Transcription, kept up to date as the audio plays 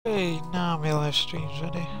Hey, now my live stream's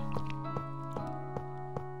ready.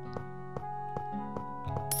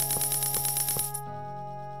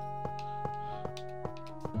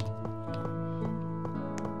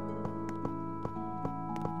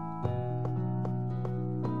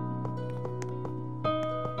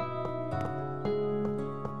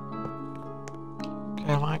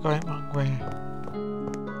 Okay, am I going wrong way?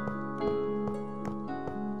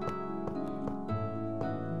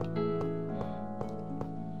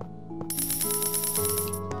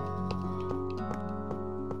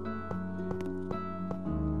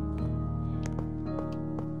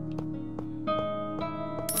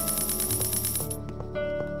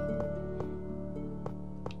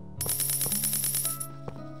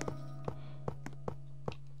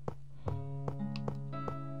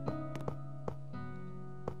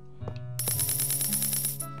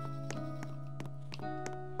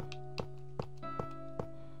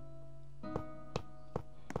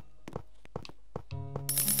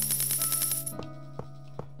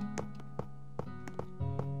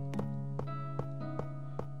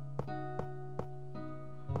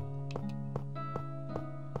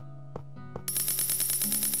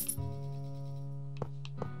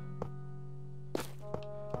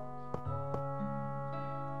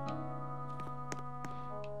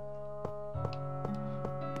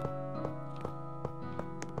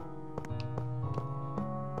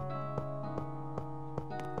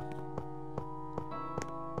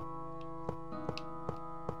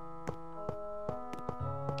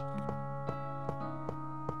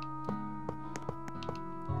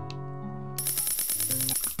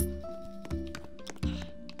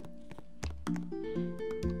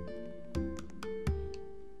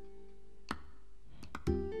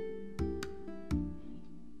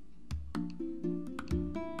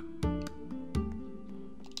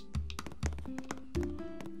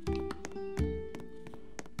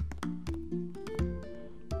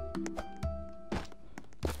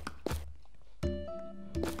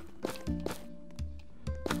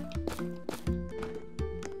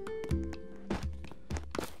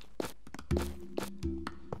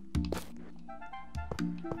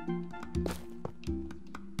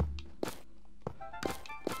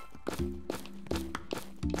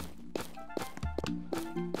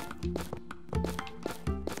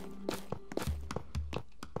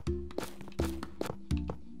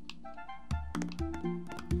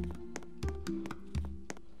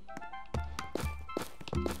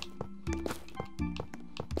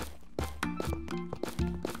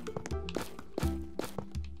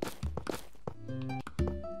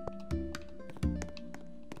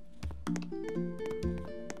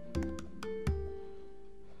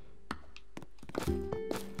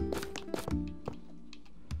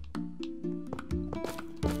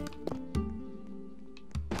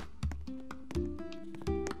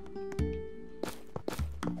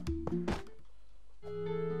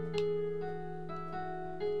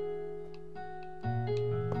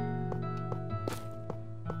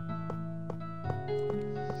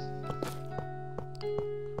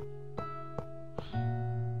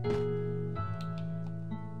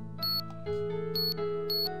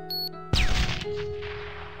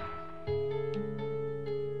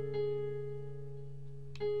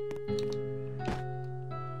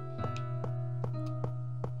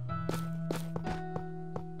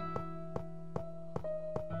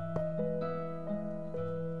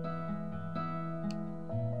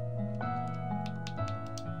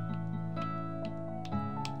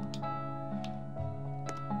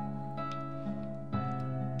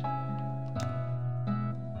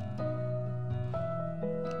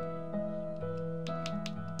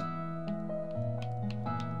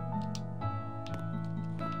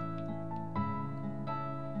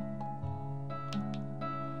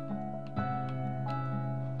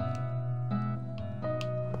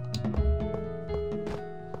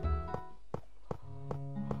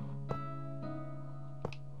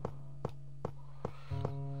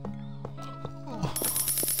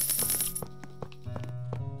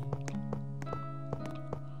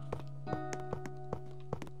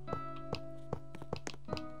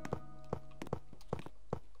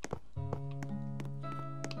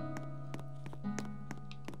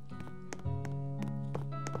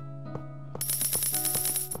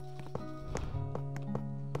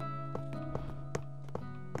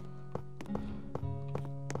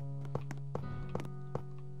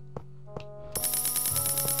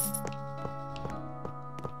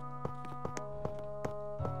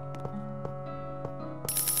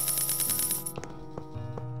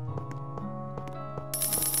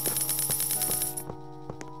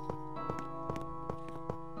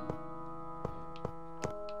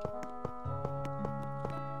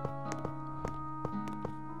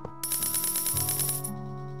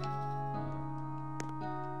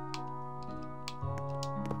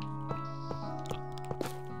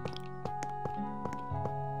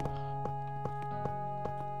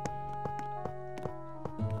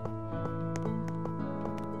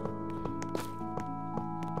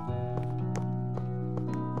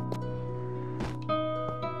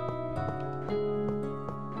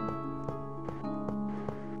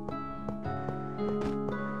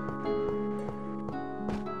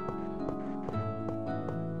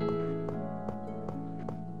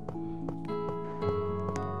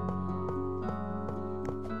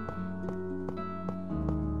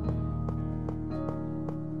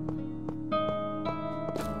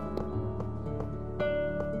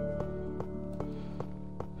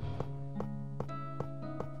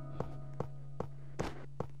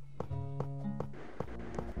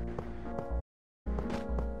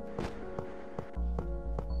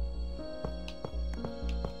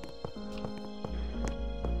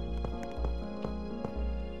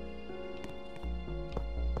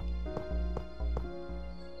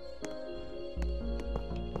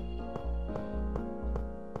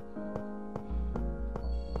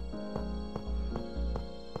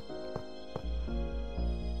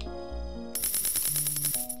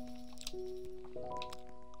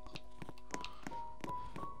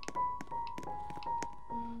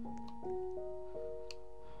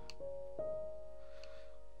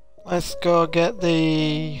 Let's go get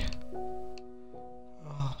the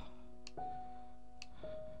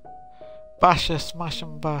basher, smash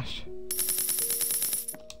and bash.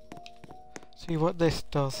 See what this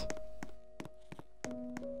does.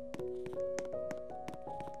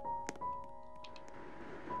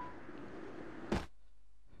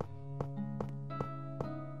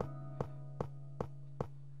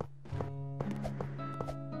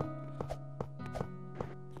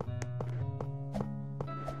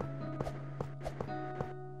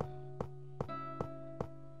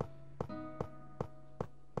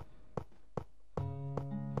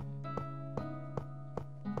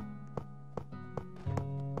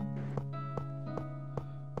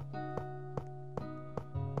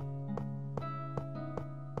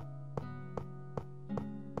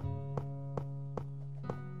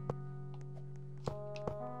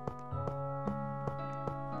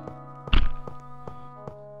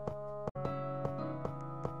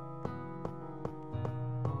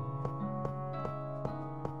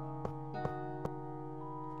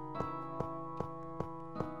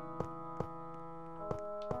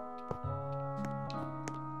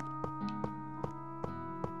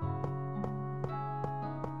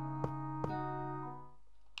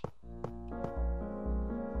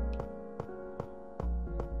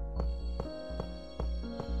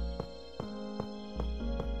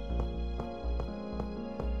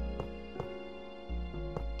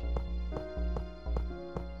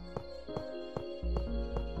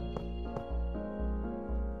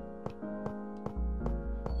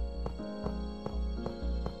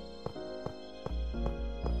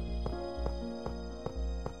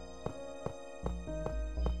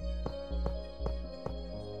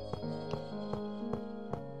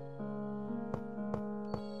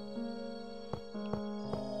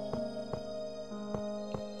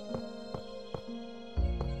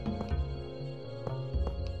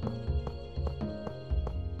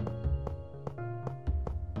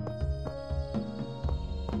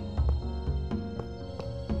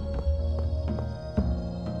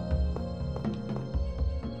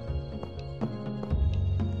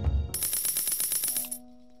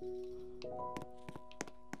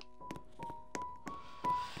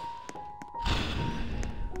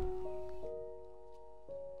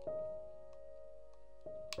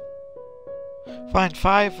 Find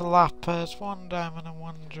 5 lappers, 1 diamond and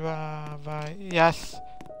 1 driver. Yes.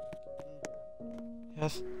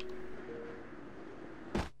 Yes.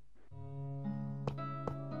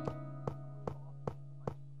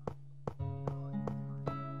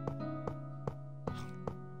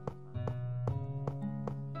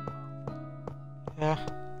 Yeah.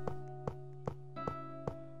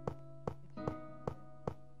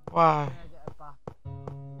 Why?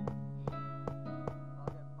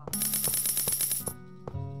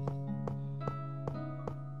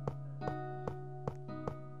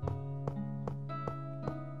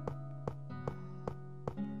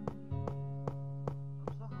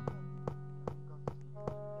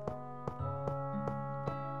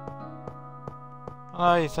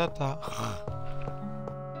 Oh, you said that.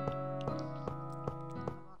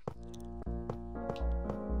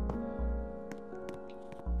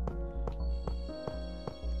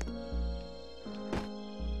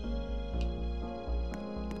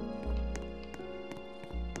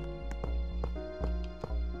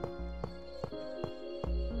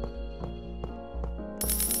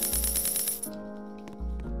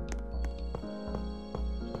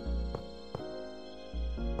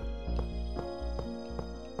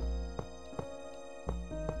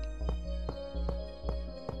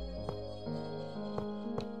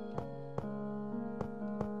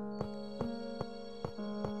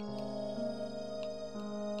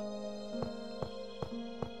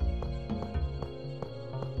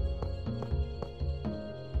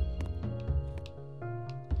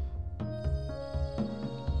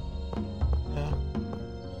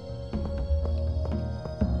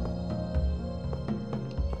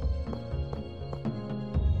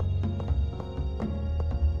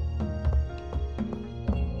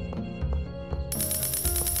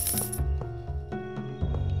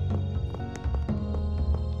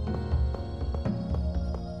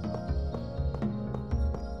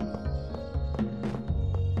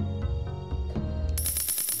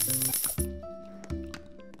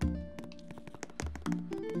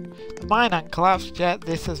 Mine ain't collapsed yet.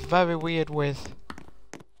 This is very weird with.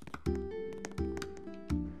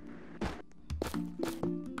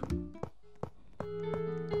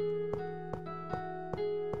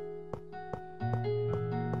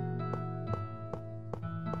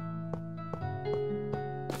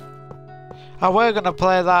 We're gonna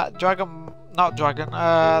play that Dragon, not Dragon,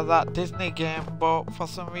 that Disney game, but for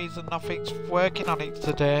some reason nothing's working on it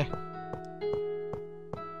today.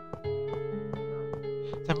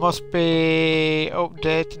 They must be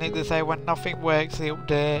updating it. They say when nothing works, they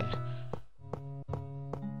update.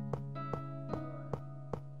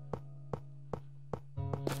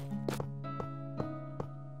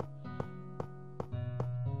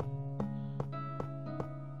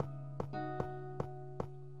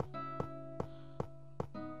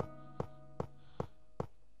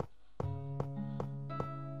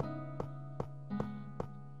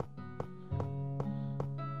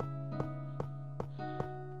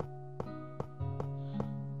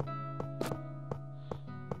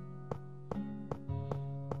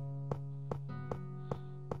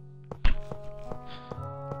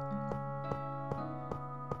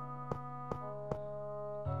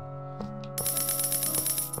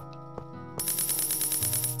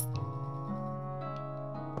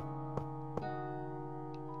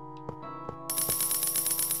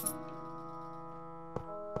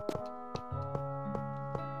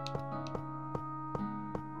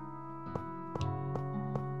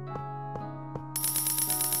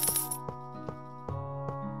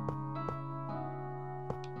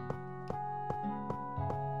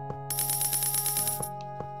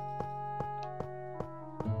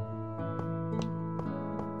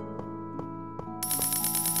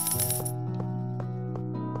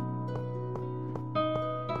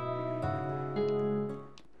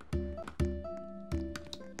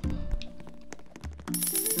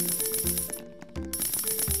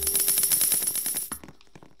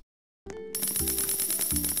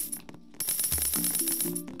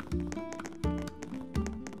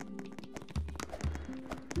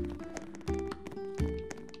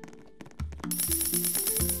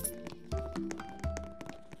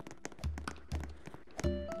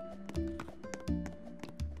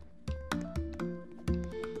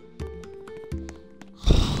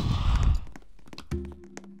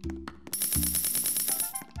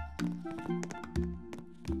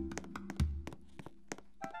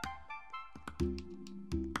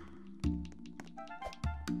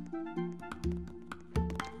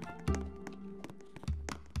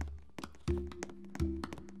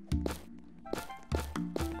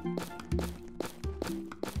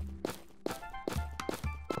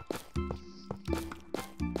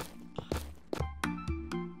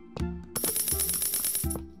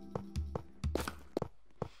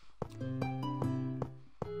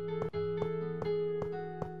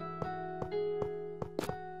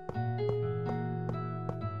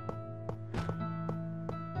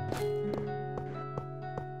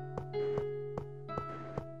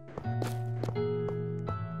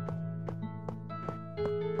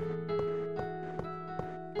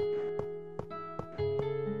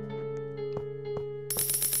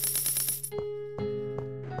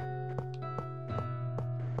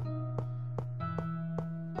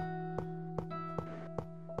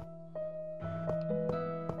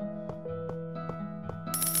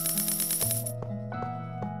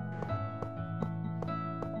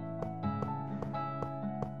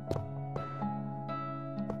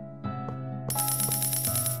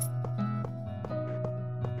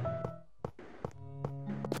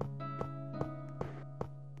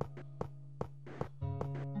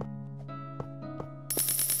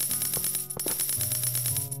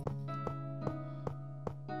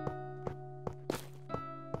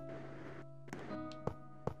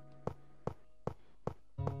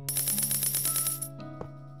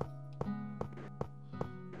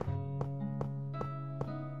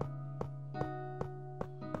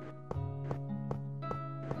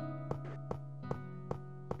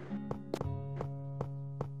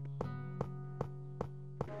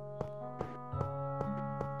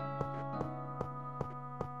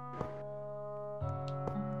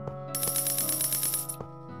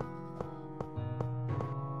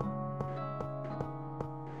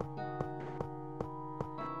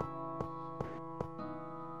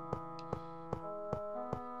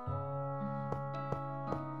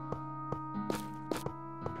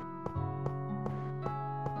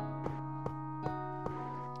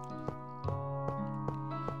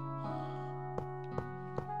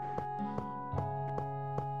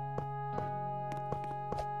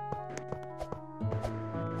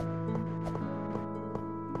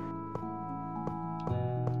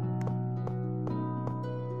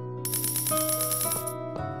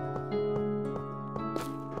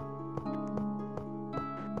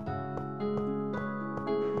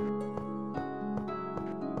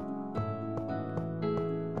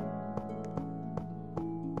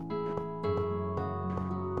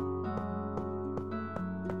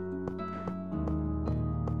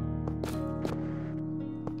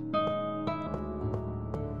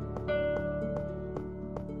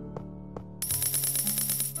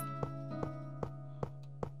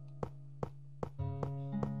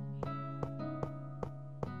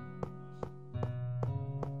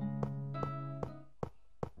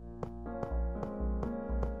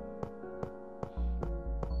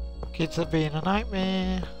 Kids are being a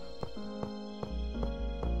nightmare.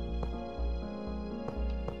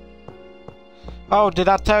 Oh, did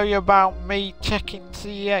I tell you about me checking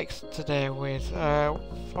CX today with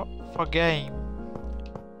for game?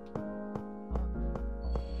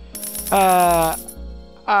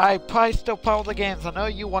 I priced up all the games. I know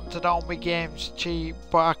you wanted all my games cheap,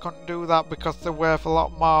 but I couldn't do that because they're worth a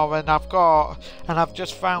lot more. And I've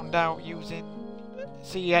just found out using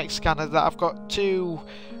CX scanners that I've got two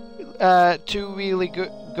really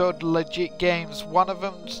good legit games. One of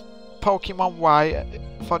them's Pokemon White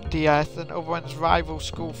for DS, and the other one's Rival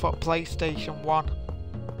School for PlayStation 1.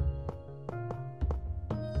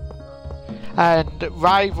 And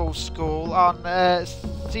Rival School on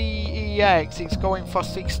CEX is going for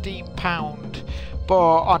 £16, but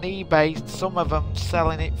on eBay some of them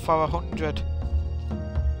selling it for £100.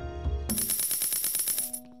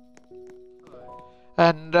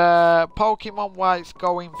 And Pokemon White's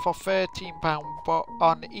going for £13, but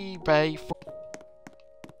on eBay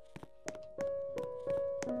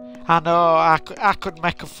I know I could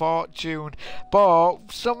make a fortune, but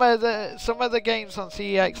some of the games on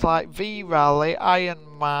CX like V Rally,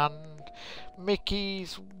 Iron Man,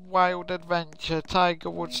 Mickey's Wild Adventure, Tiger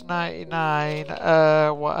Woods 99,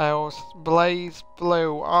 what else? Blaze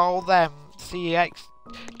Blue, all them CX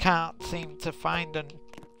can't seem to find and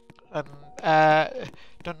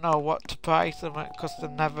don't know what to price them at because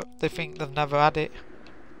they think they've never had it.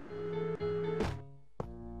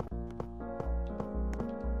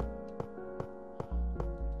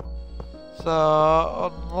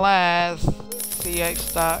 So unless CX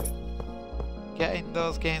start getting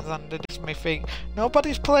those games under this, me think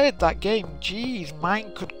nobody's played that game. Jeez,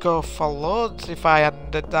 mine could go for loads if I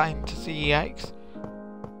handed that into CX.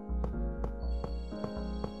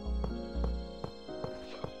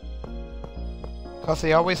 Because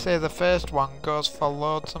they always say the first one goes for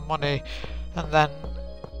loads of money, and then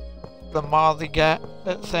the more they get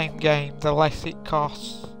at the same game, the less it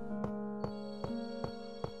costs.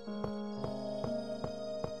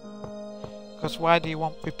 Because why do you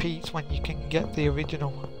want repeats when you can get the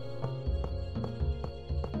original?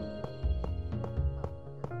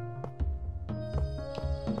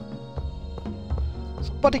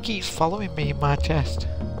 Somebody keeps following me in my chest.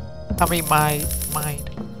 I mean my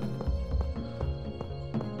mind.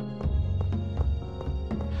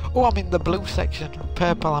 Oh, I'm in the blue section.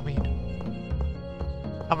 Purple, I mean.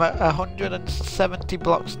 I'm at 170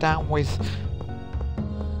 blocks down with...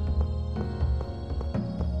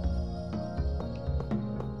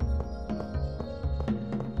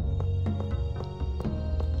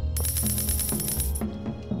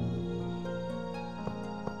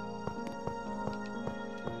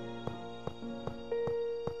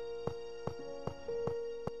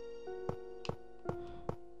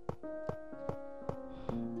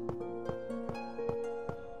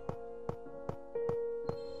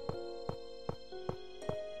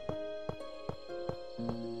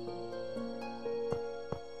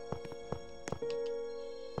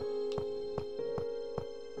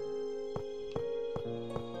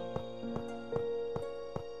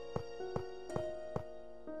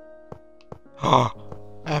 Oh,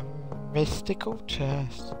 a mystical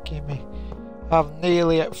chest, gimme. I'm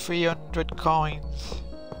nearly at 300 coins.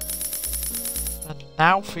 And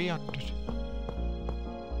now 300.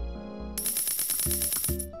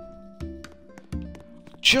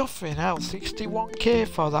 Juffing hell, 61k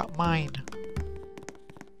for that mine.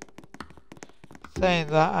 Saying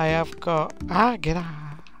that I have got... get out.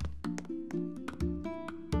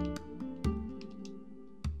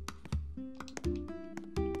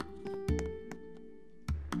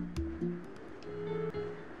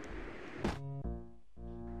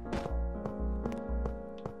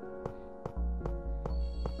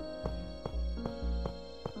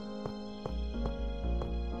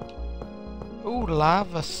 Ooh,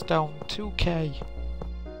 lava stone 2k.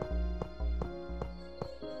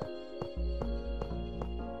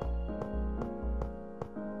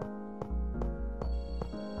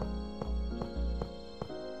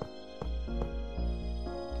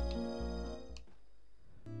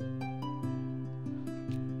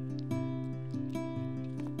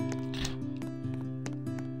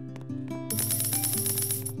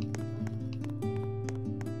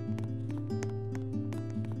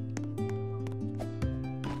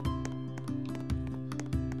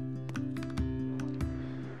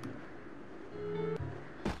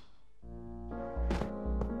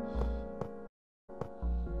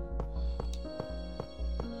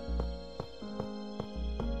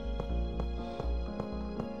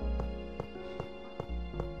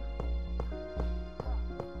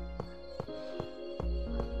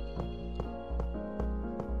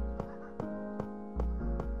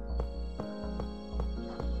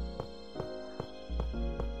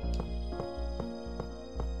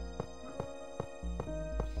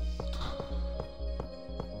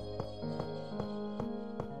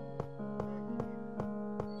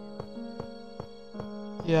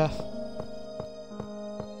 Yes.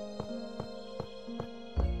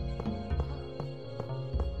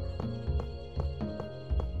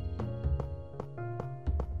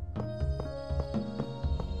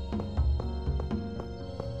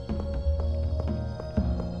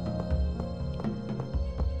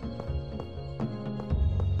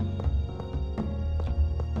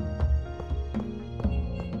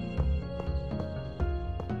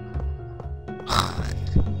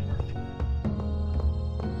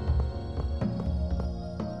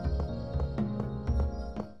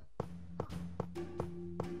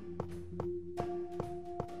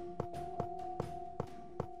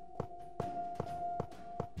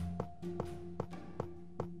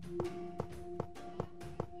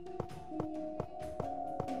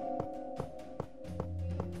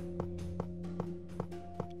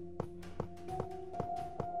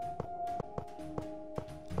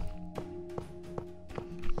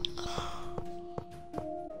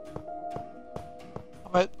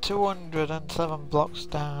 I'm at 207 blocks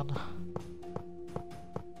down.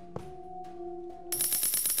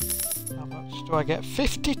 How much do I get?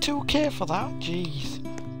 52k for that? Jeez.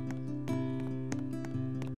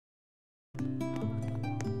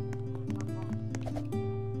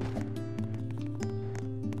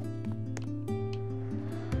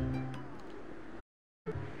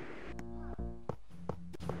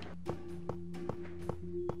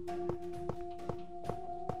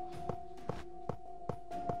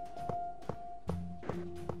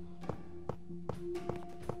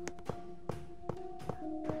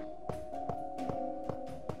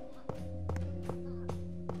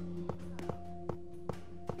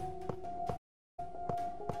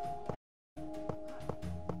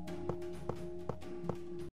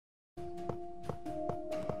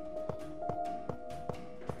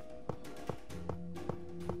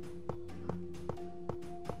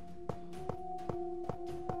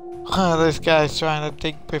 This guy's trying to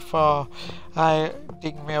dig before I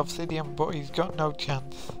dig my obsidian, but he's got no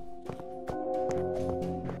chance.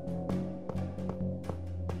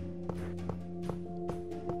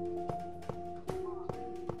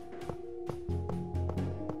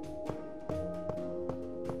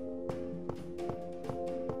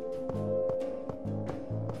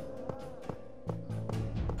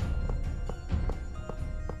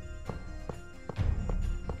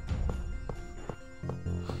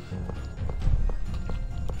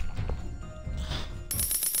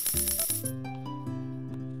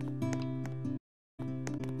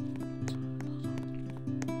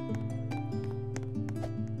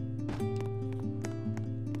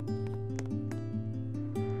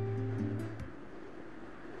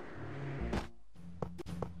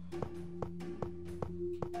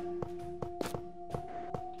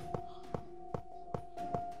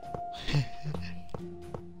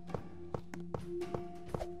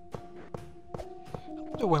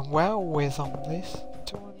 Doing well with on this.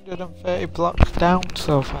 230 blocks down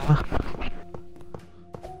so far.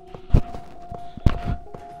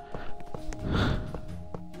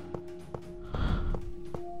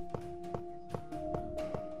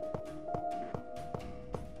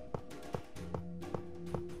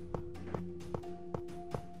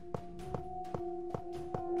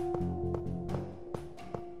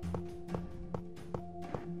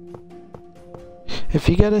 If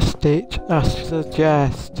you get a stitch, I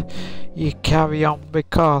suggest you carry on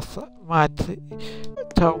because my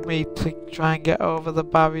told me to try and get over the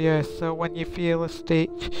barrier, so when you feel a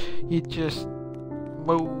stitch you just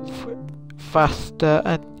move faster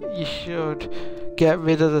and you should get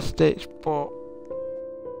rid of the stitch. But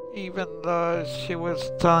even though she was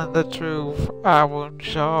telling the truth, I wasn't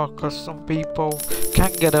sure because some people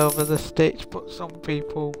can get over the stitch, but some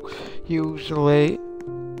people usually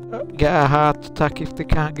get a heart attack if they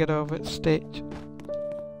can't get over the stitch.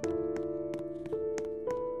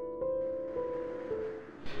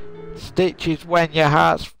 Stitch is when your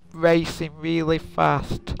heart's racing really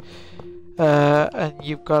fast and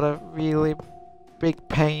you've got a really big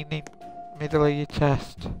pain in the middle of your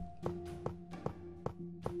chest.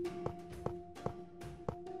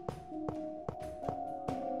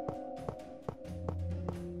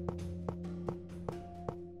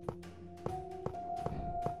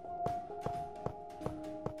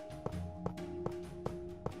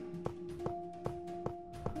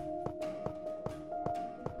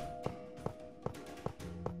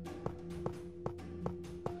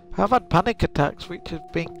 I've had panic attacks which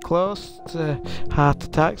have been close to heart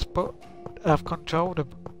attacks, but I've controlled them.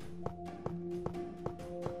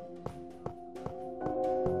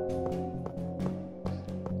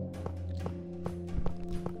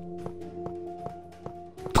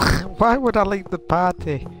 Why would I leave the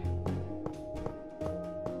party?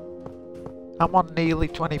 I'm on nearly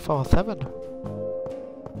 24/7.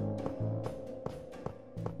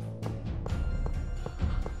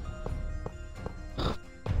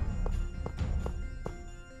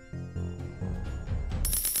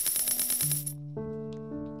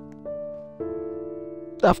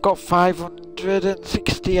 I've got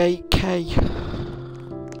 568k.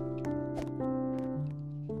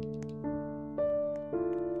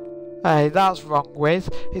 Hey, that's wrong, Wiz.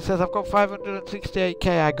 It says I've got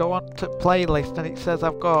 568k. I go on to playlist and it says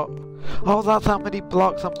I've got... Oh, that's how many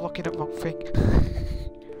blocks. I'm looking at wrong thing.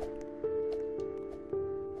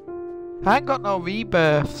 I ain't got no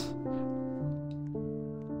rebirths.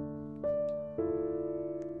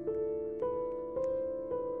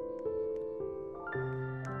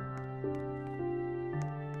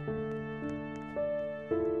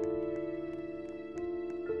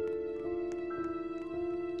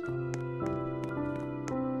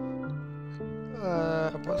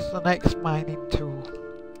 What's the next mining tool?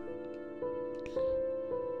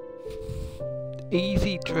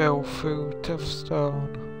 Easy drill through tough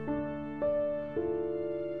stone.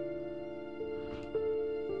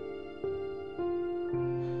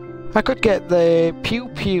 I could get the pew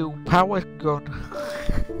pew power gun.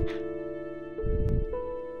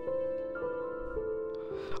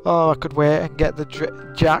 Oh, I could wait and get the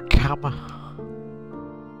jackhammer.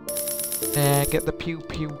 Yeah, get the pew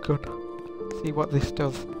pew gun. See what this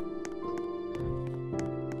does.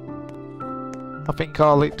 I think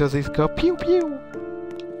all it does is go pew pew.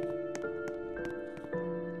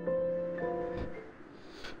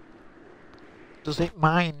 Does it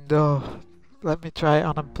mine though? Let me try it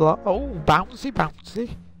on a block. Oh, bouncy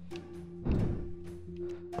bouncy.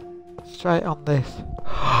 Let's try it on this.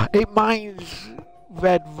 It mines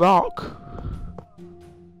red rock.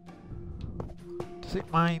 Does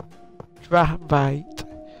it mine dravite?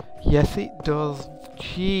 Yes it does.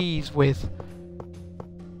 Jeez with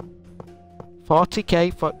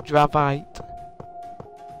 40k for dravite.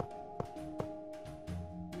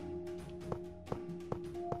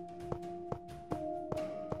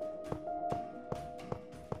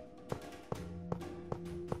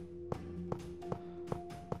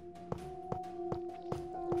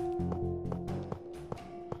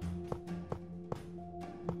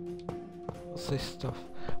 What's this stuff?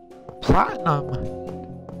 Platinum.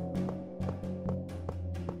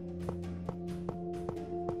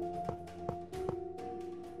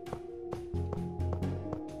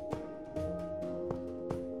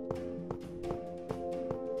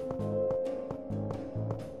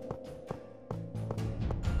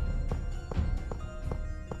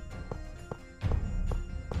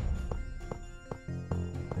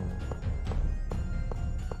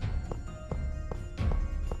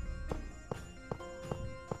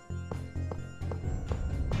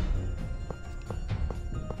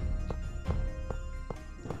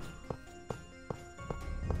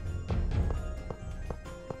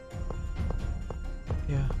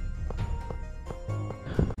 Yeah.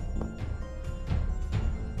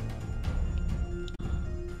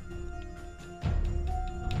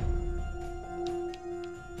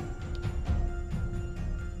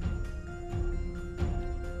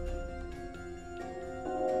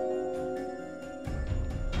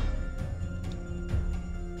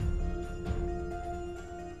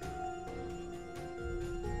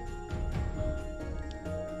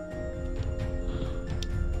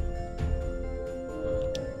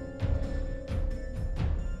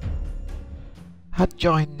 I'd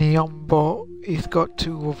join Neon, but he's got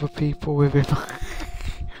 2 other people with him.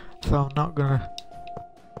 So I'm not gonna...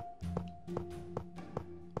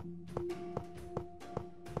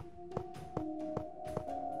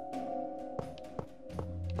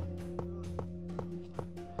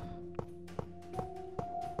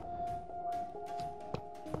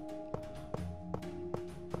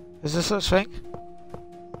 Is there such thing?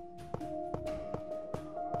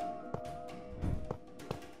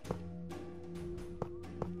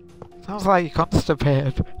 Sounds like you're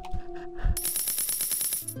constipated.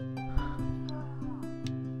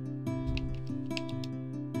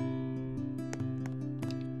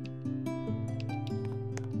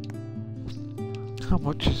 How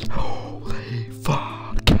much is... Holy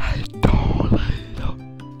fucking dollar!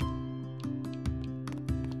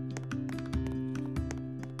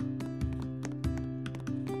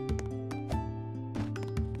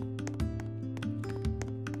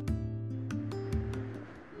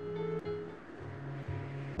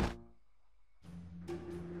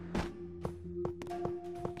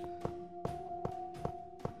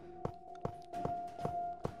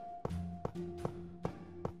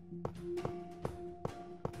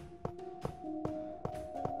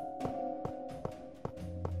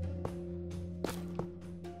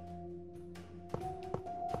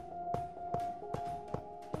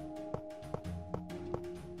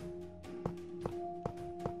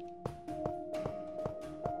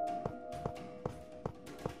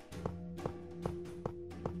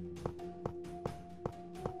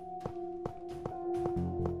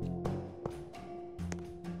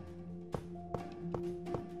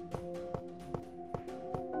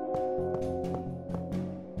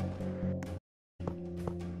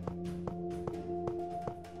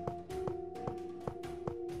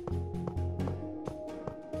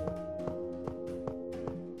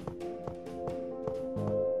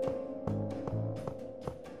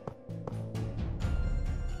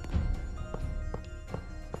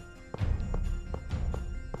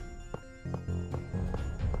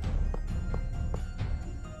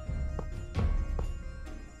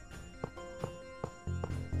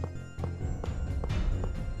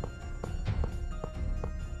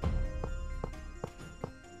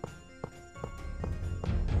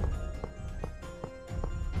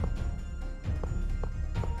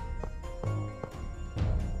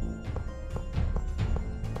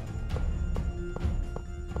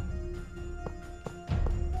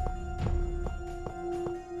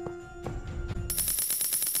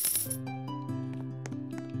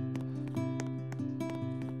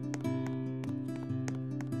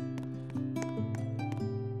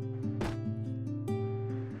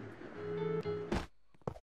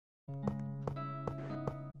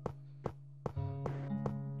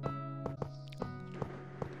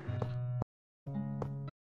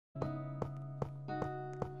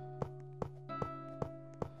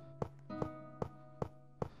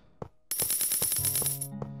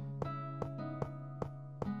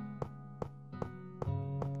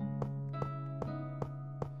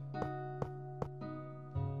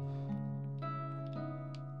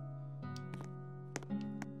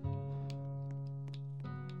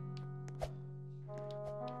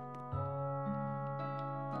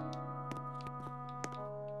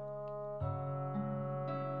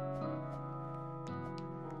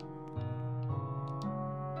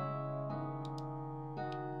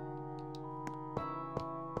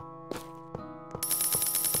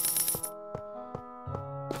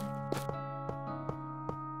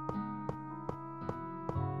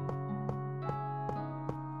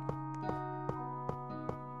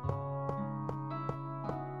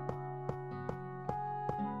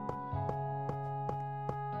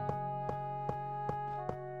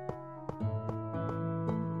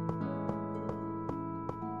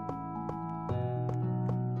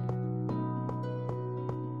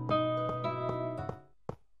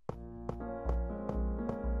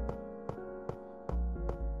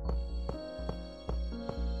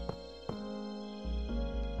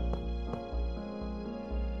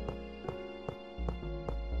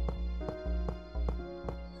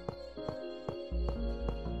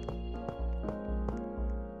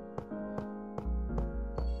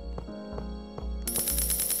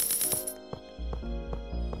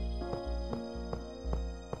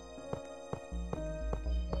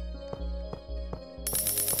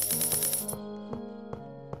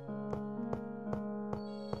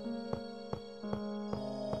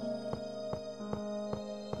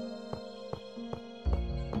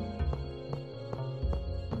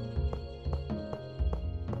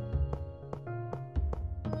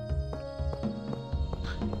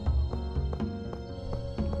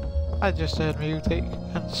 I just heard music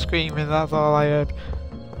and screaming, that's all I heard.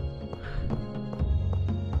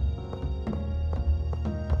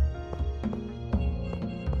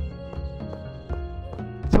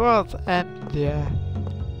 Towards the end, yeah.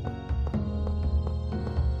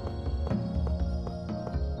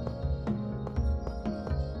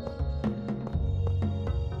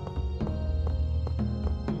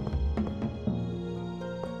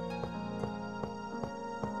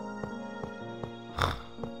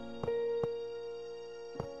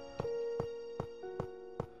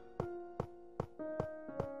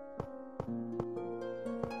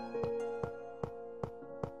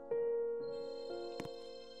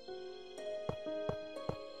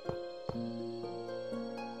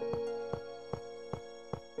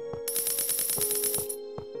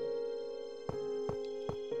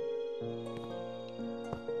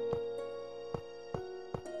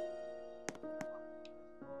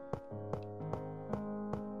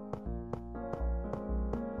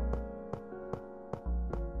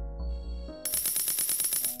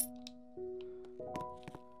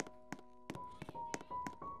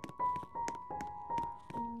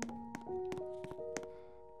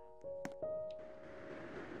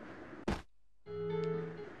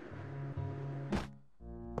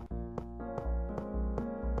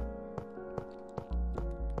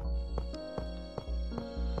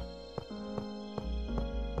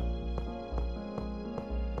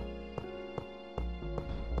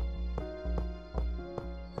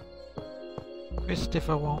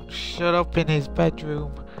 Christopher won't shut up in his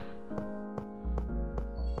bedroom.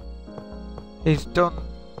 He's done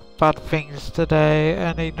bad things today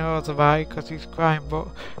and he knows about it because he's crying, but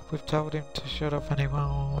we've told him to shut up and he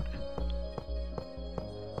won't.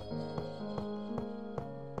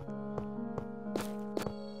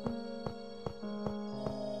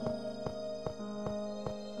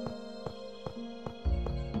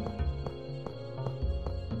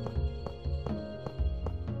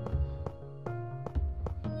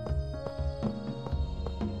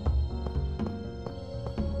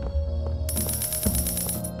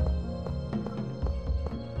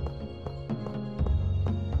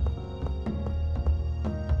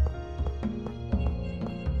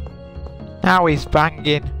 Now he's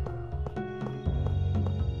banging.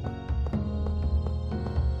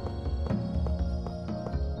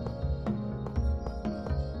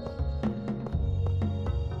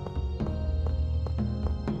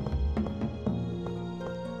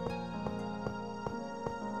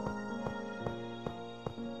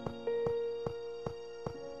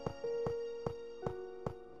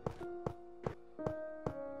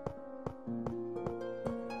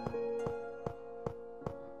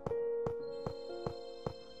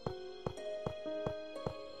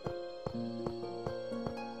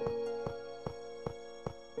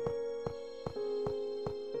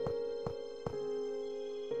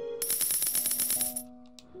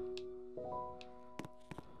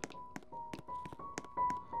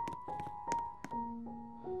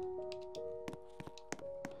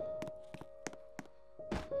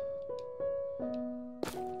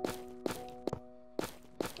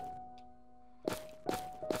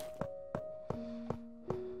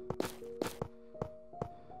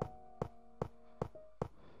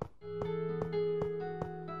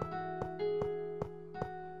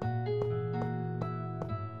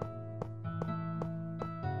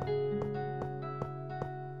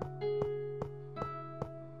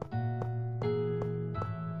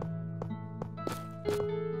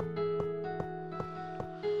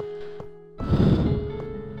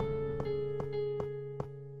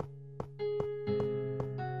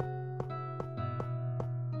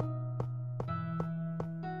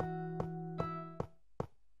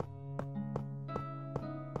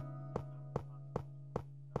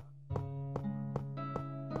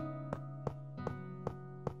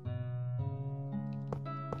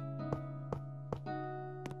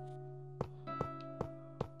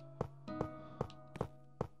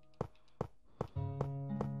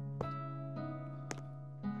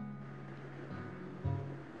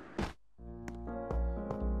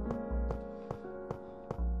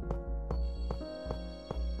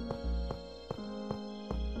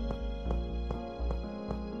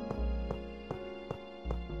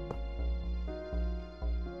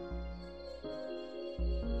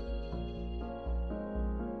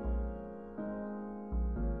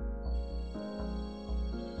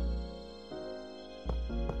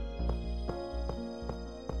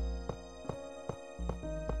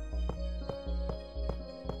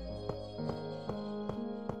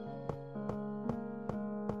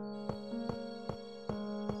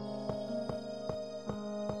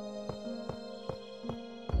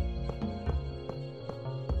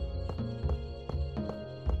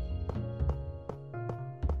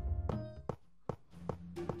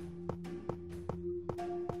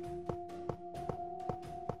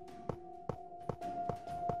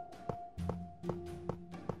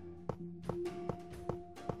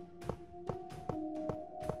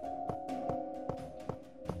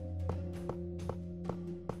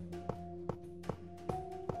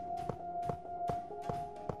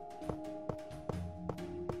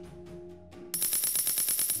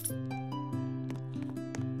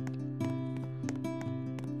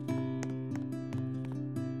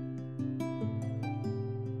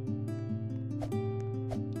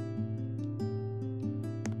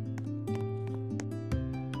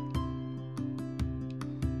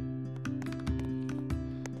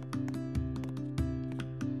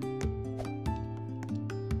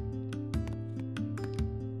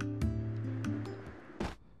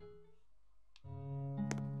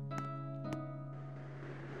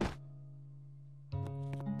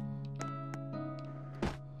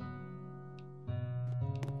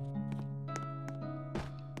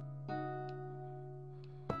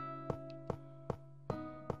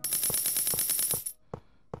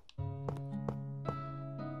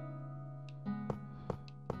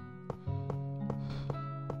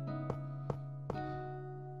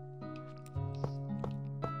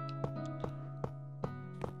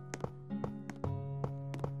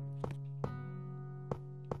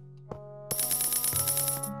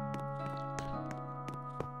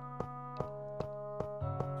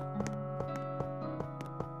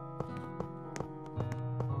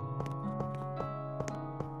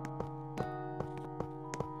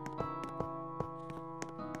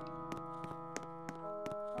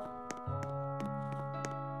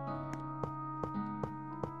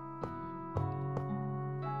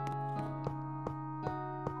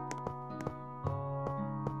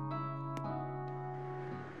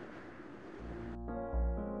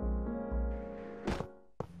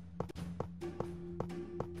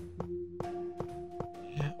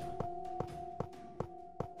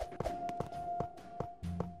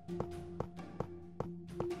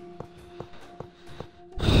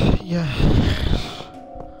 Yeah.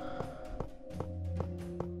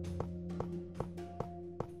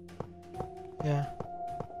 Yeah.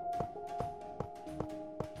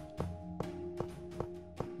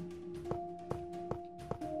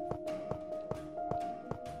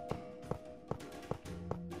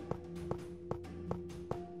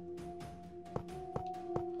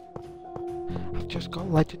 I've just got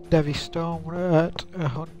legendary stone at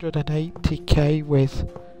 180k with.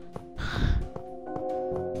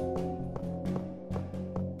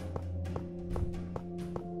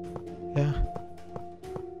 Yeah.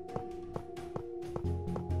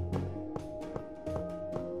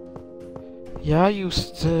 Yeah, I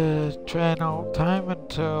used to train all the time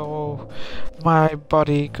until my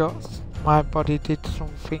body did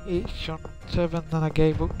something it shouldn't have, and then I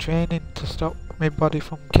gave up training to stop my body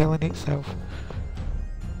from killing itself.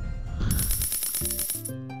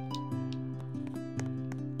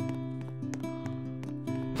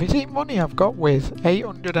 Have you seen money I've got with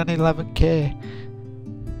 811k?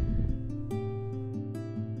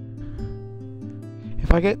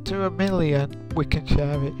 If I get to 1 million, we can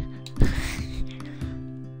share it.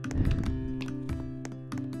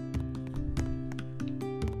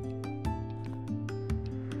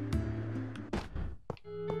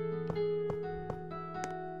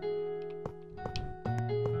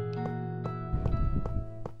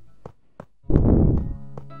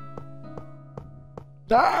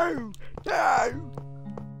 No! No!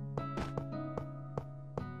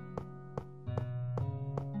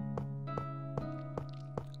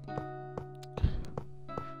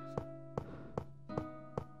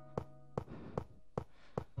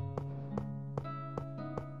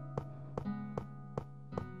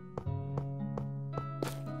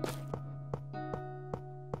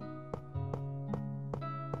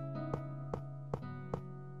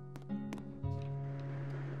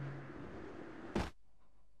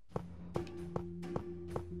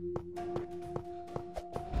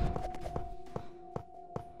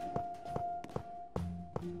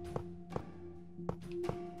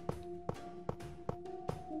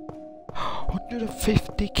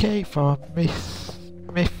 $150k for a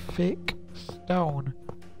mythic stone.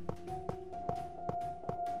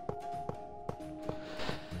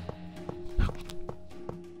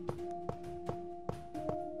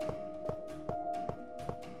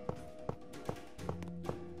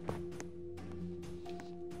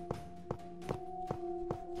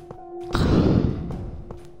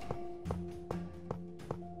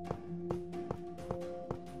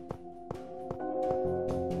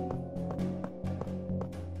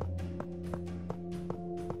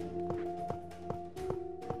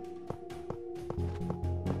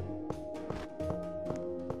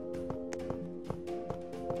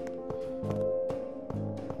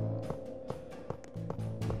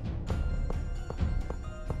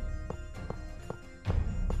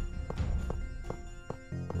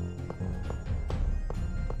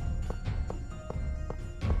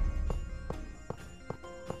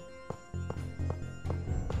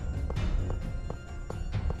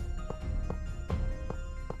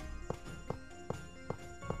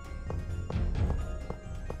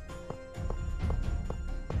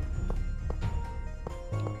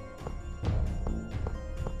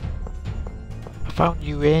 I found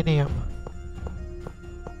uranium.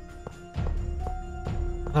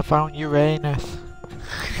 And I found Uranus.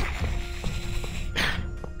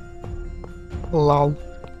 Lol.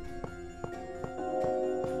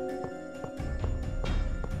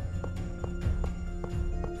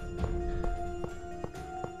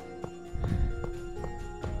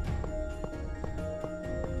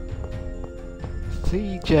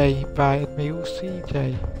 CJ invited me. Who's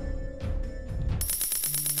CJ?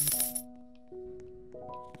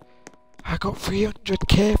 I got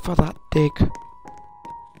 300k for that dig.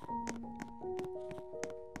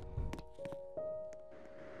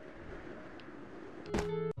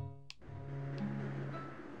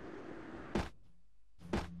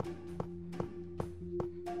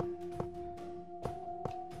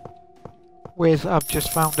 Wait, I've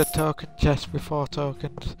just found a token chest with 4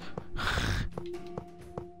 tokens.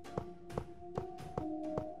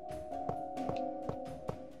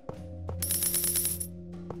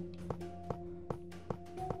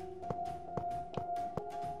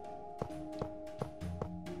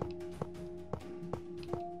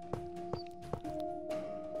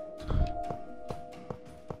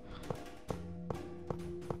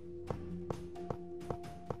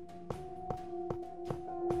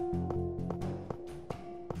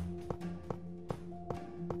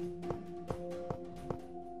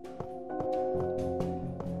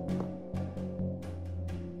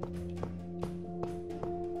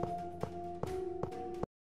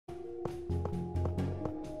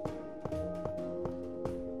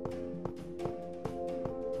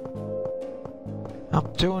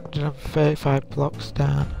 I'm 235 blocks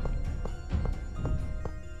down.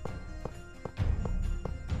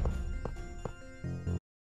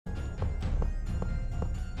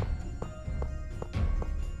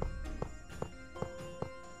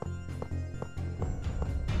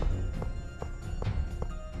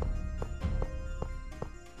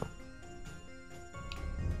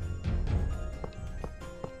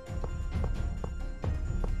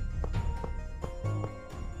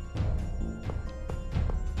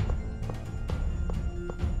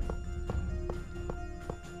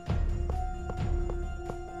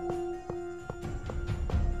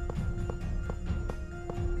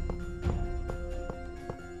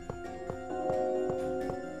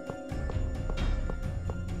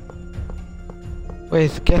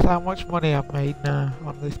 Wait, guess how much money I've made now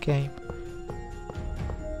on this game?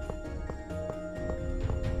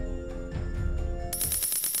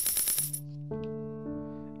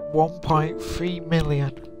 $1.3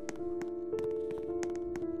 million.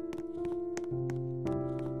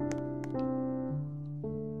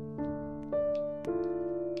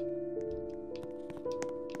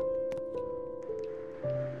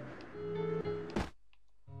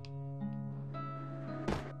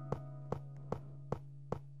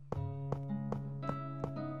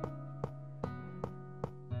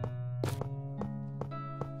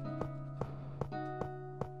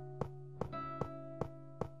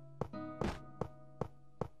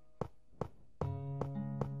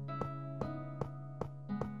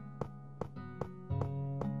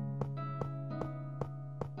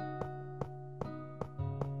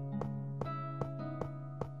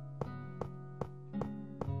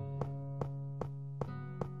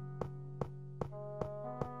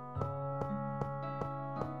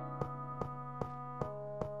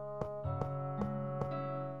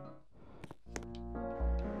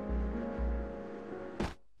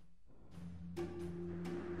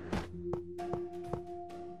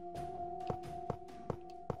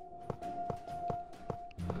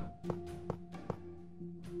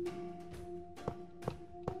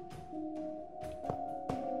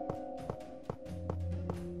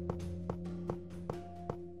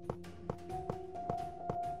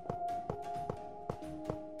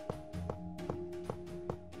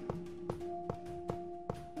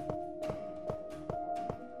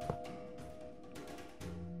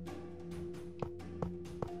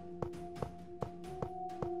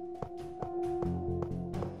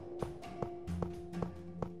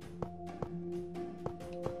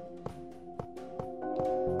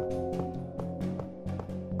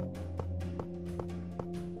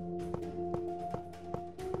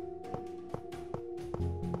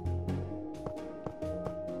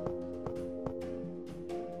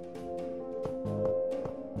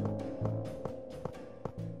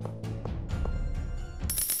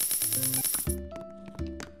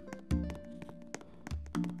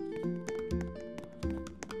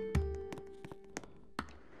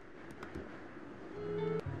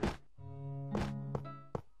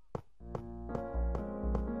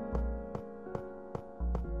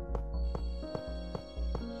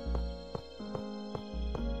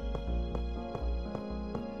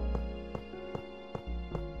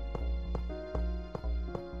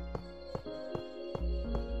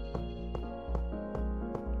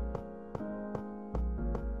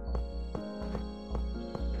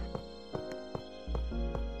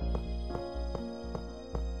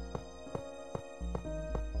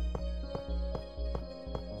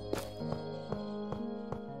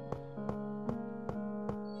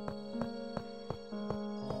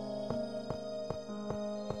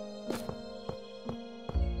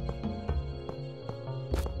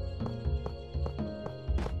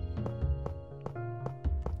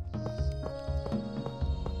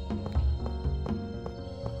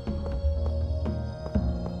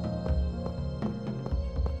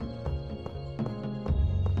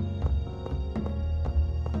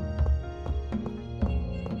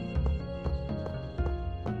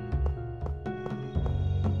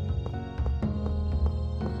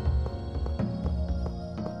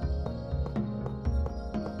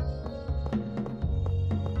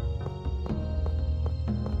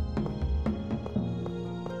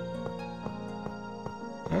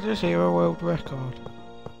 I just hear a world record.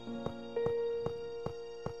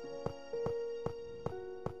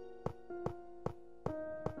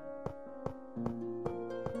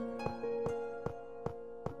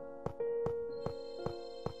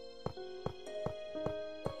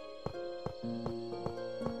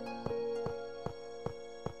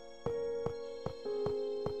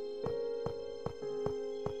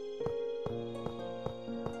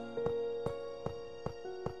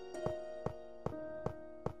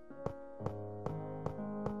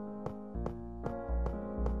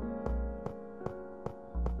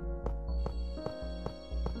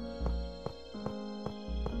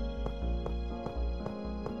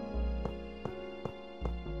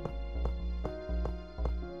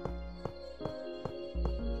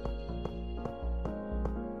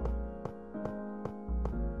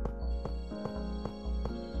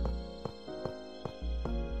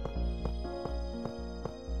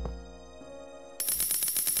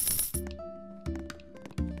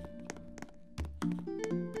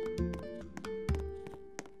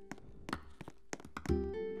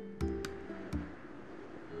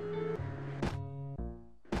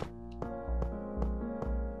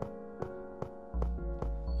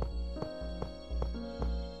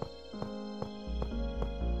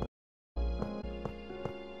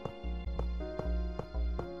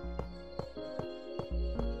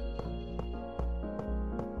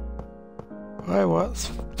 Why, what's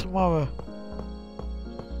tomorrow?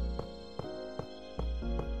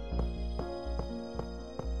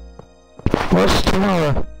 What's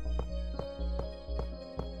tomorrow?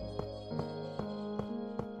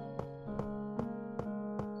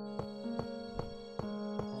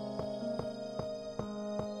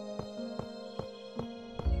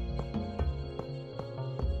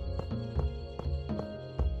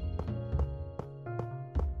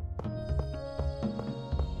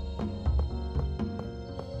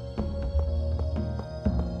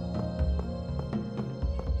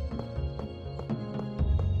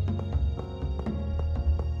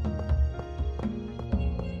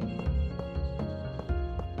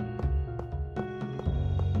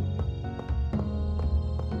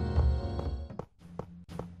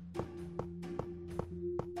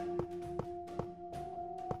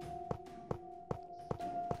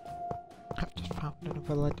 I've just found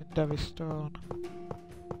another legendary stone.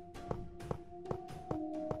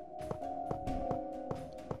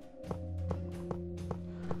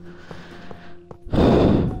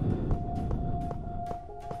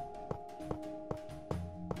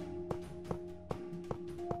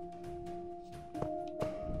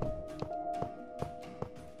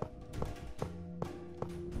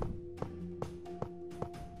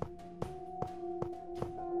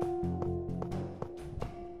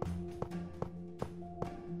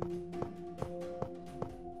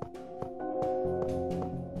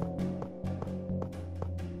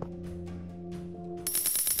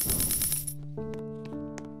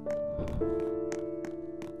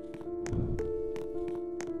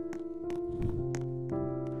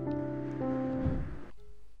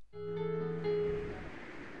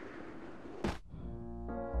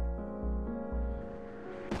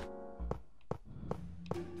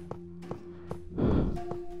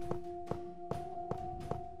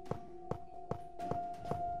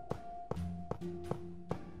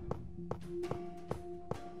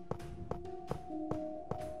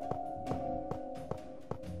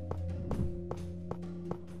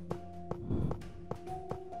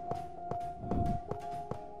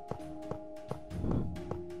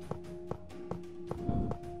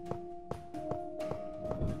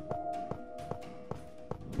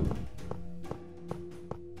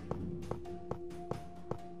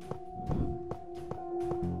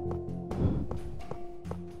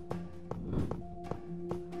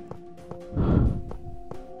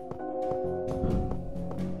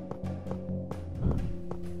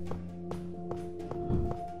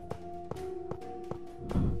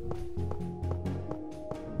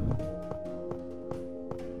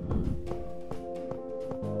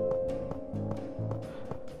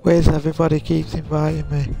 Where's everybody keeps inviting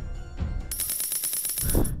me?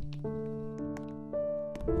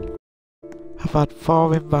 I've had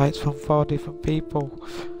 4 invites from 4 different people.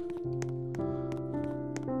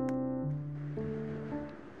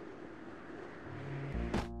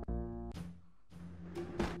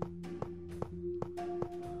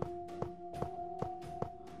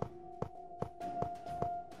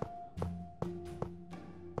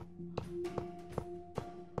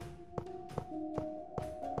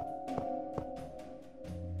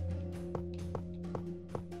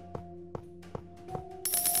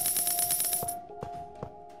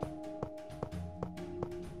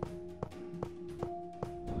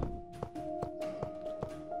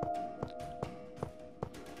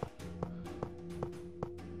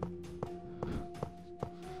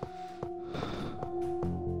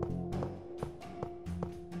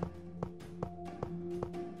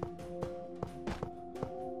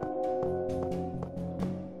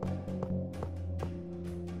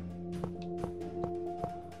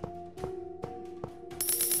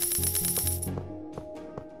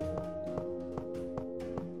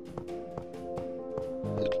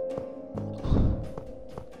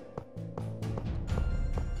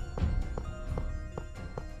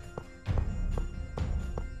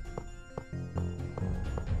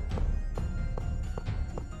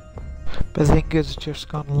 Bazinga's just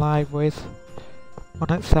gone live with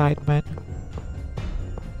one at Sidemen.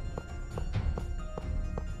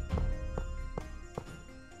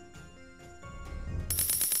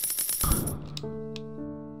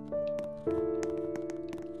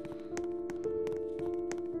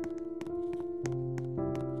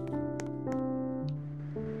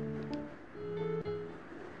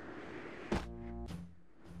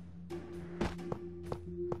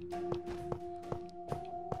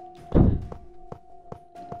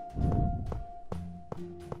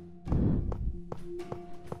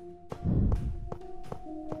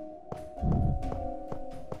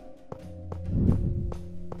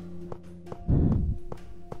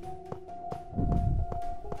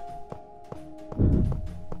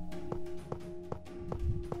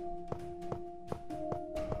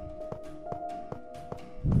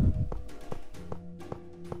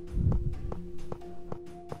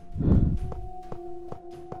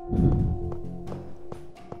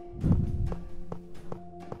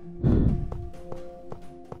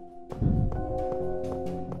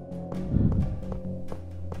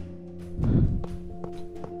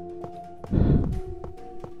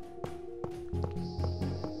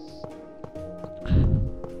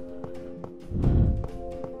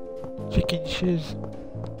 fishes.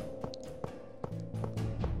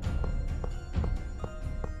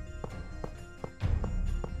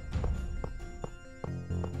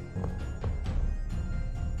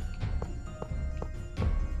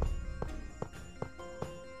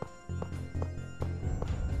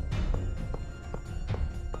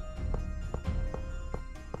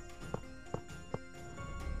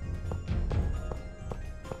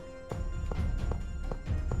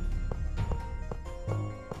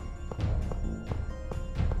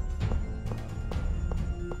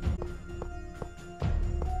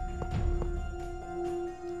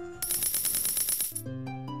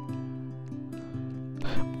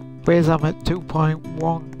 Whereas I'm at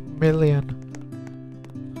 2.1 million.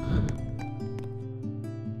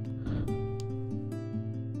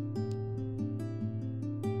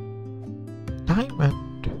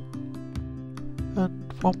 Diamond.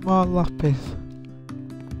 And one more lapis.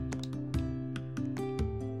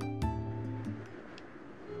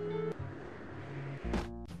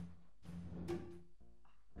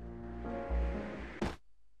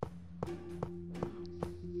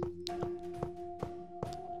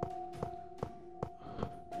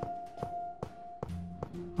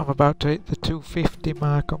 I'm about to hit the 250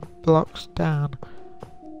 mark on blocks down.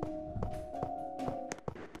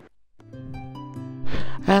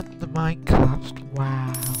 And the mine collapsed. Wow.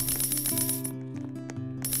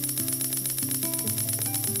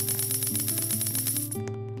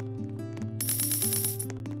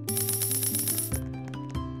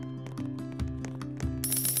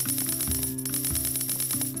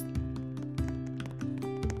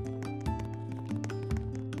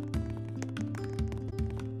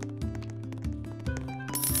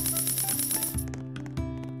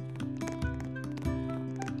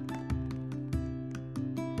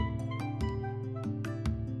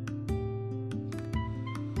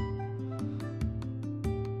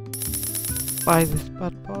 Buy this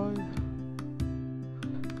bad boy.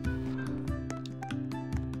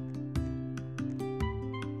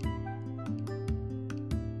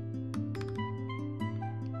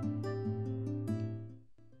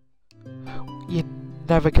 You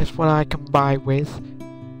never guess what I can buy with.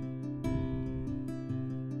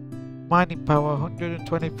 Mining power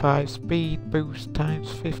 125, speed boost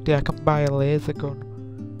times 50. I can buy a laser gun.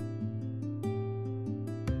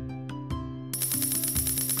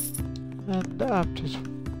 And I've just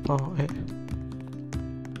bought it.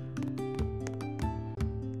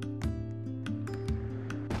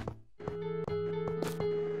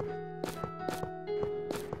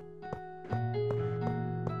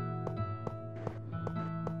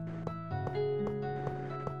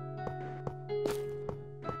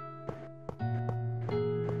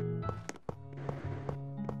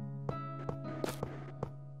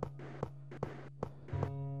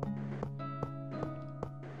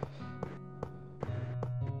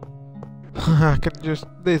 I can just,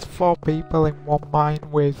 there's 4 people in one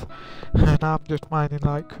mine with, and I'm just mining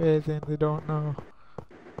like crazy and they don't know.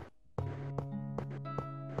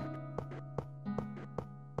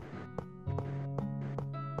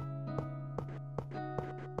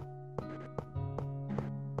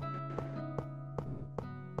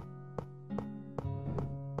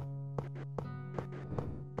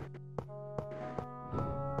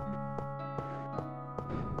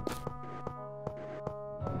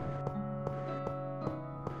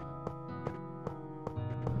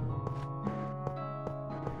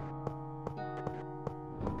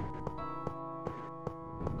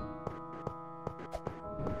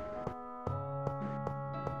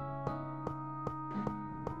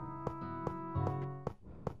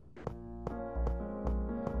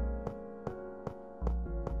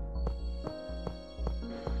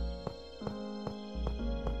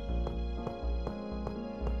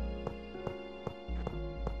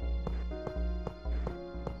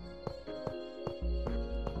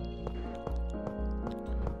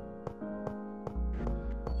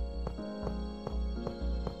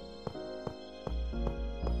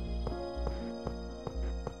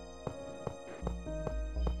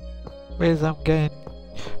 Whereas I'm getting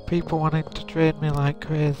people wanting to trade me like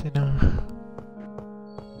crazy now.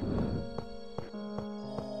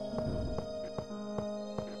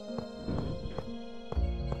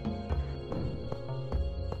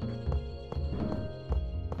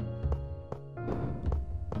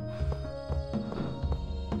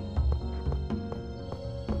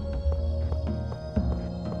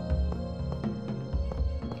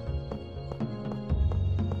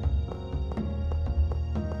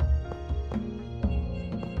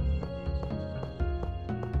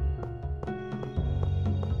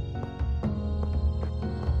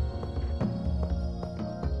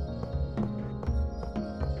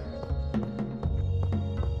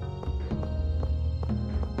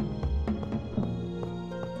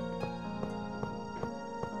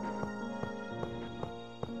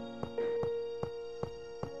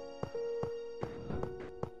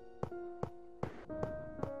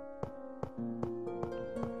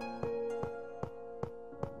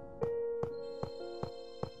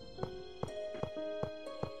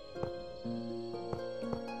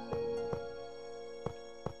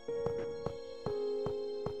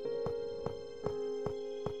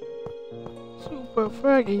 Super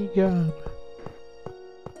fraggy gun.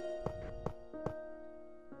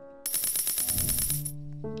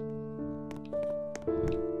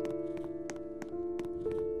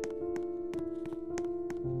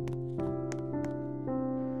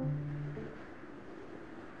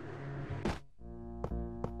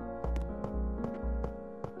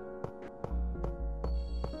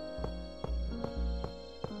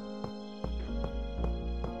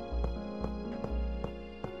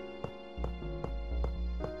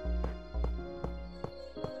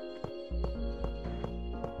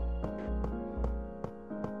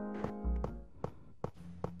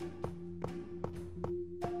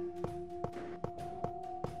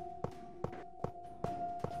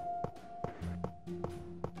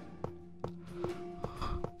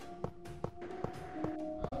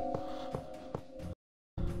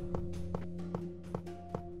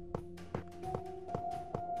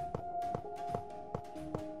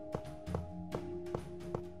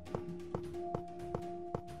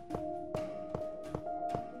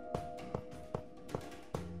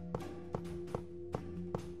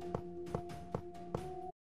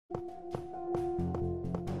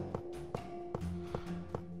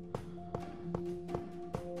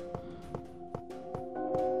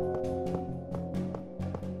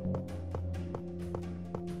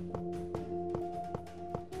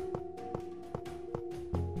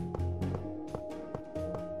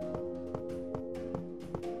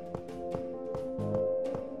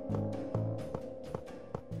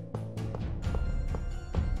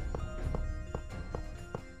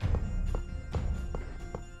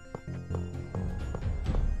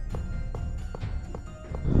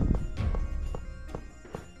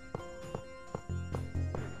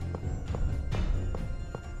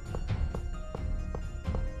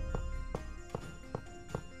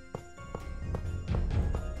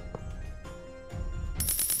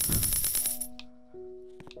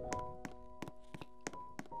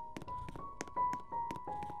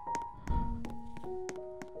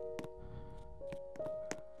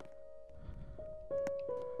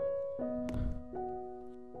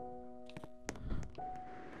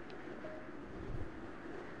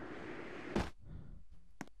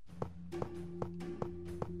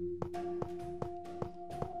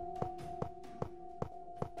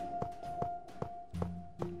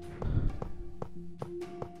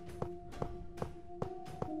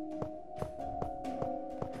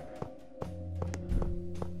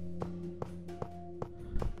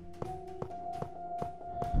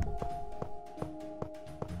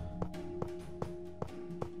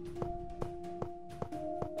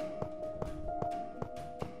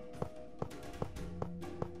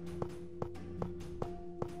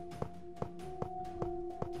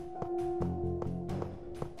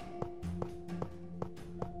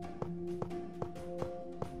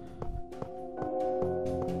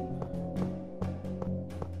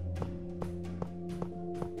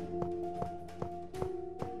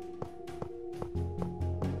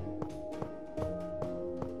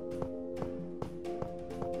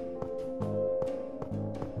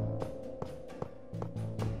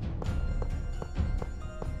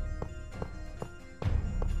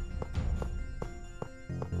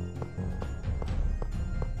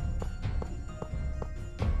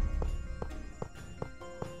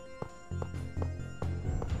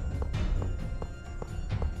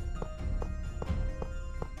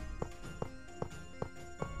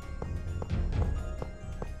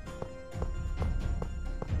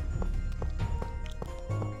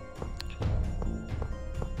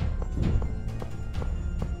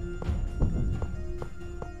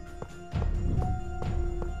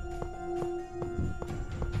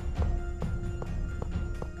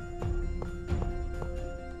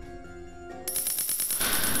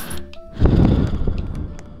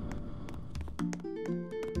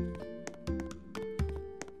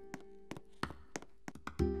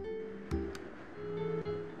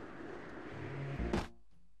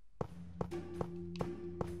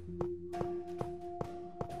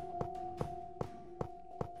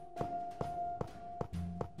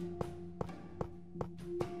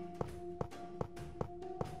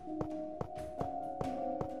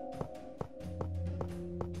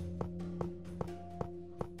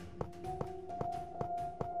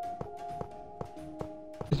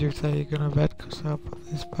 Did you say you're gonna bed? Cause I'll put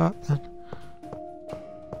this back then.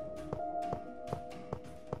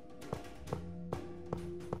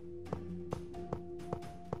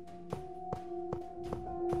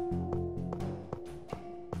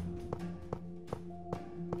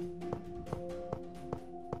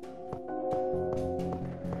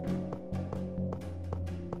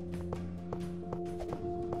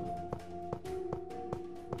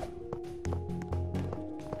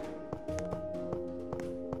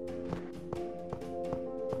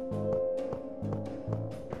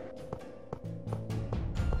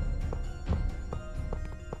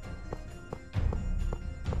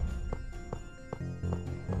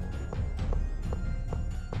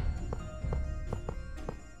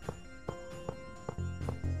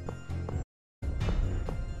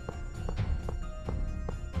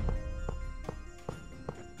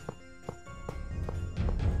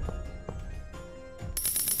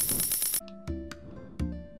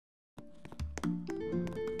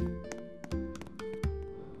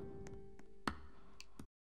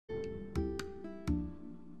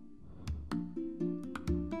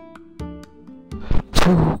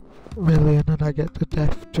 I get the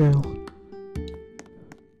death drill.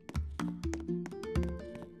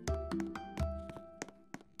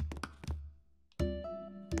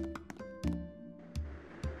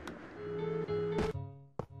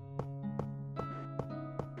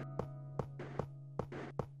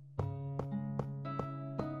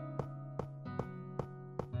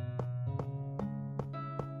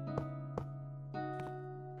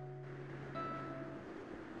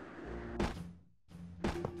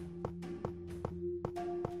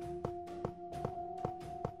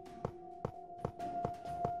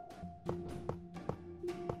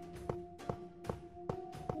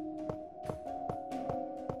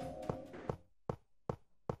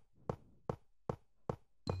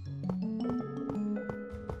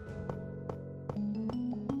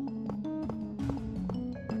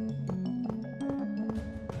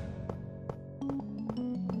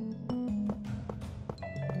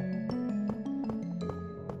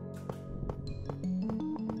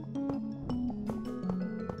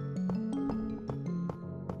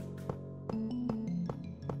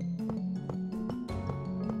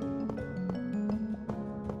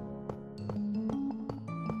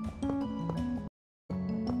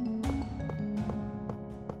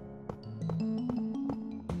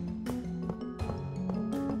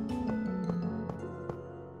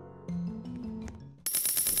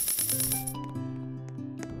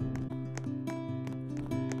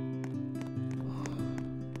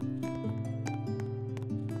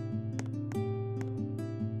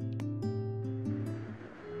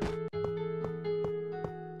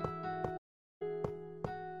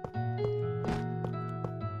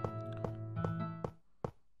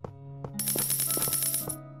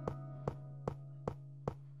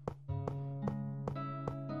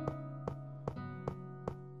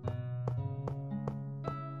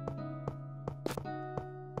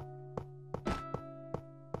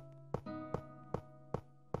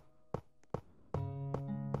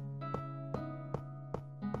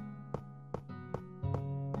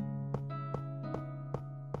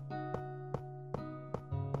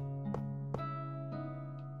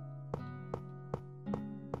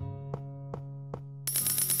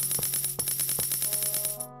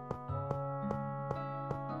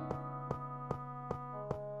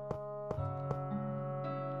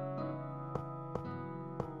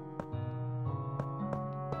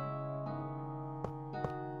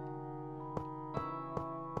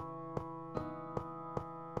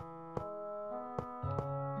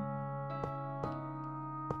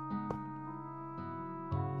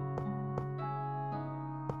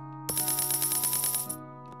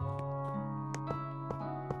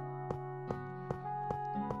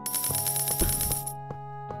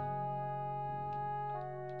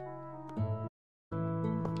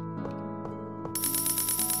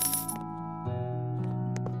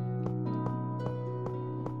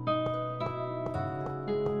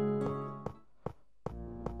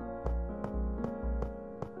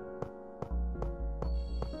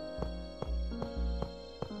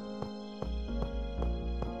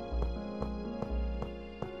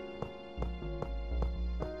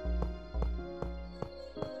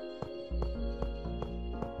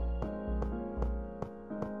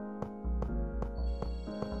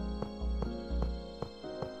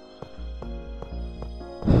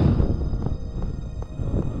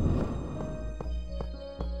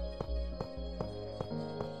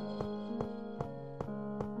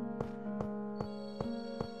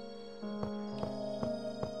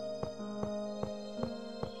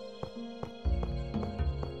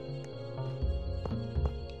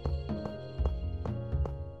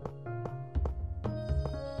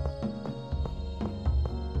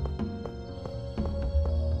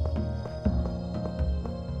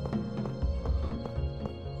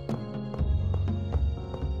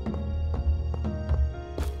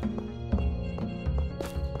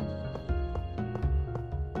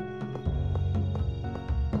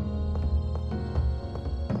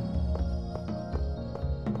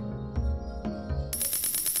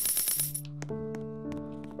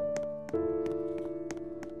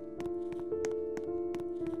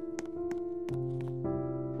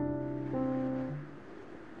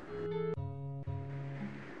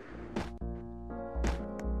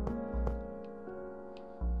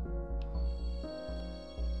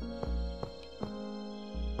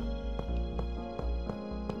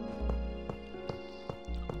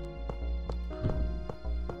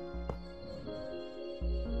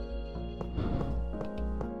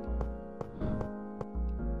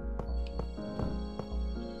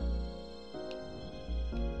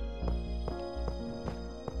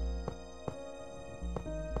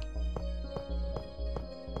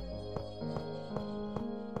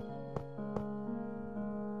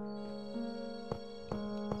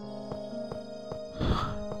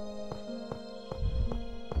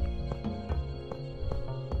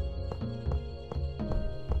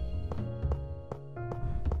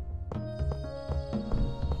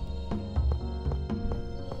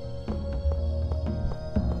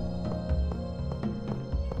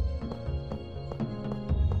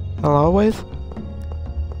 Hello, Wiz?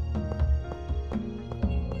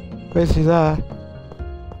 Wiz, you there?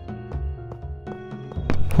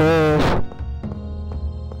 Wiz?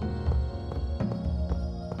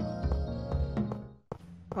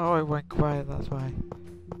 Oh, it went quiet, that's why.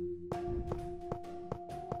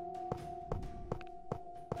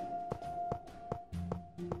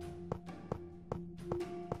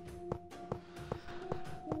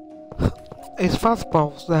 Is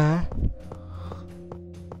fastballs there?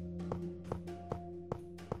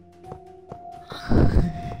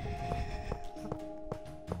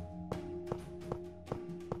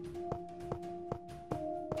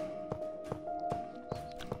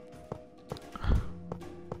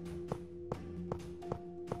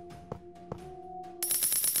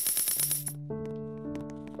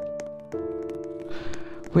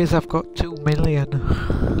 Wiz, I've got 2 million.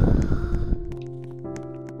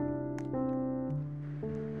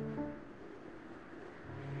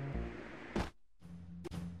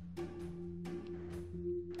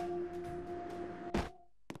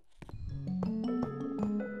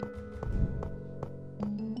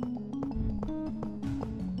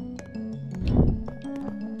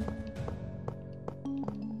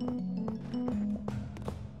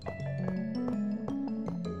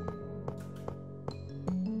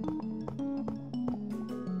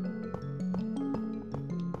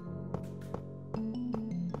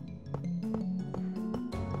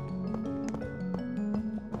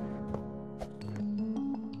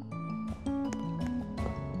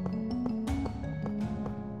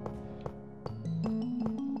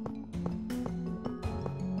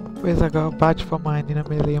 Wiz, I got a badge for mining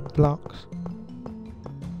 1,000,000 blocks.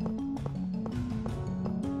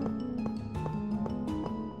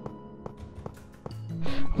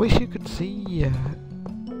 Wish you could see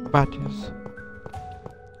badges.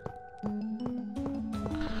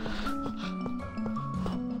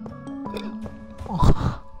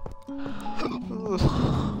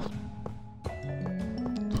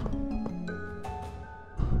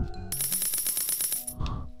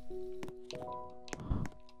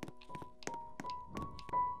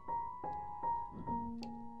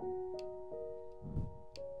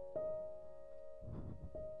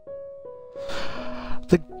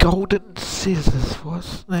 The golden scissors.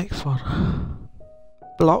 What's the next one?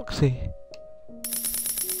 Bloxy.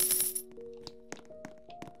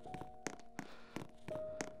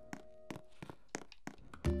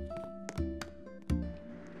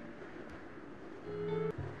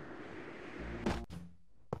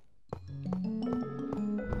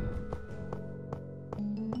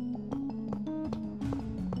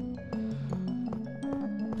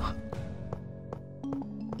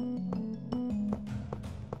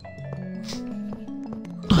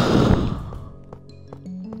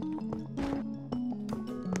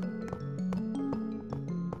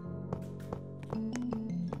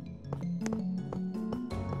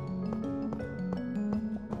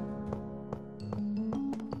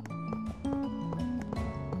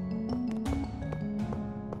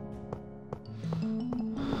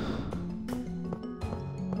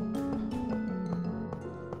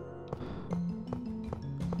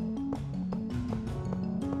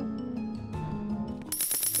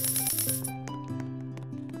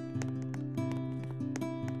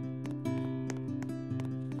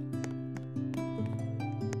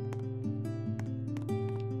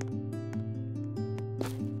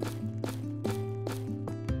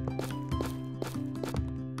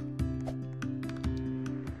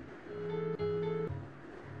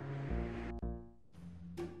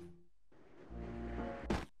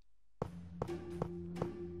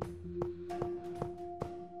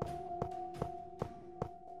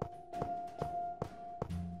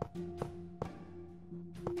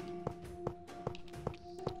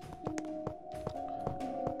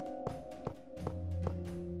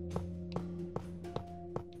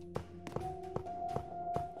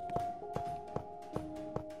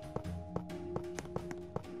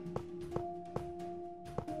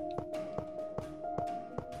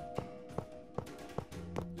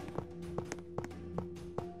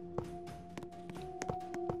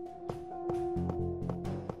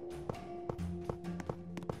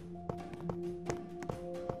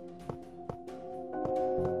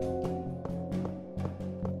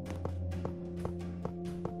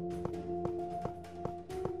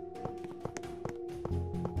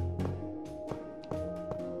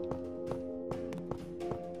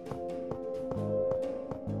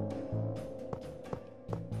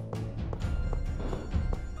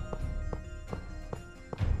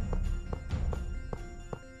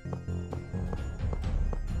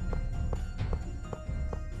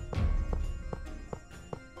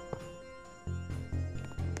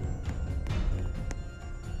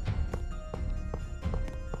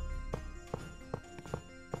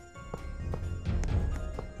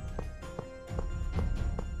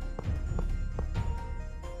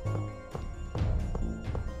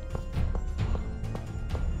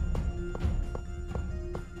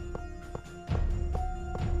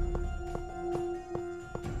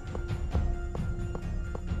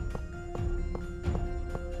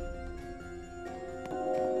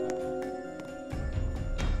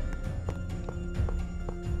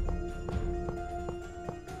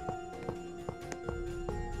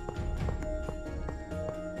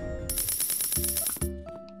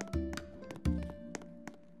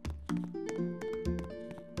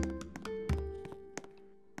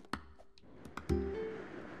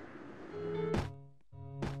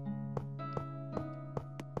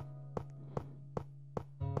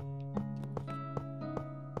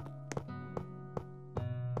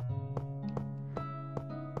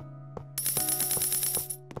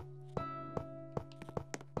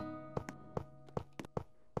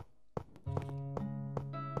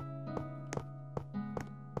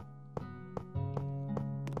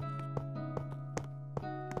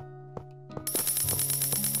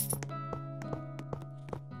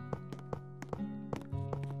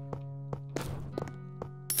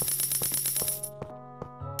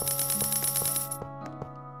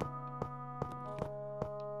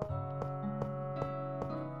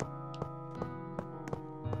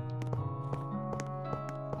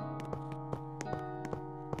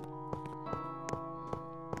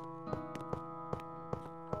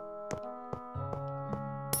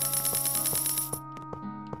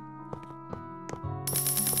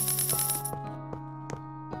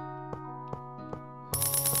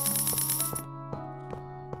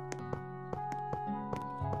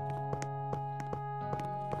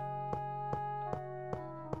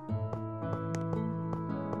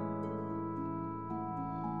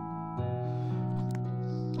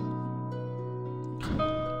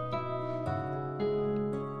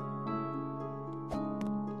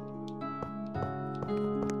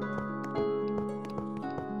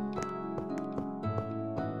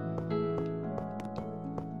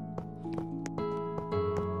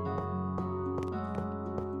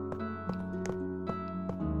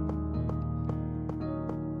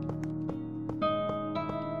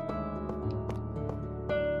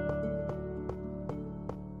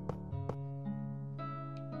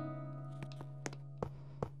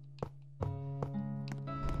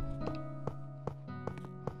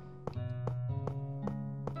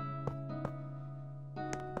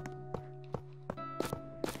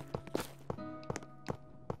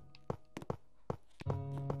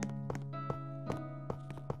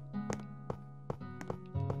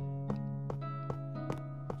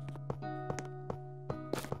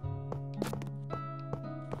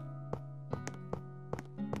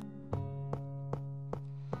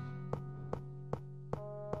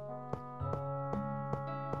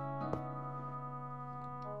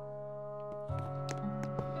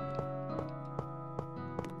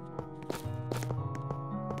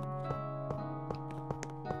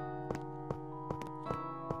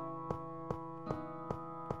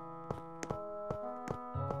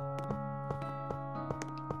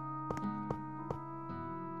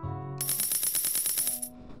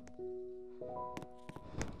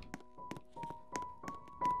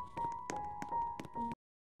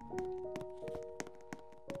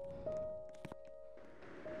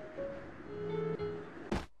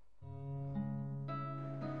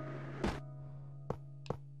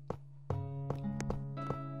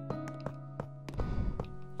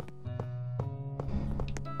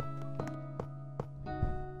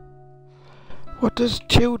 What does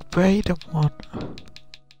chilled Braden want?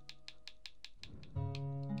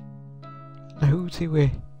 And who's he with?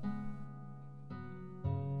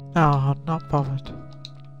 Oh, I'm not bothered.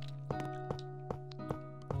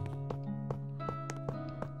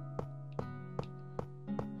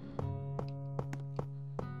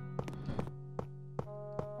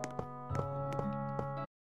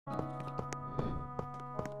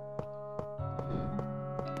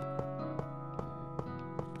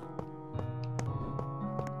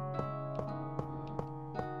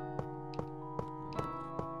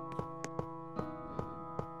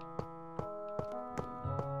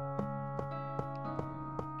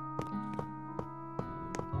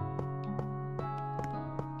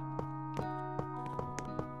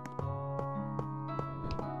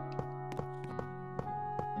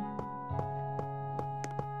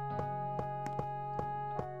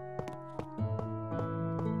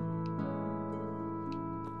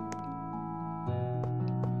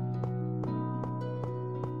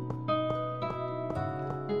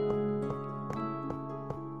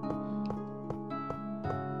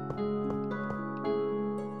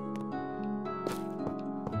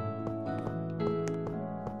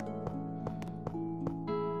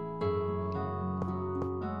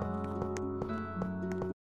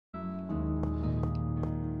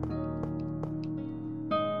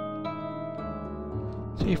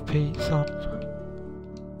 See if Pete's on.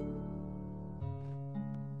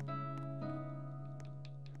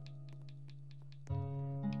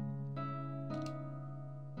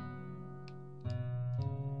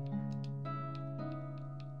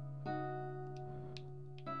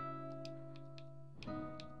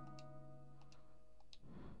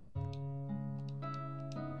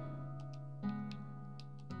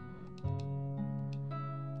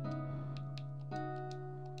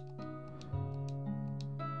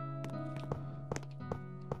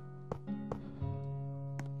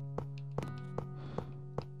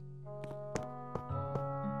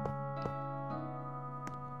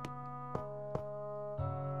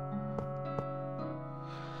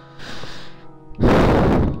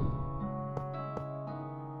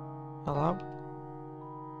 Hello?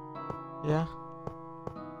 Yeah?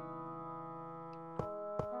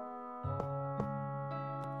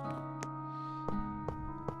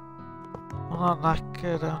 I'm not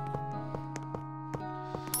knackered,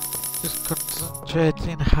 just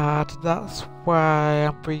concentrating hard, that's why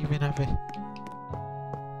I'm breathing heavy.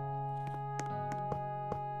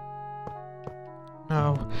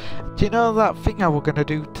 No. Do you know that thing I was gonna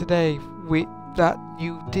do today with that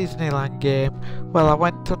new Disneyland game? Well, I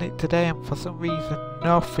went on it today and for some reason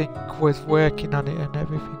nothing was working on it and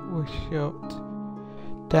everything was shut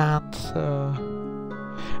down,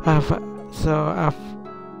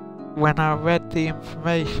 when I read the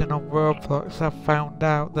information on Roblox, I found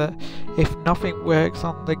out that if nothing works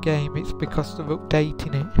on the game, it's because they're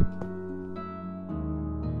updating it.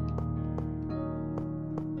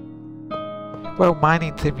 Well,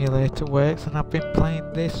 Mining Simulator works and I've been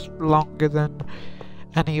playing this longer than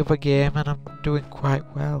any other game and I'm doing quite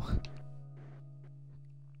well.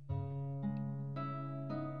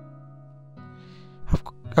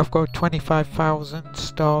 I've got 25,000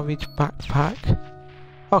 storage backpack.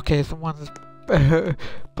 Okay, someone's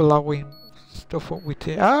blowing stuff up with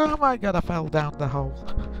it. Oh my god, I fell down the hole.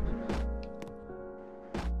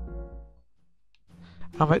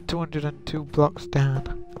 I'm at 202 blocks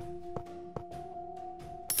down.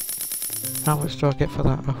 How much do I get for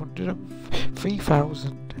that?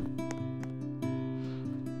 103,000.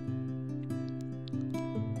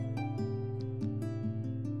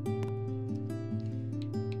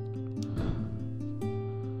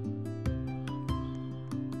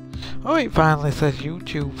 Oh, it finally says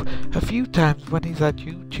YouTube. A few times when he's had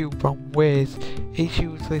YouTube on Waze, he's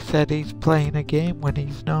usually said he's playing a game when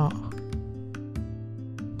he's not.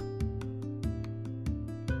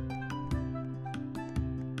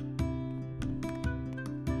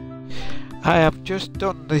 I have just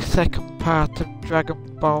done the second part of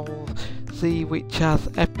Dragon Ball Z, which has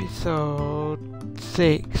episode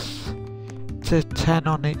 6 to 10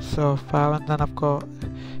 on it so far, and then I've got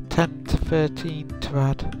 10 to 13 to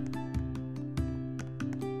add.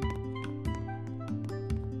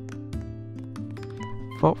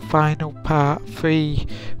 But final part 3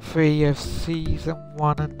 of season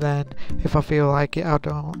 1, and then if I feel like it I'll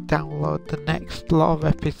download the next lot of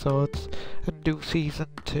episodes and do season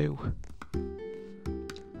 2.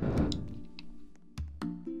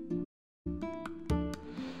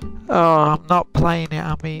 Oh, I'm not playing it,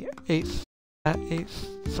 I mean it's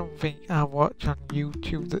something I watch on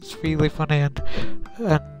YouTube that's really funny, and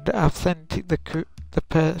I've sent it the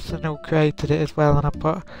person who created it as well, and I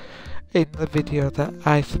put in the video that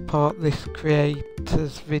I support this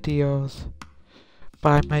creator's videos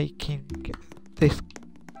by making this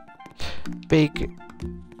big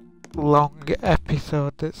long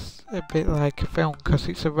episode that's a bit like a film because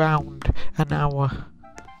it's around an hour.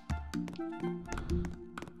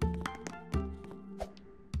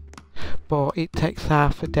 But it takes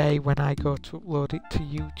half a day when I go to upload it to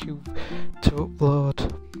YouTube to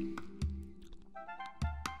upload.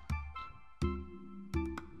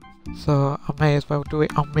 So I may as well do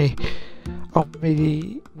it on me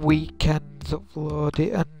weekends, upload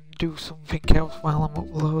it and do something else while I'm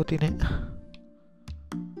uploading it.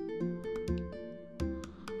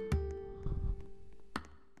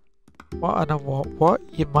 What and a what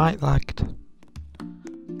you might liked.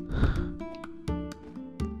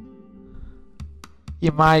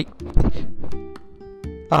 You might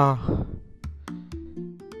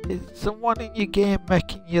is someone in your game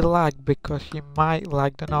making you lag because you might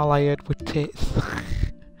lagged and all I heard were tits?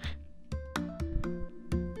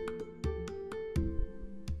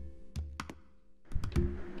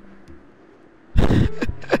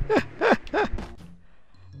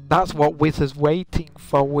 That's what Wiz is waiting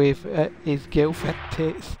for with his girlfriend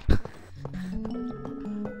tits.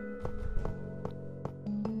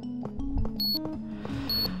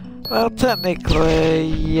 Well, technically,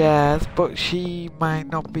 yes, but she might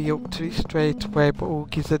not be up to it straight away, but who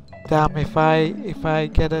gives a damn if I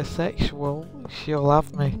get her sexual, she'll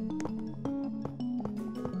have me.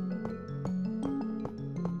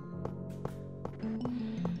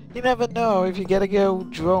 You never know, if you get a girl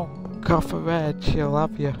drunk off her head, she'll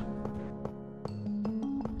have you.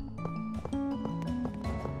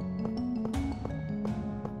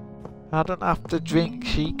 I don't have to drink,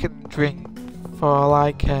 she can drink. For all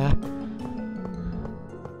I care.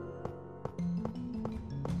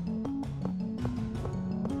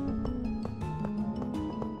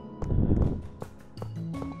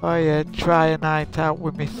 Oh yeah, try a night out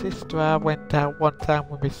with my sister. I went out one time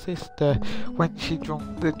with my sister when she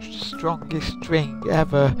drank the strongest drink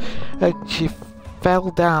ever and she fell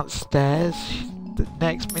downstairs. The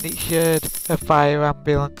next minute she heard a fire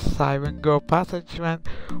ambulance siren go past and she went,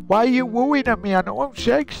 "Why are you wooing at me? I know I'm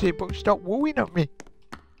sexy, but stop wooing at me."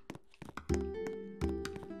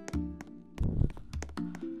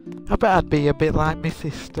 I bet I'd be a bit like my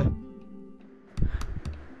sister.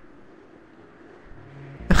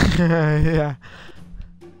 Yeah.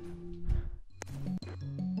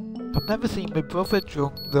 I've never seen my brother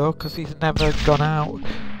drunk though, because he's never gone out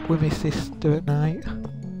with my sister at night.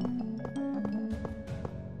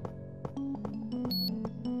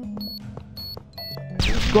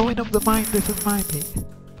 Going up the mine, this is my bit.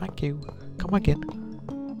 Thank you. Come again.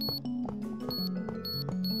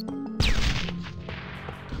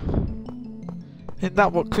 Isn't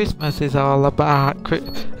that what Christmas is all about?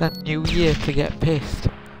 And New Year to get pissed.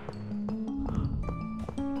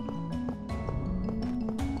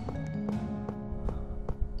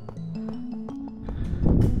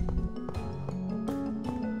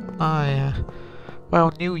 Oh yeah.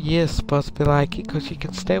 Well, New Year's supposed to be like it because you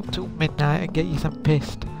can stay up till midnight and get yourself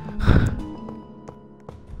pissed.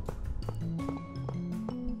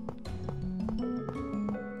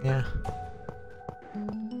 Yeah.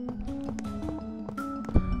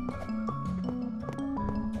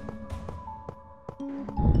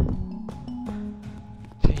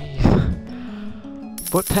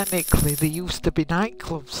 Jeez. But technically there used to be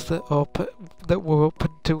nightclubs that were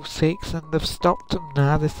open till 6 and they've stopped them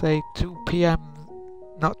now. They say 2 PM.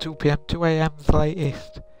 Not 2 PM, 2 AM's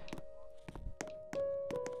latest.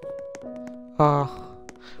 Oh,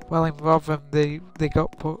 well in Rotherham they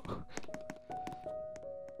got put...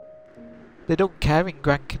 They don't care in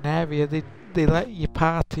Gran Canaria, they let you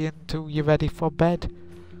party until you're ready for bed.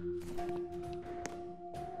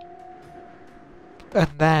 And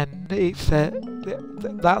then it's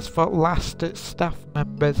that's for last at staff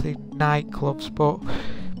members in nightclubs,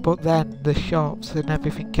 but then the shops and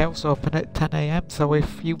everything else open at 10 AM, so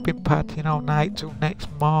if you've been partying all night till next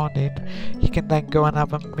morning, you can then go and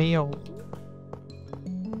have a meal.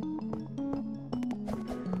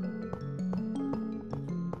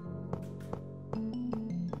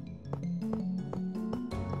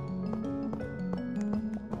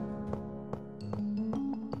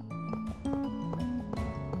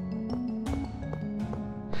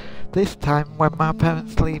 This time when my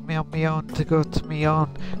parents leave me on my own to go to my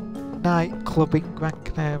own nightclub in Gran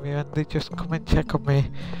Canaria and they just come and check on me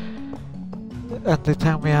and they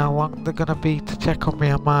tell me how long they're gonna be to check on me,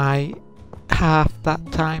 I might half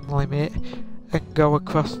that time limit and go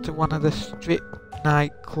across to one of the strip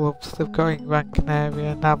nightclubs they've got in Gran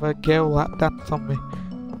Canaria and have a girl that dance on me.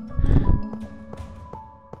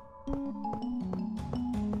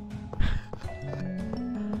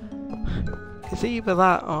 It's either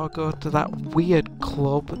that or go to that weird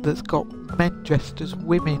club that's got men dressed as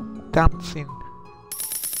women dancing.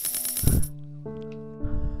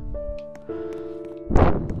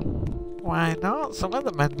 Why not? Some of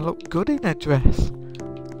the men look good in a dress.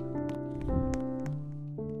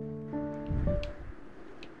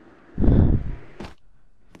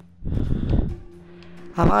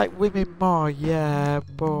 I like women more, yeah,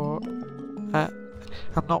 but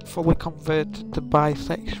I'm not fully converted to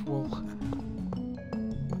bisexual.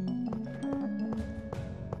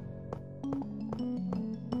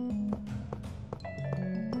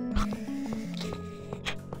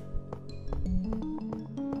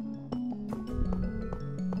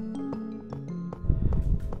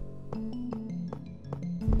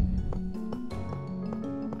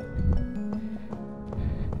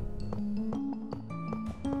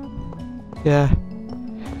 Yeah.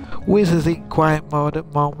 Wiz is in quiet mode at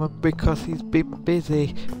the moment because he's been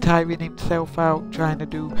busy tiring himself out trying to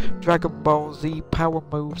do Dragon Ball Z power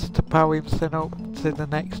moves to power himself up to the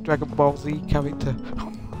next Dragon Ball Z character.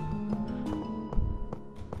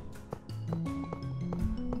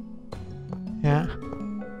 Yeah.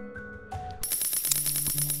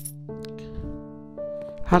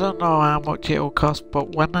 I don't know how much it'll cost,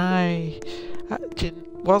 but when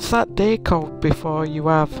what's that day called before you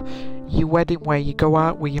have your wedding where you go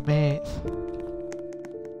out with your mates?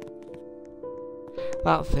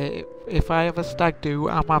 That's it. If I have a stag do,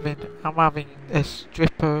 I'm having a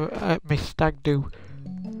stripper at my stag do.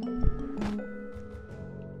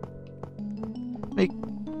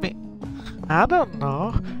 I don't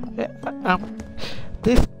know.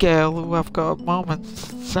 This girl who I've got at the moment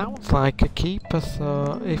sounds like a keeper,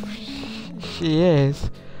 so if she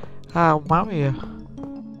is, I'll marry her.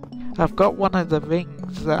 I've got one of the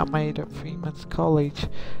rings that I made at Freeman's College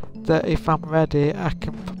that if I'm ready I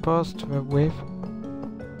can propose to her with.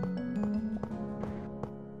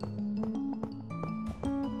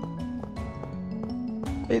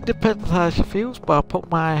 It depends how she feels, but I put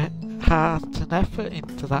my heart and effort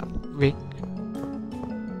into that ring.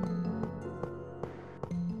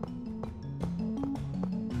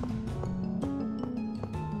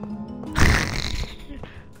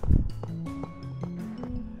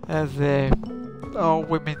 As all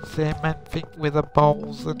women say, men think with the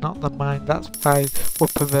balls and not the mind. That's fine, we're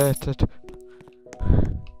perverted.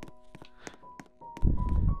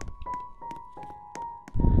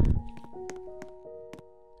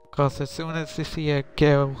 Because as soon as they see a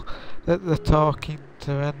girl that they're talking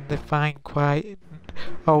to and they find quite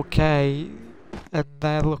okay and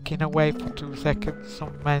they're looking away for 2 seconds,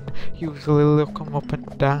 some men usually look them up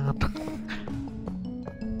and down.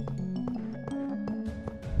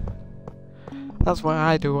 That's what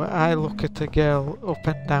I do. I look at a girl up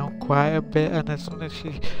and down quite a bit, and as soon as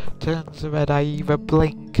she turns her head I either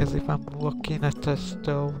blink as if I'm looking at her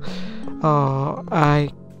still, or I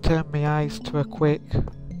turn my eyes to her quick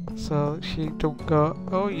so she don't go,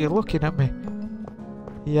 "Oh, you're looking at me."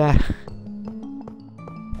 Yeah.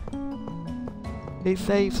 It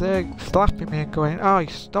saves her slapping me and going, "Oh,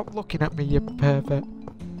 stop looking at me, you pervert."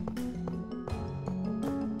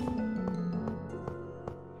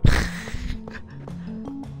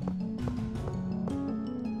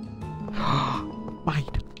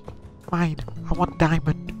 Mine. I want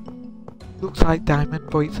diamond. Looks like diamond,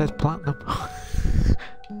 but it says platinum.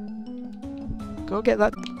 Go get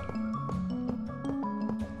that.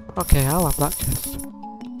 Okay, I'll have that chest.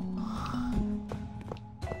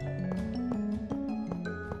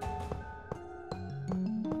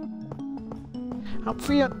 I'm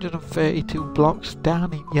 332 blocks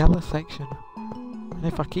down in yellow section. And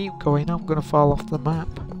if I keep going, I'm gonna fall off the map.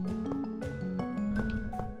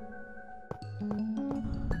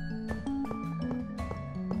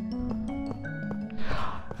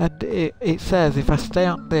 And it says if I stay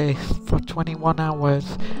on this for 21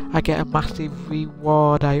 hours, I get a massive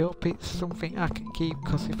reward. I hope it's something I can keep,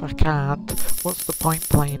 because if I can't, what's the point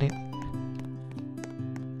playing it?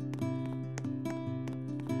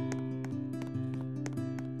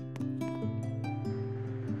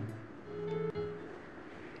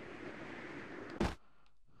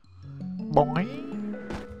 Boy.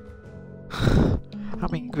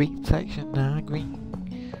 I'm in green section now, green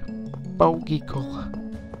bogey colour.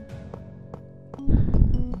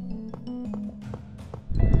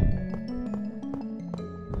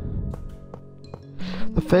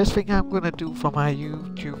 The first thing I'm going to do for my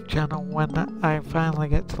YouTube channel when I finally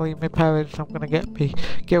get to leave my parents, I'm going to get my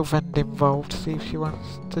girlfriend involved, see if she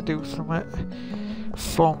wants to do something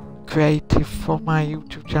fun, creative for my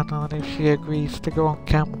YouTube channel, and if she agrees to go on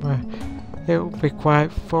camera, it will be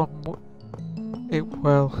quite fun. It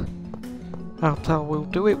will. I'll tell we'll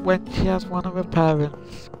do it when she has one of her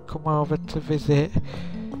parents come over to visit,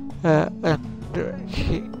 and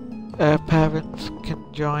her parents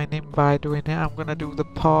can join in by doing it. I'm gonna do the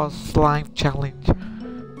pause slime challenge.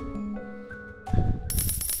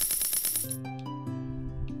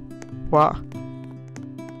 What?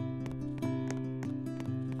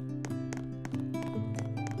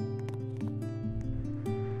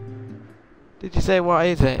 Did you say what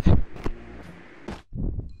is it?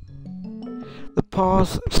 The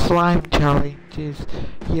pause slime challenge is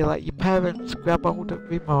you let your parents grab hold of the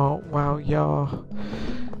remote while you're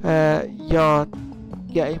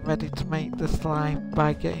getting ready to make the slime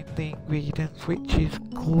by getting the ingredients, which is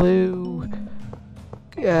glue,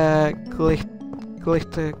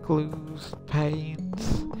 glitter glues,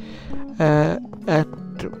 paints,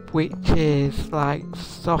 and which is like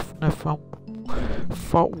softener from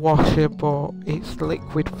hot washer, but it's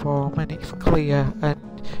liquid form and it's clear, and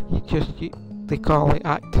they call it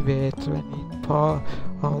activator, and you pour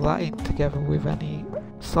all that in together with any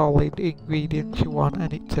solid ingredients you want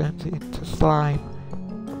and it turns it into slime.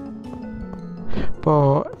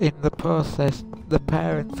 But in the process the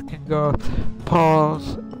parents can go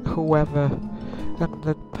pause whoever, and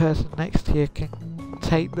the person next to you can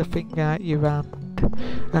take the thing out your hand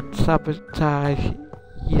and sabotage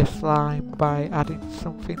your slime by adding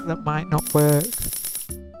something that might not work.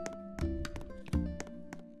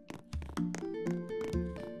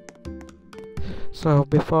 So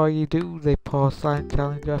before you do the pause slime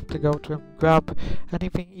challenge, you have to go to and grab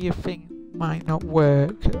anything you think might not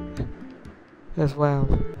work as well.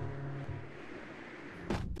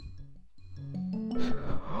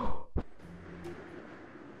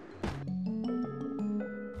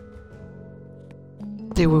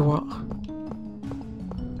 Do we what?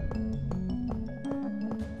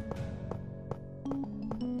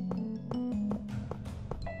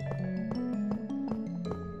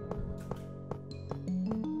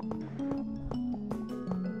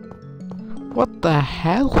 What the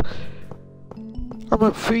hell? I'm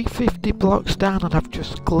at 350 blocks down and I've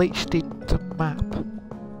just glitched into map.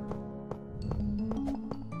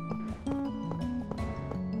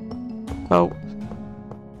 Oh,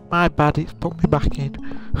 my bad, it's put me back in.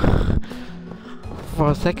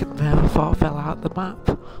 For a second there I thought I fell out the map.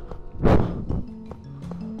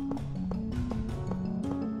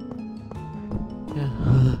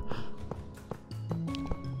 Yeah.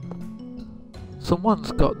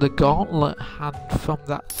 Someone's got the gauntlet hand from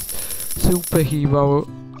that superhero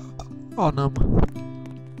on them.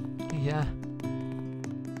 Yeah.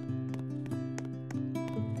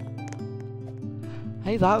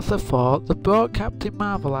 Hey, that's a thought. They brought Captain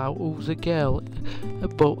Marvel out, who's a girl,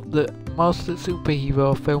 but most of the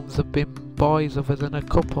superhero films have been boys other than a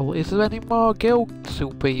couple. Is there any more girl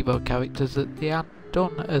superhero characters that they haven't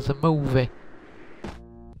done as a movie?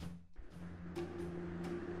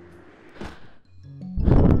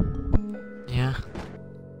 Yeah.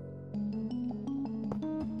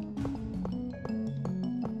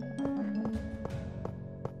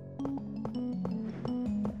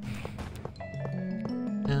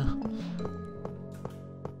 Yeah.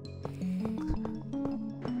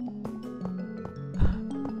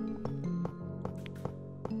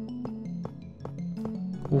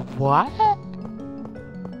 What?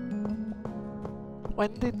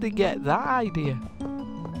 When did they get that idea?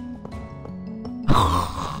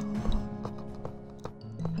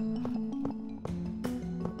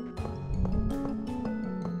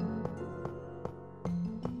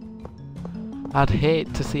 I'd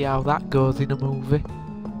hate to see how that goes in a movie.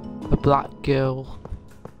 A black girl.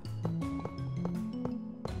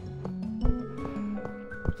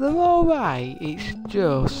 They're alright, it's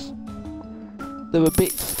just they're a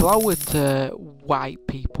bit slower to white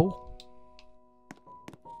people.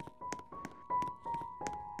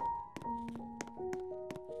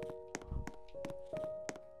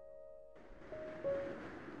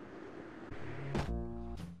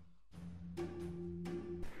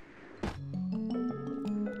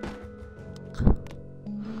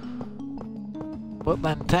 But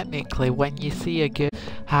then technically when you see a girl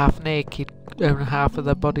half naked and half of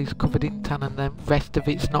their body's covered in tan and the rest of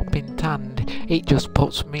it's not been tanned, it just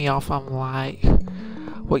puts me off. I'm like,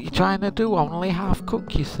 what you trying to do? Only half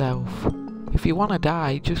cook yourself. If you want to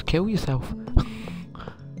die, just kill yourself.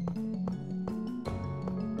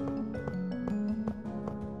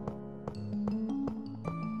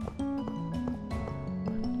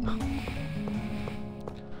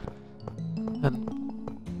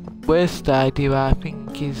 And worst idea I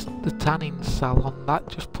think is the tanning salon. That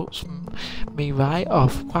just puts me right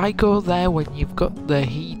off. Why go there when you've got the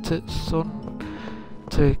heated sun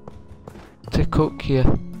to cook you?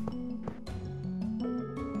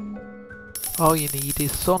 All you need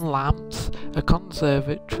is sun lamps, a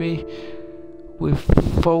conservatory with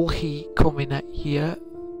full heat coming at you,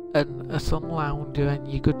 and a sun lounger, and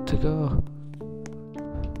you're good to go.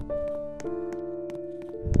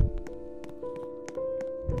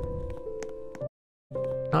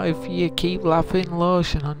 Not if you keep laughing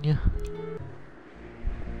lotion on you.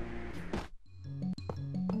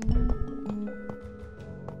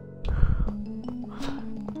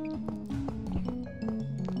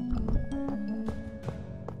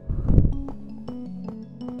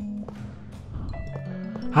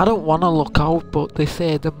 I don't want to look old, but they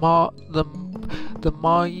say the more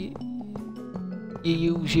you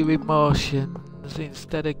use your emotions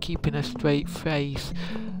instead of keeping a straight face,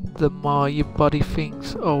 the more your body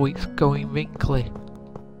thinks, oh, it's going wrinkly.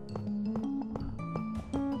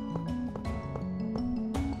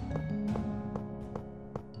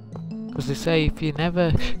 Because they say if you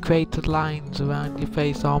never created lines around your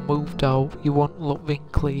face or moved out, you won't look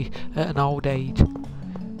wrinkly at an old age.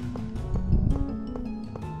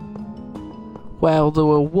 Well, there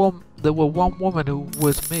were one woman who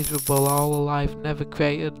was miserable all her life, never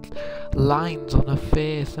created lines on her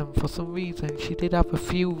face, and for some reason she did have a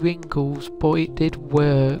few wrinkles, but it did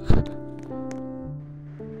work.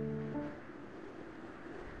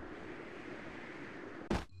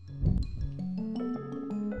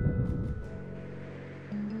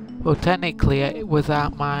 Well, technically it was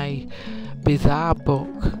at my bizarre book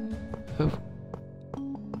of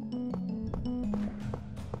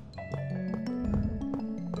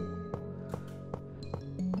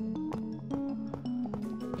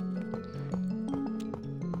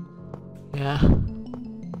yeah.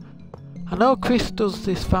 I know Chris does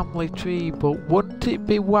this family tree, but wouldn't it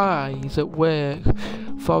be wise at work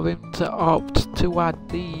for him to opt to add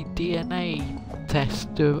the DNA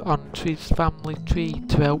tester onto his family tree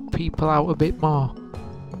to help people out a bit more?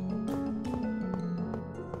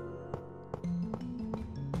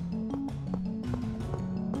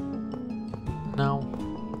 No.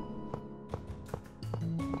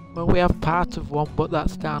 Well, we have part of one, but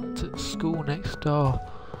that's down to school next door.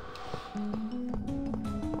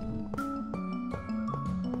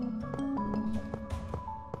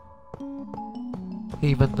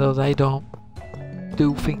 Even though they don't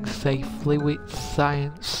do things safely with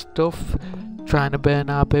science stuff, trying to burn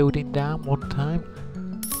our building down one time.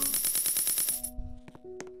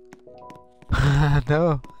 I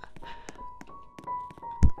know.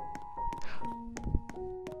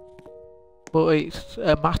 But it's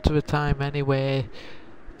a matter of time anyway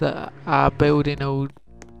that our building will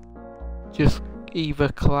just either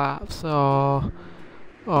collapse or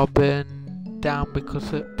burn down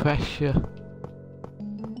because of pressure.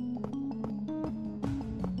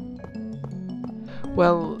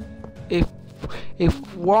 Well, if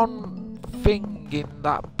one thing in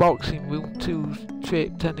that boxing room 2's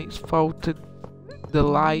tripped and it's faulted the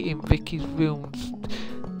light in Vicky's room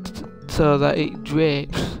so that it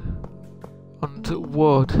drapes onto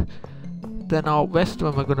wood, then all the rest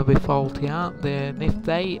of them are going to be faulty, aren't they? And if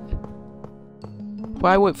they,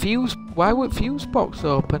 why would fuse box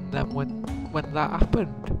open then when that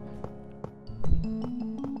happened?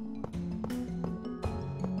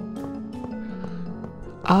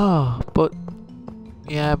 Ah, but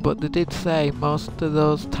yeah, but they did say most of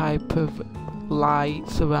those type of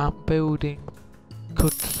lights around building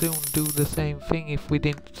could soon do the same thing if we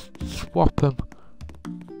didn't swap them.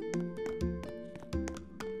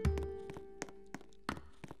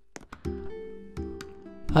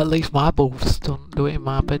 At least my bulbs don't do it in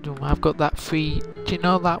my bedroom. I've got that free, do you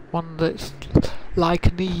know that one that's like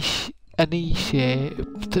an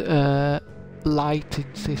E-shaped lighting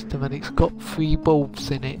system, and it's got 3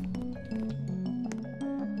 bulbs in it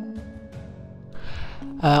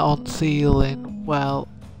on ceiling. Well,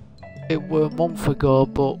 it were a month ago,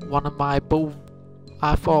 but one of my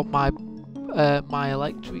I thought my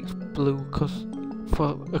electrics blew because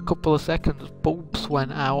for a couple of seconds bulbs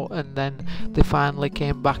went out and then they finally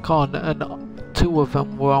came back on, and 2 of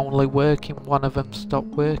them were only working, one of them stopped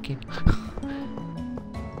working.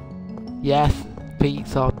 Yes,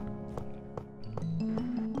 Pete's on.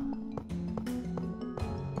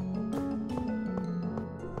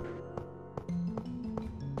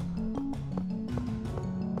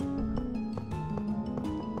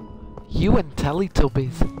 You and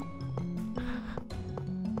Teletubbies.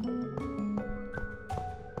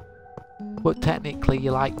 But technically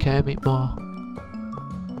you like Kermit more.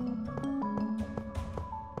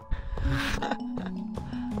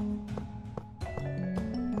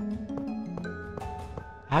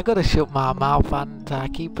 I gotta shut my mouth and I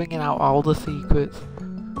keep bringing out all the secrets.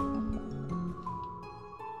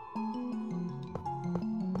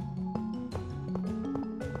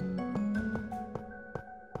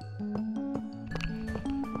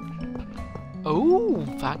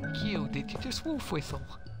 you? Did you just wolf whistle?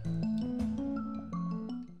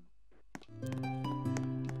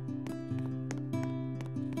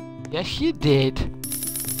 Yes, you did.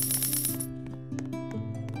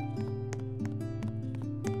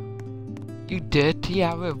 You dirty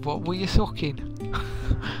Arab, what were you sucking?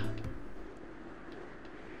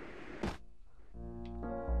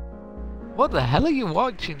 What the hell are you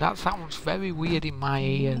watching? That sounds very weird in my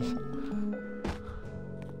ears.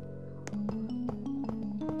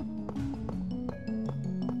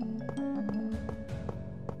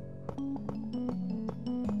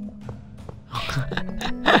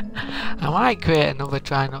 I might create another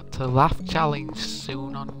try not to laugh challenge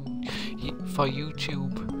soon on for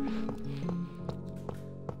YouTube.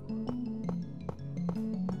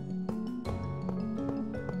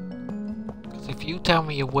 Because if you tell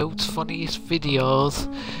me your world's funniest videos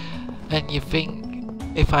and you think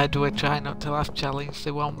if I do a try not to laugh challenge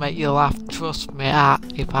they won't make you laugh, trust me,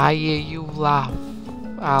 if I hear you laugh,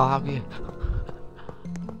 I'll have you.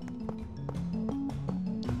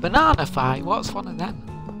 Banana fight, what's one of them?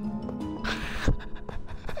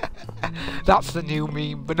 That's the new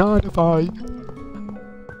meme, banana fight.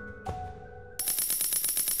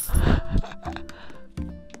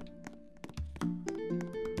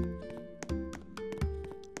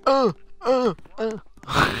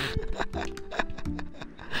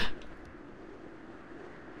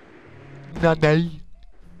 Nanny.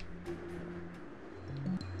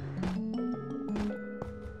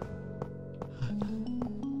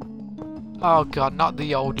 Oh god, not the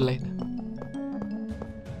yodeling.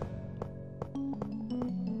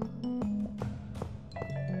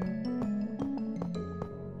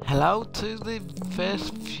 Hello to the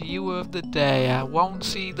first viewer of the day. I won't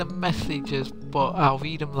see the messages, but I'll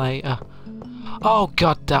read them later. Oh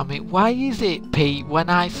god damn it, why is it, Pete, when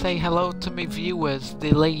I say hello to my viewers,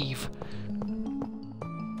 they leave?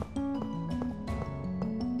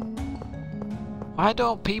 Why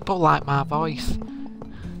don't people like my voice?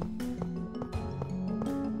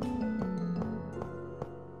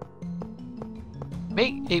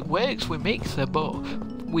 It works with Mixer, but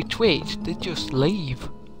with Twitch, they just leave.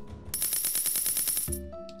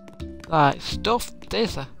 Like, stuff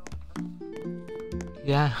this.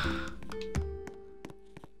 Yeah.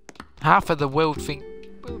 Half of the world think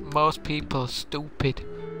most people are stupid.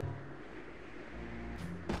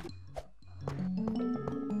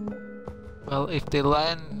 Well, if they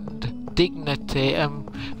learned dignity and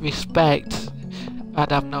respect,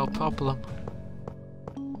 I'd have no problem.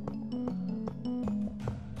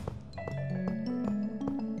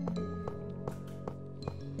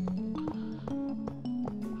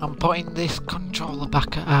 I'm putting this controller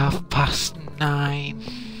back at 9:30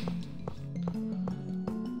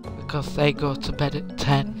 because they go to bed at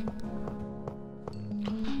 10.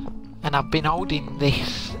 And I've been holding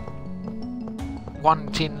this,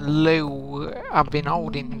 wanting loo. I've been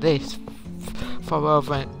holding this for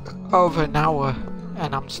over an hour,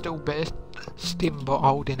 and I'm still bursting but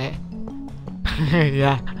holding it.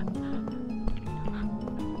 Yeah.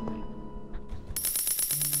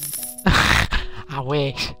 I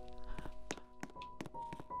wish.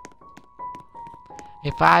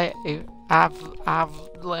 I've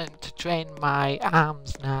learned to train my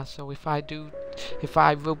arms now, so if I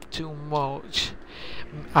rub too much,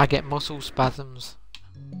 I get muscle spasms.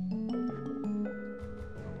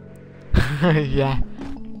 Yeah.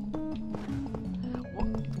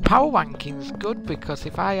 Power wanking's good because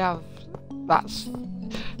if I have that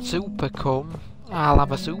super cum, I'll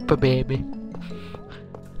have a super baby.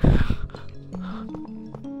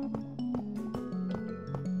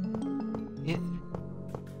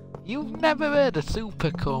 You've never heard of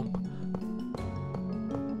super cum?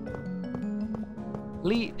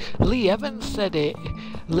 Lee Evans said it.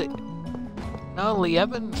 Lee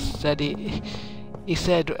Evans said it. He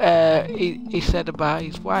said he said about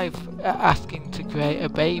his wife asking to create a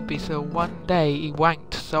baby. So one day he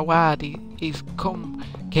wanked so hard his cum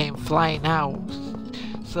came flying out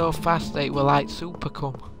so fast that it were like super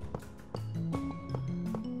cum.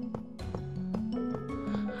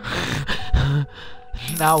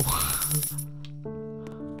 No.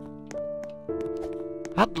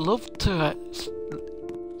 I'd love to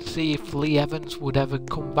see if Lee Evans would ever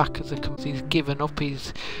come back as a comedian. He's given up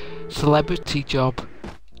his celebrity job.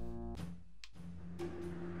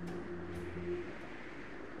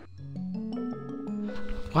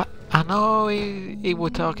 What? I know he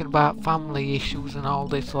were talking about family issues and all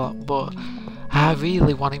this lot, but I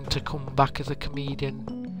really want him to come back as a comedian.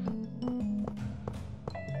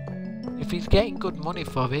 If he's getting good money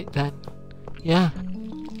for it, then yeah.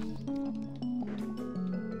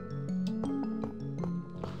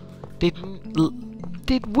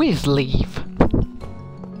 Did Wiz leave?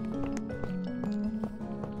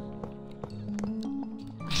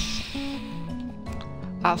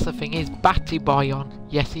 That's the thing, is Batty Boy on?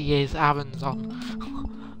 Yes he is, Aaron's on.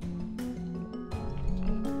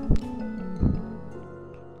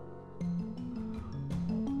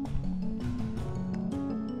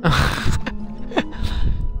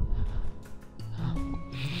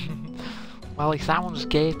 Well, he sounds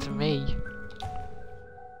gay to me.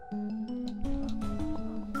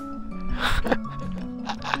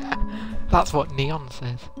 That's what Neon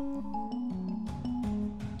says.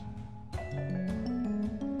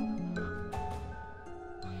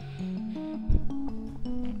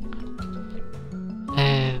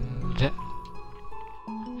 And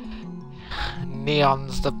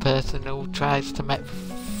Neon's the person who tries to make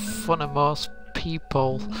fun of most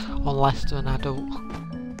people unless they're an adult.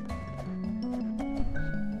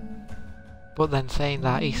 But then saying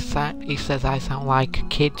that, he says I sound like a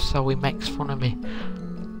kid, so he makes fun of me.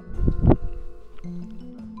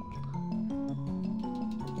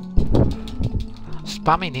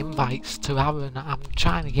 Spamming invites to Aaron, I'm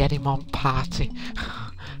trying to get him on party.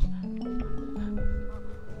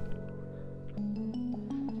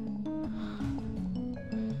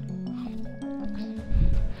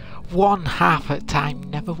 One half at a time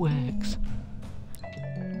never works.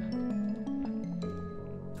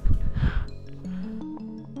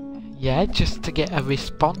 Yeah, just to get a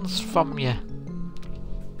response from you.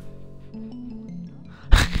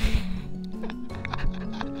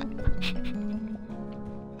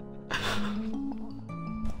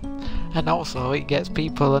 And also it gets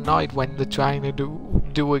people annoyed when they're trying to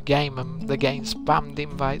do a game and they're getting spammed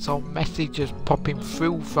invites or messages popping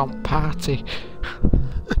through from party.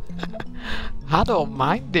 I don't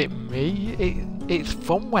mind it, me. It's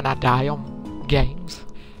fun when I die on games.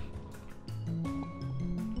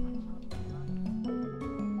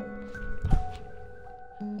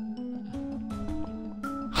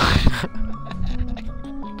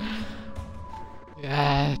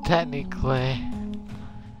 Yeah, technically,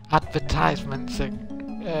 advertisements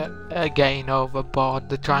are getting overboard.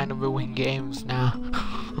 They're trying to ruin games now.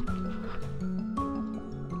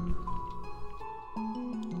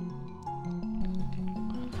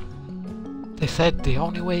 They said the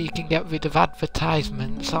only way you can get rid of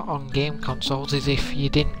advertisements on game consoles is if you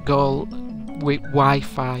didn't go with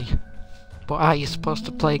Wi-Fi. But are you supposed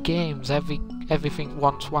to play games? Everything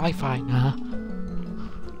wants Wi-Fi now.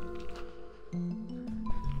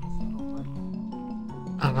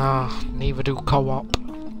 I know, neither do co-op.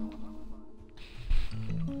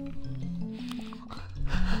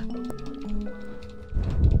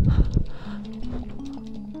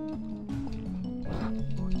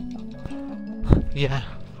 Yeah.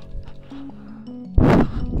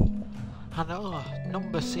 I know,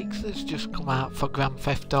 number 6 has just come out for Grand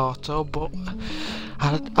Theft Auto, but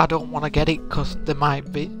I don't want to get it because there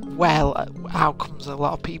might be... Well, how comes a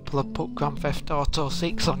lot of people have put Grand Theft Auto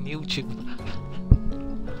 6 on YouTube?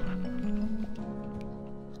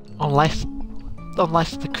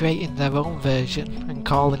 Unless they're creating their own version and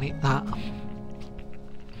calling it that.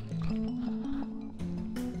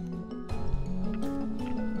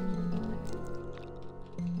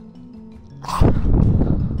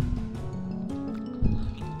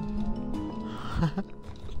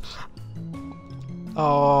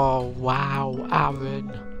 Oh wow, Aaron.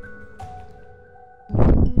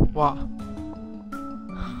 What?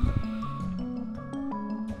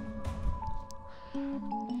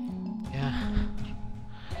 Yeah.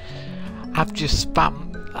 I've just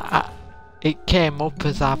spammed. It came up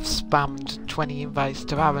as I've spammed 20 invites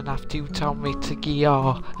to Aaron after you told me to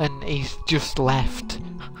Gear, and he's just left.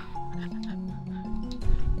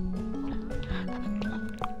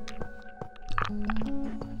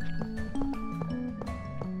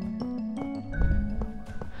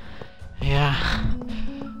 Yeah,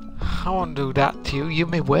 I won't do that to you. You're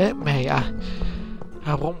my workmate.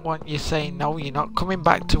 I won't want you saying no, you're not coming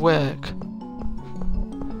back to work.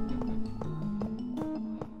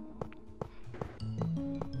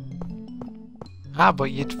 Ah,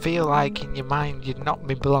 but you'd feel like in your mind you'd knock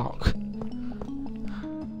me block.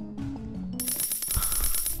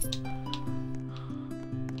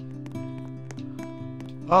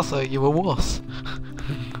 Also, you're a wuss.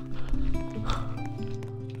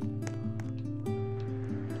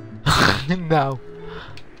 No.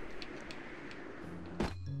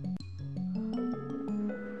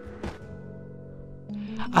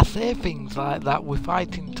 I say things like that with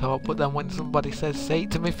fighting talk, but then when somebody says, say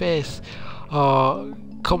it to my face, or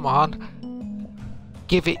come on,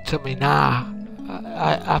 give it to me now,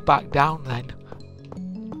 I back down then.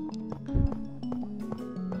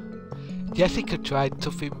 Jessica tried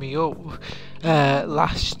toughing me up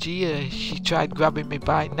last year. She tried grabbing me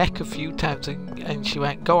by the neck a few times and she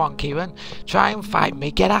went, "Go on, Kieran, try and fight me,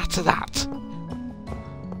 get out of that."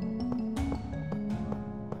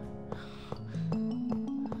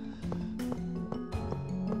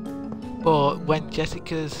 But when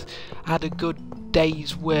Jessica's had a good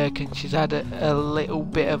day's work and she's had a little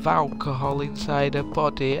bit of alcohol inside her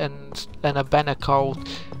body and a Benacol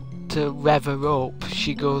to rev her up,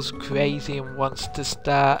 she goes crazy and wants to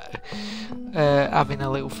start having a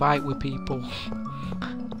little fight with people.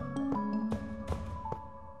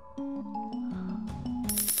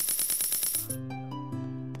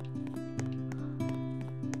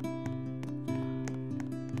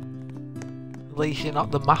 At least you're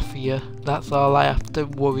not the mafia, that's all I have to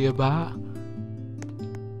worry about.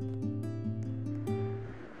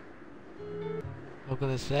 I'm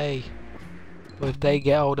gonna say, but if they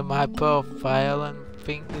get hold of my profile and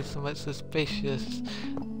think there's something suspicious,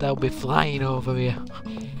 they'll be flying over here.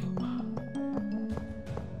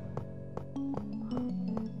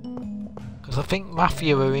 Because I think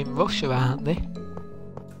mafia are in Russia, aren't they?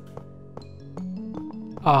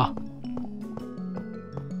 Oh.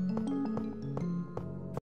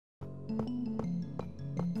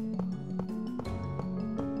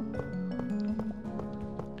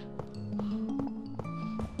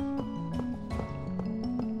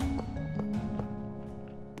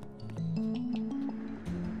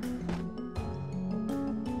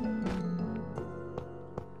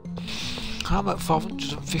 I'm at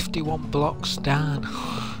 451 blocks down.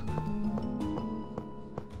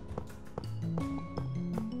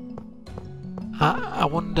 I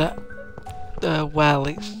wonder, well,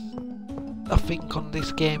 it's, I think on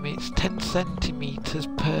this game it's 10 centimeters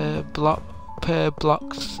per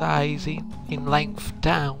block size in length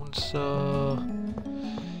down, so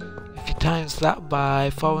if you times that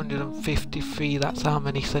by 453, that's how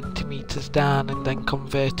many centimeters down, and then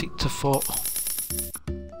convert it to foot.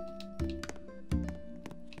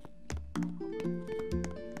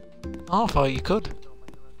 Oh, I thought you could.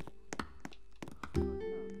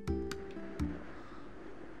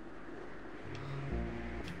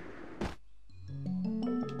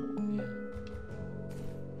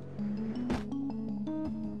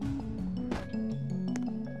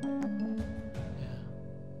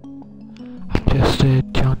 I've just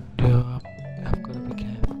heard John do. I've got to be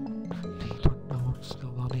careful. He don't know I'm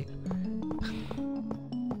still on it.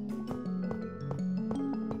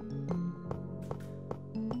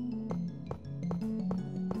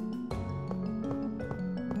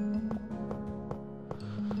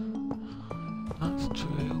 That's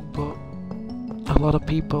true, but a lot of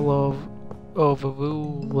people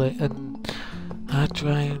overrule it, and I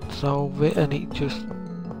try and solve it, and it just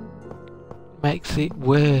makes it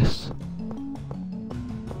worse.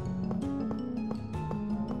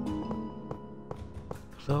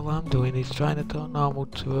 So all I'm doing is trying to talk normal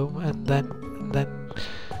to them, and then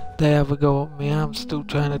they have a go at me. I'm still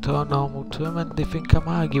trying to talk normal to them, and they think I'm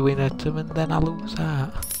arguing at them, and then I lose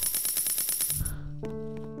heart.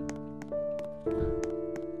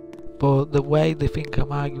 But the way they think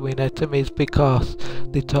I'm arguing at them is because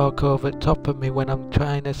they talk over the top of me when I'm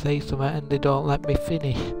trying to say something and they don't let me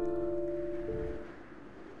finish.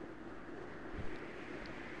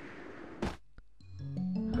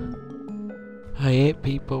 I hate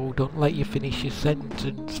people who don't let you finish your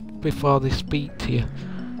sentence before they speak to you.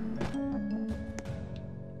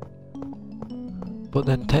 But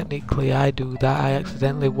then technically I do that. I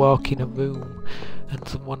accidentally walk in a room and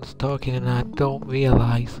someone's talking and I don't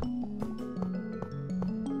realise.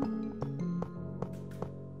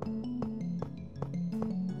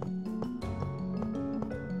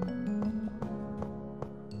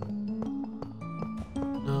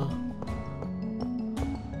 No.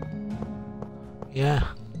 Yeah.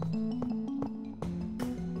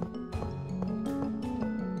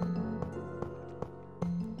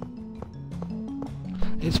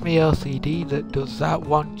 It's my OCD that does that.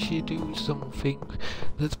 Once you do something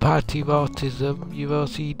that's part of your autism, your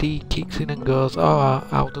OCD kicks in and goes, "Oh,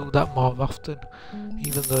 I'll do that more often,"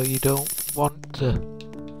 even though you don't want to.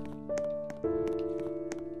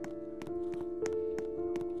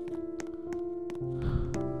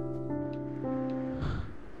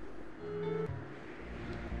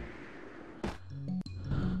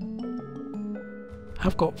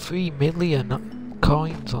 I've got 3 million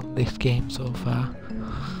coins on this game so far.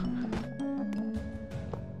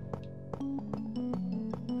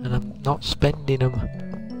 And I'm not spending them.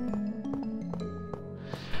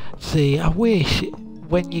 See, I wish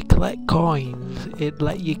when you collect coins, it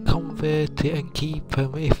let you convert it and keep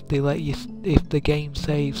them if they let you, if the game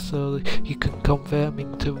saves, so you can convert them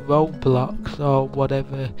into Roblox or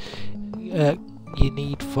whatever you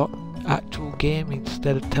need for actual game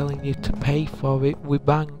instead of telling you to pay for it with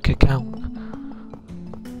bank account.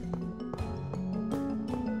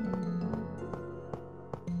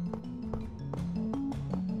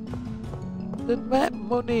 They'd make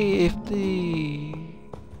money if they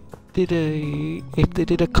did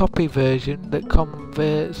a copy version that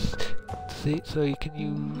converts it so you can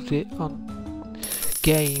use it on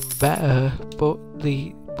game better, but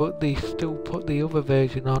they still put the other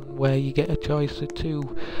version on where you get a choice of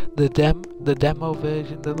two, the demo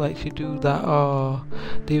version that lets you do that, or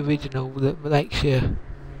the original that lets you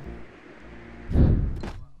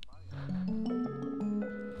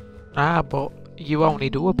but you only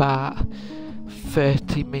do about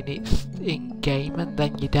 30 minutes in game and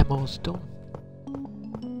then your demo's done.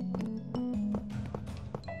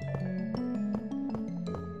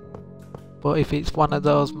 But if it's one of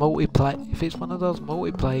those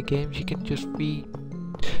multiplayer games, you can just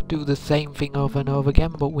do the same thing over and over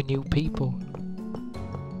again, but with new people.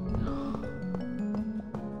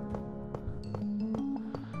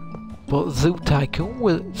 But Zoo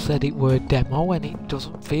Tycoon said it were a demo and it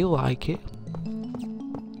doesn't feel like it.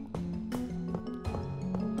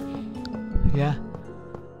 Yeah,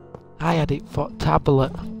 I had it for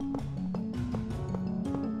tablet.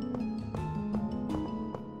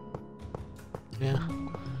 Yeah.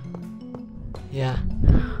 Yeah.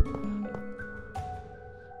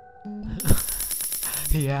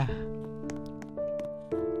 Yeah.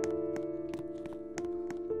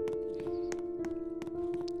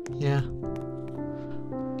 Yeah.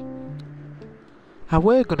 I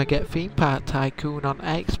were gonna get Theme Park Tycoon on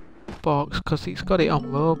Xbox because it's got it on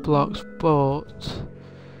Roblox, but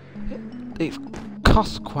it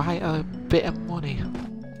costs quite a bit of money,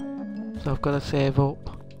 so I've got to save up.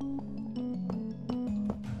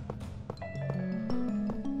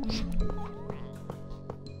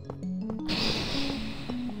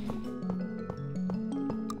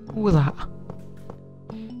 Who was that?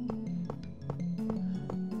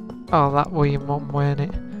 Oh, that was your mum, weren't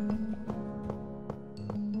it?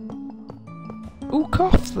 Who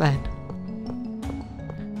coughed then?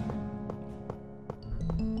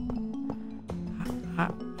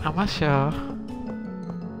 Am I sure?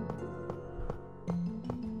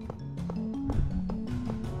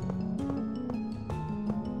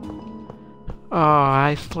 Oh,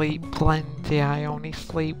 I sleep plenty. I only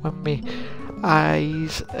sleep when my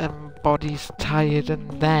eyes and body's tired, and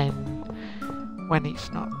then when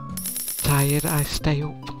it's not tired, I stay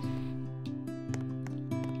up.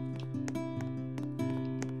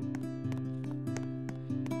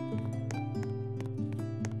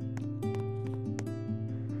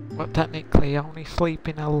 But technically, only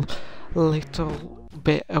sleeping a little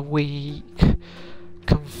bit a week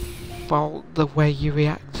can fault the way you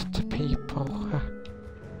react to people.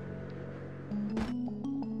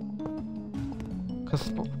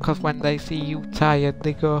 Because when they see you tired,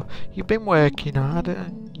 they go, "You've been working hard,"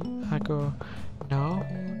 and I go, "No,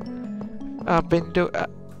 I've been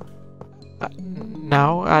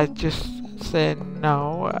no." I just say,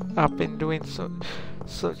 "No, I've been doing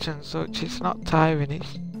such and such. It's not tiring.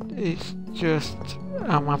 It's just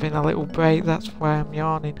I'm having a little break. That's why I'm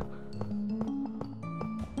yawning."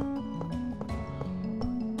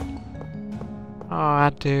 Oh, I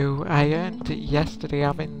do. I earned it yesterday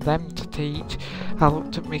having them to teach. I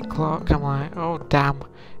looked at my clock, I'm like, oh damn,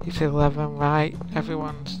 it's 11, right,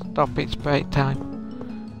 everyone stop, it's break time.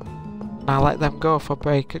 And I let them go for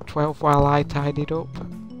break at 12 while I tidied up.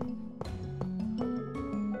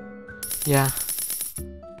 Yeah.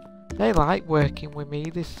 They like working with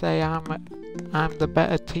me. They say I'm the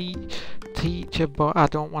better teacher, but I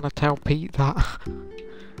don't want to tell Pete that.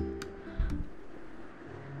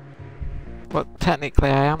 But technically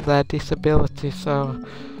I am their disability, so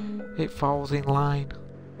it falls in line.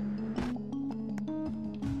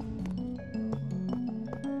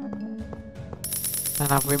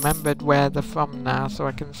 And I've remembered where they're from now, so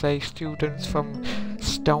I can say students from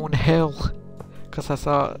Stonehill, because I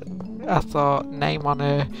saw name on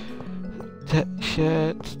her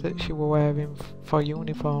shirt that she was wearing for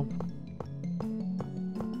uniform.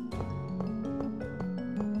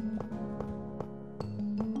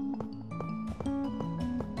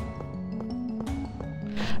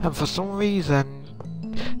 And for some reason,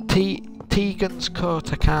 Tegan's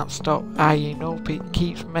coat I can't stop eyeing up. It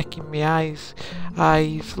keeps making my eyes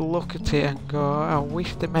look at it and go, I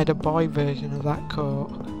wish they made a boy version of that coat.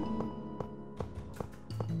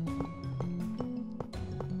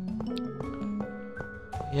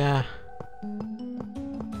 Yeah.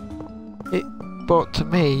 But to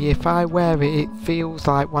me, if I wear it, it feels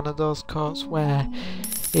like one of those coats where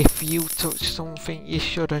if you touch something you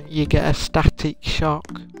shouldn't, you get a static shock.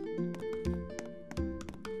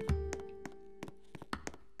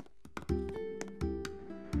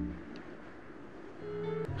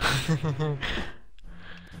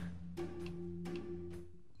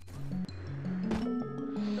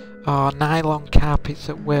 Oh, nylon carpets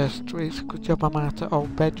at worst. It's a good job I'm out of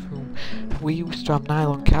old bedroom. We used to have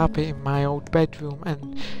nylon carpet in my old bedroom,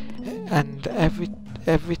 and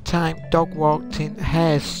every time dog walked in,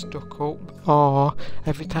 hair's stuck up, or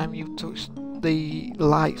every time you touch the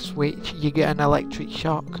light switch, you get an electric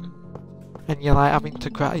shock, and you're like having to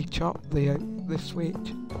karate chop the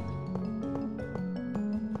switch.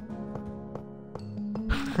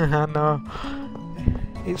 I know.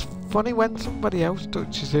 It's funny when somebody else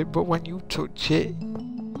touches it, but when you touch it,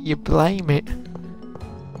 you blame it.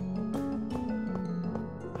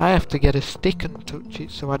 I have to get a stick and touch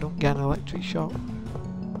it so I don't get an electric shock.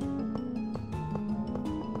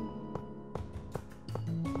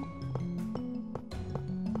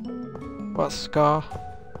 What's the score?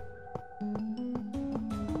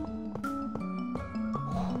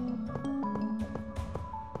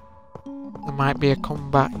 There might be a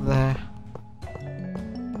comeback there.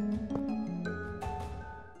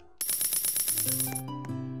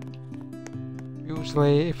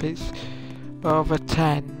 Usually if it's over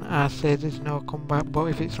 10 I say there's no comeback, but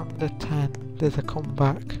if it's under 10 there's a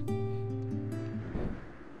comeback.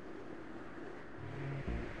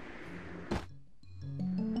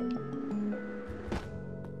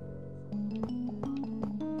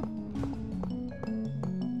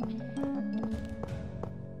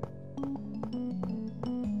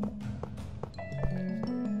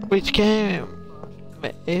 Which game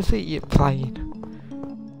is it you're playing?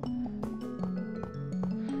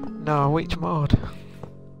 No, which mode?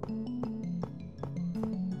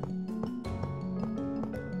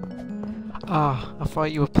 Ah, I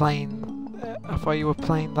thought you were playing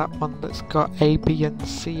that one that's got A, B and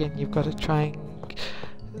C and you've got to try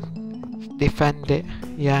and defend it.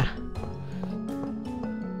 Yeah.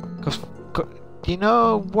 Cause do you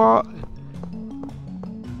know what?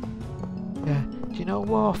 Yeah. Do you know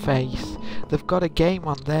Warface? They've got a game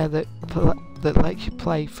on there that lets you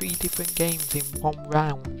play 3 different games in one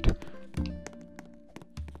round.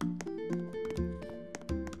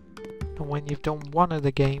 And when you've done one of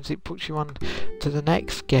the games, it puts you on to the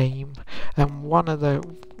next game. And one of the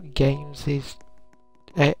games is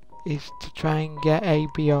to try and get A,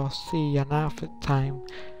 B or C, and half the time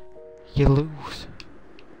you lose.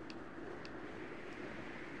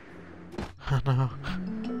 I know.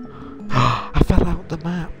 I fell out the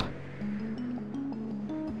map.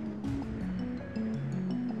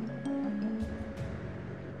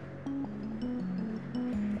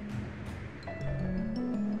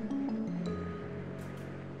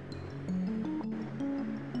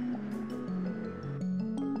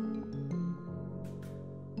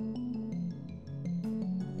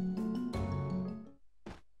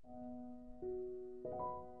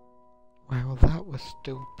 Well, that was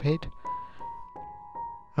stupid.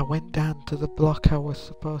 I went down to the block I was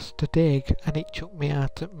supposed to dig and it took me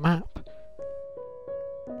out of map.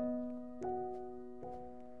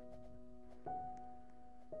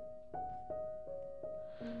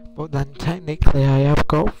 But then technically I have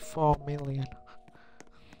got 4 million.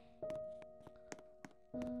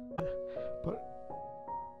 But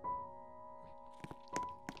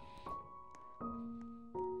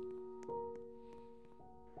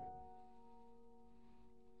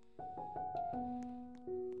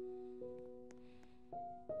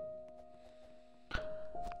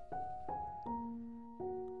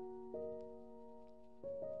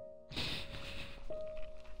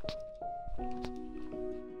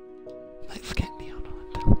let's get the honor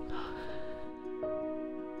until.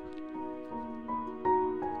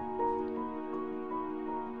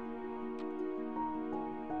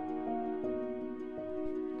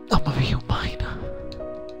 I'm a real miner.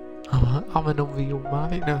 I'm an unreal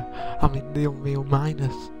miner. I'm in the unreal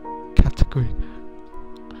miners category.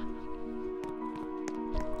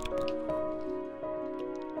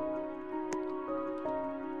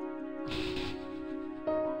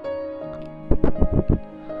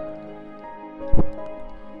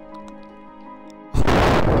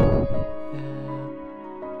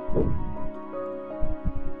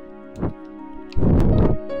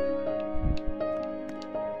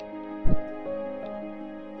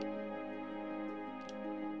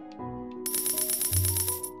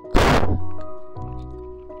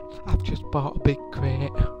 I've just bought a big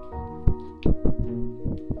crate.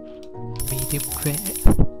 Medium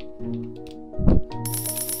crate.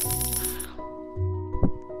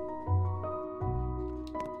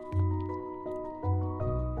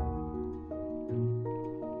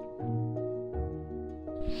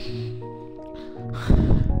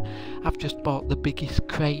 I've just bought the biggest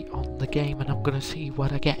crate on the game and I'm gonna see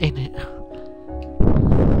what I get in it.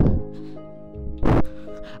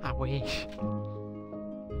 I wish.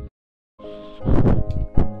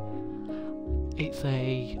 It's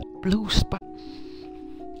a blue spot.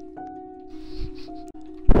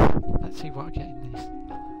 Let's see what I get in this.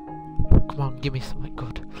 Come on, give me something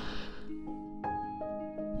good.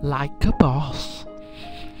 Like a boss.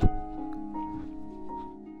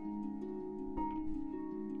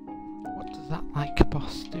 What does that like a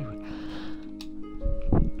boss do?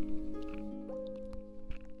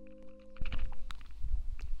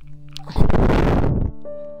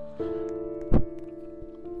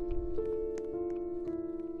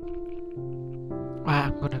 Right,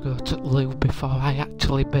 I'm gonna go to the loo before I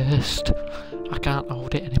actually burst. I can't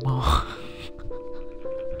hold it anymore.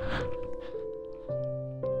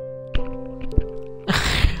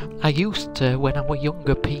 I used to, when I was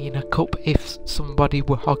younger, pee in a cup if somebody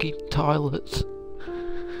were hogging toilets.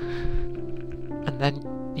 And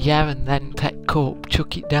then take cup,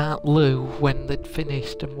 chuck it down loo when they'd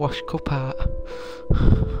finished and wash cup out.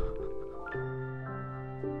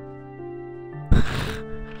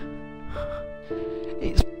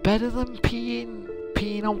 It's better than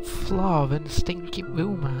peeing on floor and stinking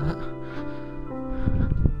room out.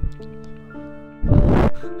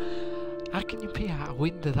 How can you pee out a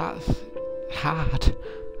window? That's hard.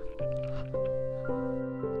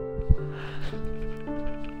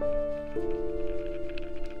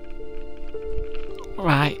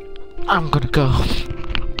 Right, I'm gonna go.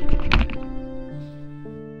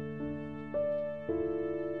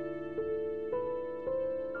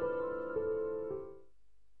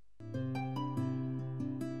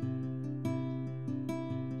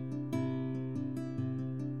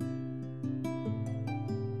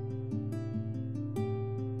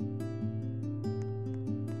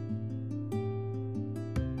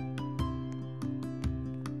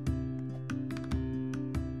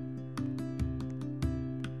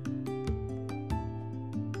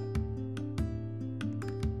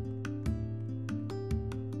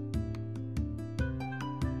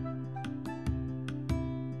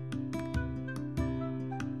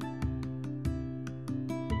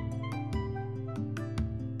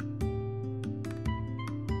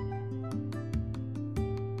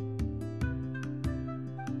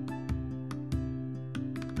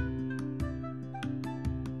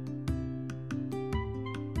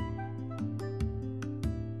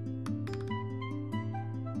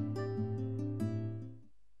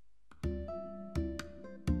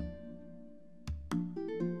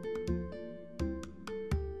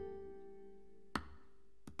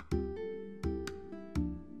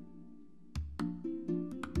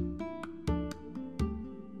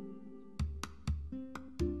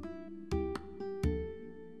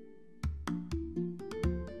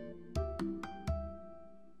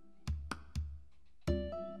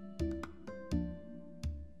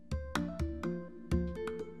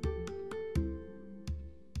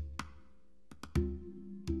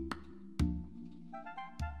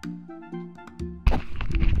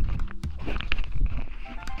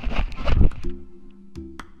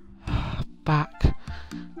 Back.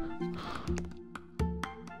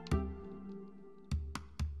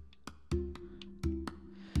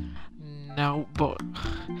 No, but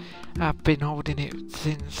I've been holding it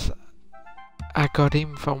since I got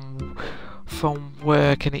in from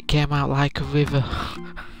work and it came out like a river.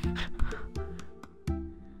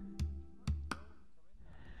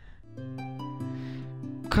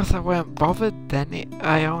 Because I weren't bothered then,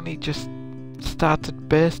 I only just started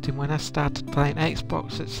bursting when I started playing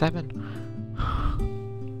Xbox at 7.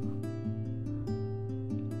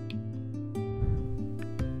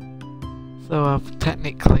 So I've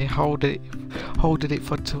technically holded it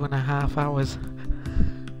for 2.5 hours.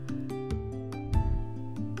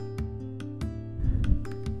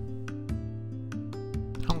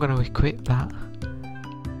 I'm gonna equip that.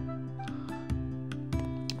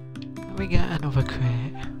 Let me get another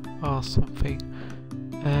crate or something.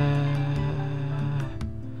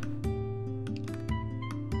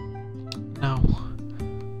 No.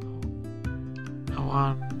 I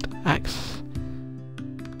want X.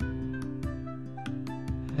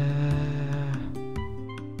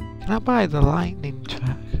 Can I buy the lightning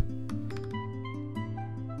track?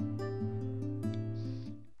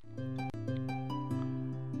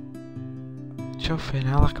 Chuffing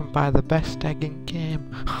hell, I can buy the best egg in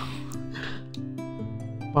game.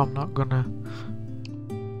 Well, I'm not gonna.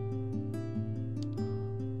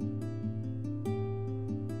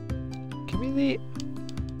 Give me the...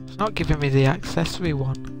 It's not giving me the accessory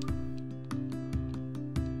one.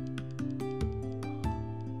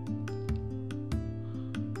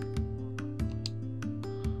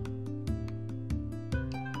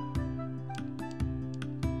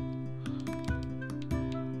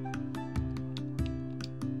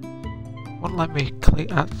 Won't let me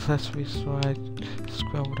click accessories, so I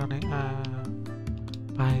scrolled on it.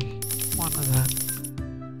 Buy one of them.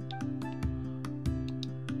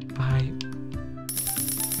 Buy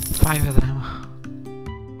 5 of them.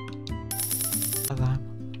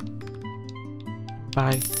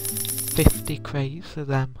 Buy 50 crates of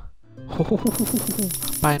them.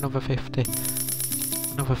 Buy another 50.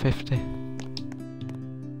 Another 50.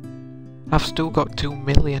 I've still got 2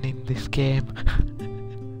 million in this game.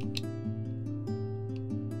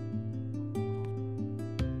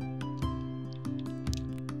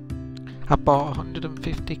 I bought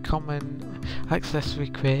 150 common accessory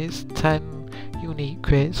crates, 10 unique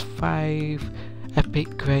crates, 5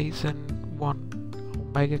 epic crates and 1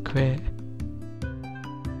 omega crate.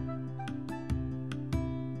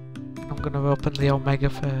 I'm gonna open the omega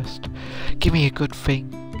first. Give me a good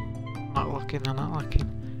thing. I'm not looking.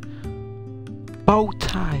 Bow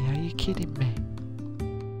tie, are you kidding me?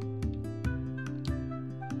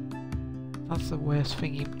 That's the worst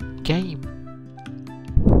thing in game.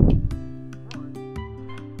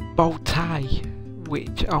 Bow tie,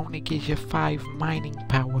 which only gives you 5 mining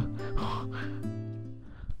power.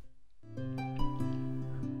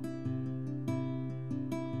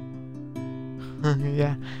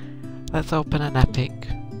 Yeah, let's open an epic.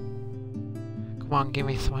 Come on, give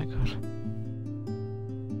me something good.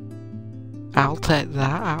 I'll take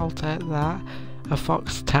that. A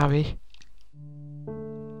fox tarry.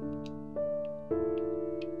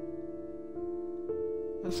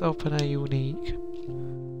 Let's open a unique.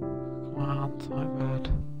 Come on, something good.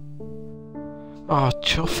 Oh,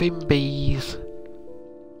 chuffing bees.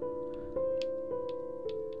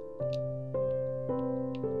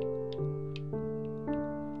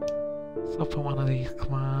 Let's open one of these,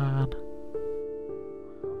 come on.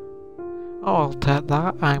 Oh, I'll take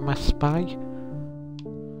that, I'm a spy.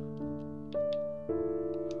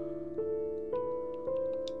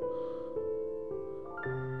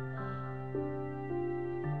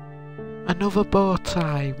 Another bow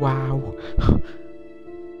tie, wow.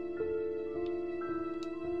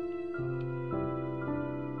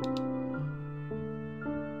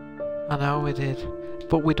 I know we did,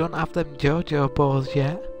 but we don't have them JoJo bows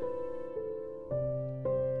yet.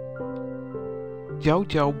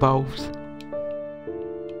 JoJo bows.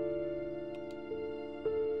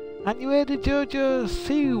 And you heard of JoJo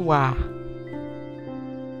Siwa?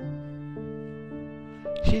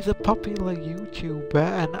 She's a popular YouTuber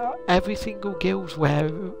and every single girl's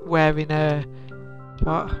wearing her...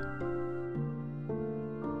 What?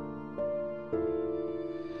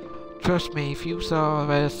 Trust me, if you saw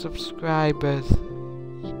her subscribers,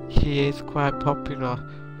 she is quite popular.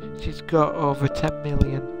 She's got over 10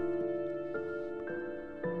 million.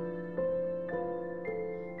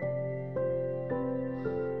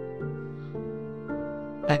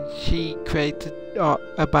 And she created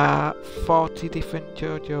about 40 different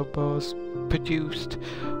JoJo bows, produced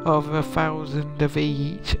over 1,000 of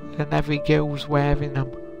each, and every girl's wearing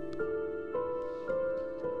them.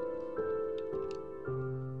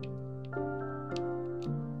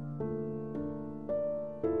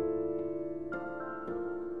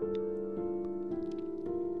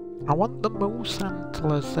 I want the moose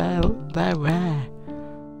antlers, they're rare.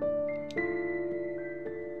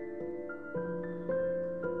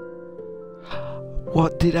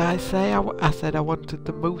 What did I say? I said I wanted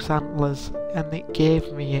the moose antlers, and it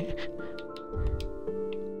gave me it.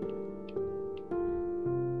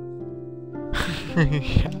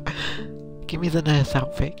 Give me the nurse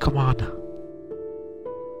outfit, come on.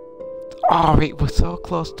 Oh, it was so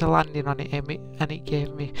close to landing on it, and it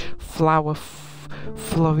gave me flower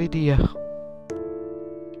Floridia.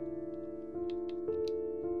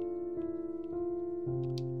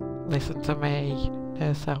 Listen to me,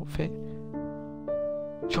 nurse outfit.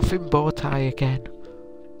 Chuffing bow tie again.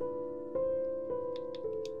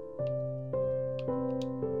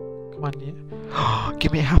 Come on, yeah.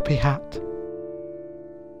 Give me a happy hat.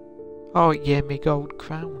 Oh, it gave me gold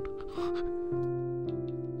crown.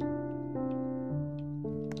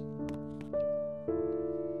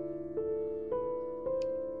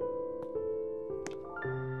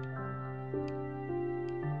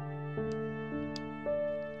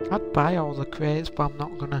 I'd buy all the crates, but I'm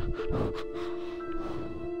not gonna.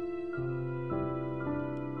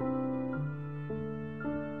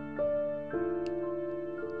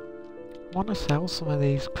 I want to sell some of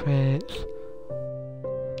these crates,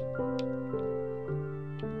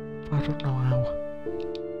 but I don't know how.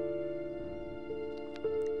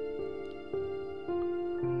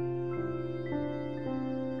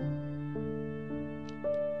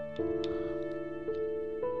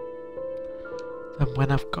 And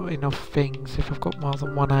when I've got enough things, if I've got more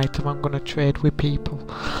than one item, I'm gonna trade with people.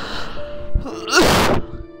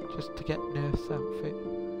 Just to get nurse outfit.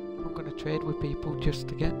 I'm gonna trade with people just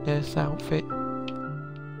to get nurse outfit.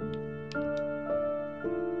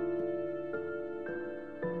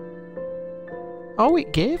 Oh,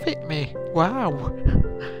 it gave it me! Wow!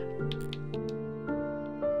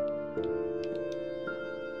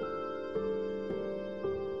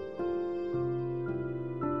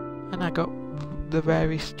 And I got the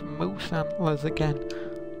rarest moose antlers again.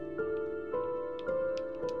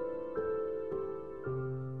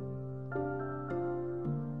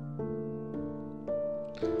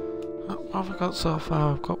 What have I got so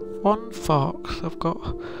far? I've got one fox, I've got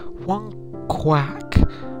one quack,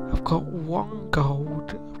 I've got one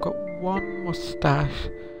gold, I've got one moustache,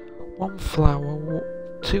 one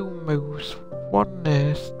flower, two moose, one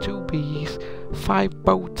nurse, two bees, 5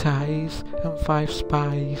 bow ties and 5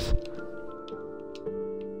 spies.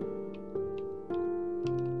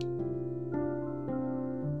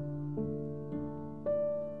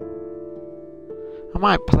 I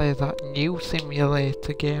might play that new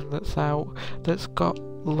simulator game that's out, that's got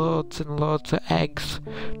loads and loads of eggs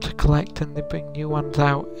to collect, and they bring new ones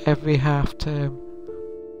out every half term.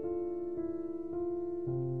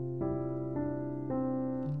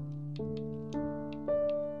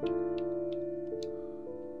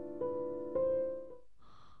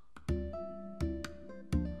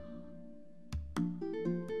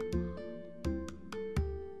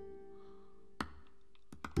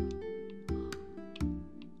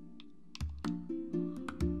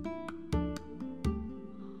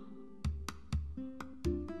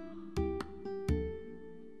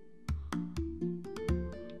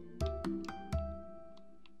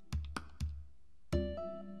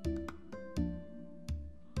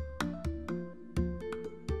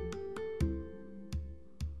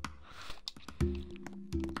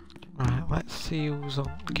 Right, let's see who's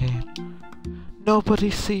on the game. Nobody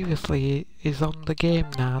seriously is on the game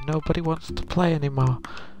now. Nobody wants to play anymore.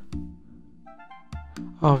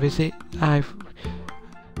 Or is it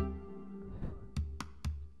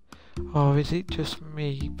or is it just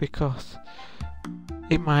me, because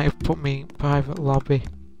it might have put me in private lobby.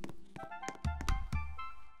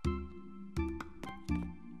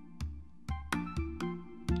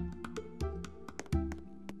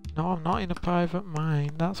 No, I'm not in a private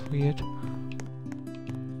mine, that's weird.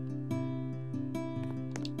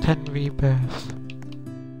 10 rebirths.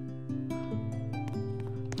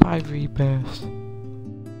 5 rebirths.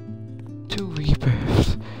 2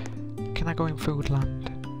 rebirths. Can I go in Foodland?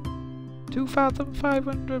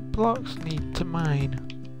 2,500 blocks need to mine.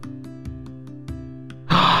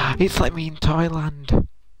 It's let me in Toyland.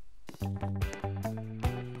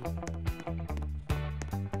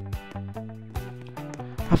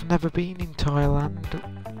 I've never been in Thailand.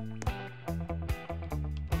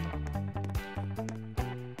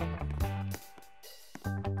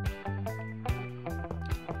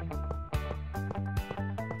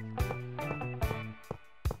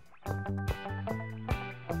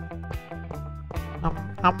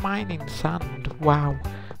 I'm mining sand. Wow.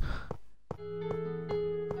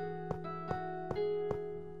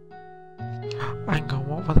 Hang on,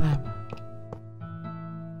 what were them?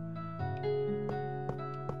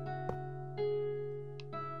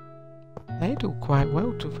 They do quite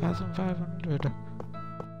well, 2,500.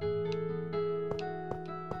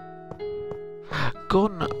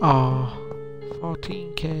 Gun, oh,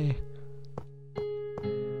 14k.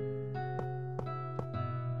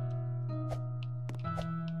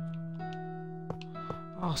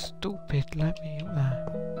 Oh, stupid, let me up there.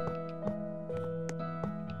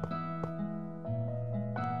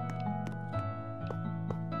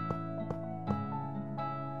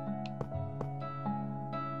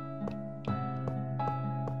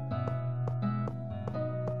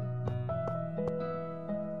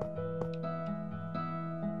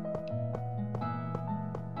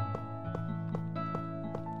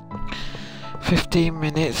 "15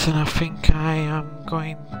 minutes, and I think I am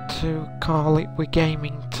going to call it with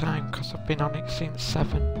gaming time, because I've been on it since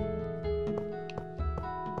 7.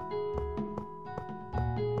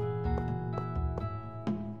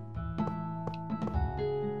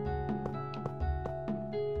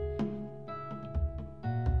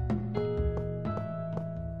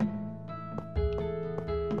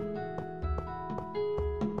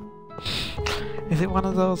 Is it one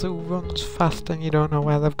of those who runs fast and you don't know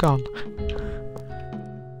where they've gone?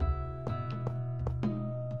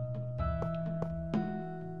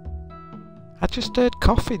 I just heard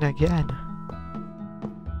coughing again.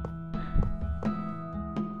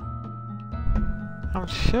 I'm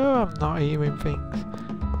sure I'm not hearing things.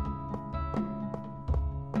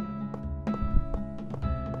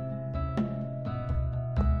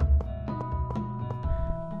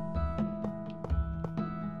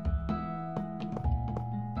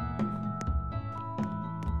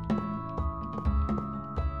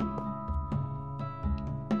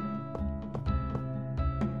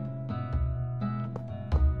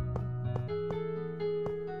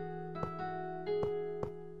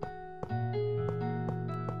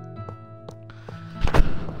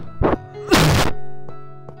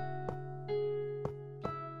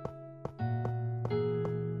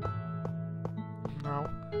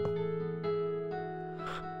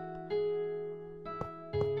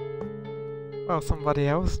 Well, somebody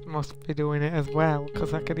else must be doing it as well,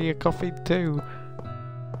 because I could hear coughing too.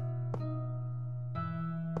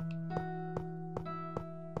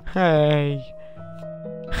 Hey!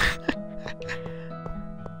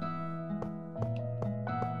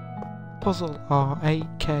 Puzzle or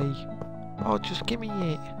AK? Oh, just give me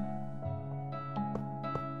it.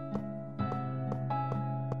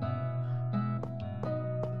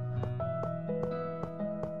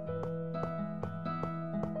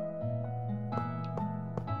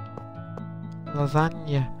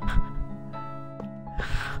 Lasagna.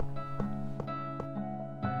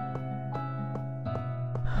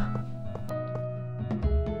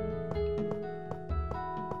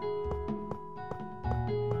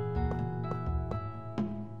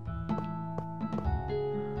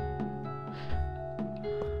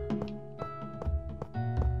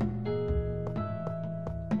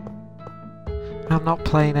 I'm not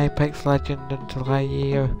playing Apex Legend until I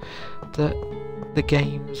hear that the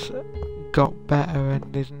game's got better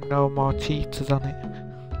and there's no more cheaters on it.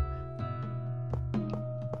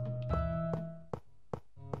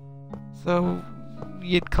 So,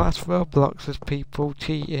 you'd class Roblox as people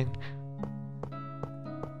cheating?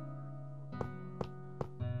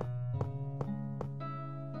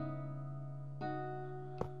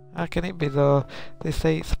 How can it be though? They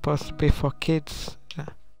say it's supposed to be for kids.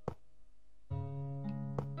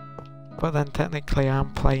 But then technically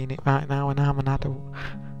I'm playing it right now and I'm an adult.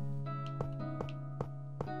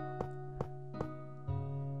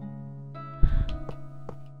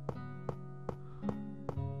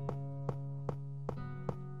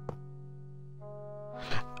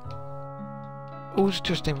 Who's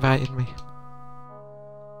just invited me?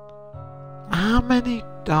 How many?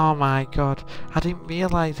 Oh my god, I didn't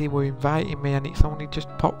realise they were inviting me and it's only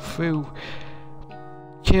just popped through.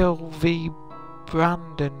 Chill v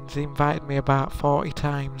Brandon's invited me about 40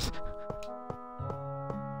 times.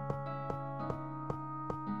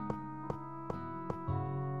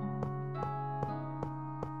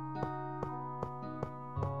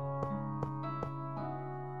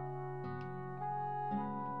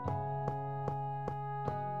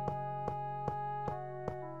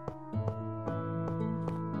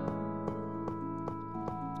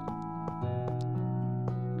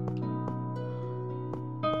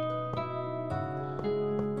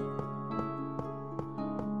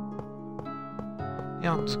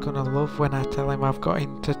 Leon's gonna love when I tell him I've got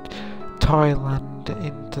into Toyland,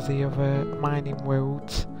 into the other mining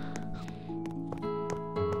worlds.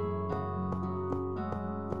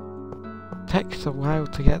 Takes a while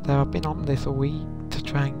to get there. I've been on this a week to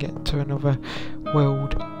try and get to another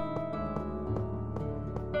world.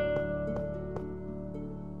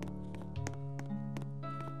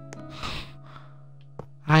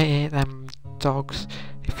 I hate them dogs.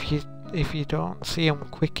 If you don't see them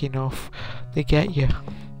quick enough, they get you.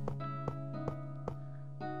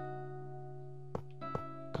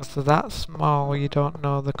 Because they're that small, you don't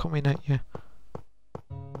know they're coming at you.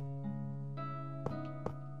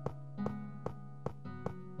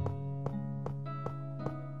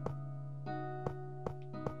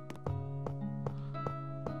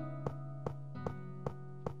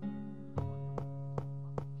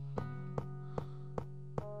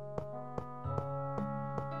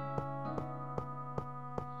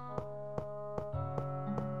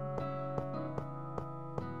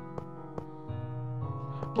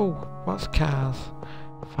 Oh, what's cars?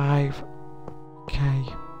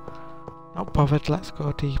 5k. Not bothered, let's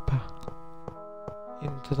go deeper.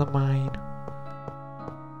 Into the mine.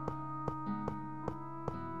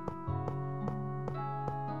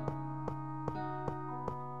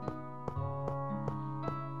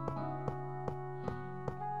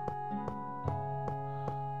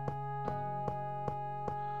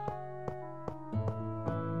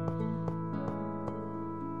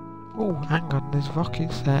 Oh, hang on, there's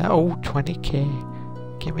rockets there. Oh,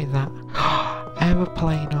 20k. Give me that.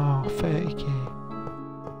 Aeroplane or 30k.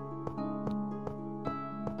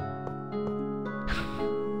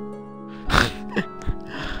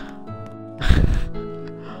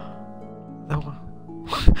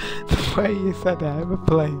 The way you said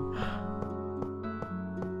aeroplane.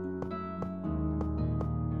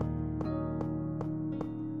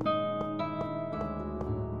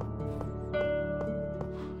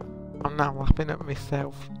 I'm now laughing at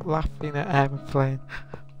myself, laughing at aeroplane.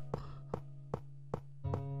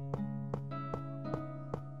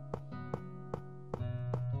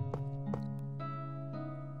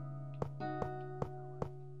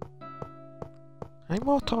 Any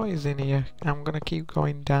more toys in here? I'm gonna keep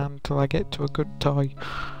going down till I get to a good toy.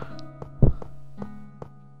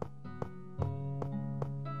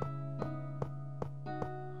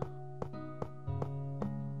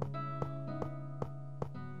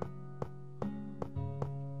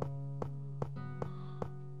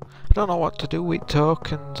 don't know what to do with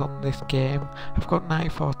tokens on this game. I've got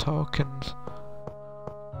 94 tokens.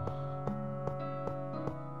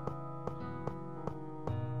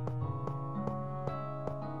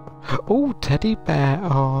 Oh, teddy bear,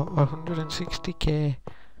 or 160k.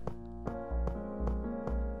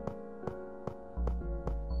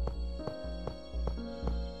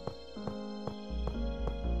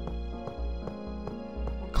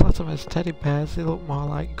 Class them as teddy bears, they look more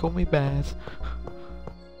like gummy bears.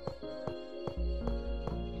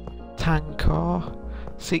 Tankor,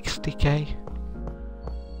 60k.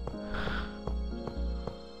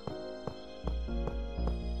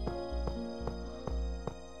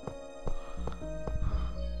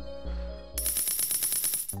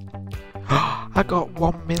 I got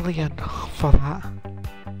 1 million for that.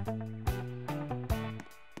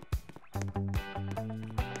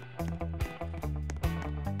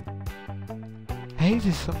 Hey,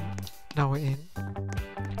 there's some... No, it ain't.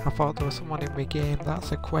 I thought there was someone in my game.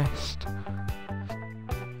 That's a quest.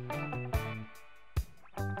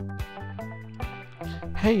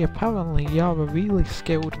 Hey, apparently you're a really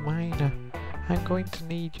skilled miner. I'm going to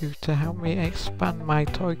need you to help me expand my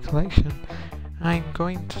toy collection. I'm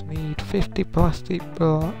going to need 50 plastic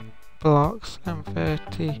blocks and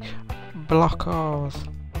 30 block ores.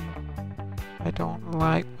 I don't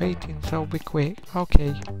like waiting, so be quick.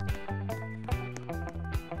 Okay.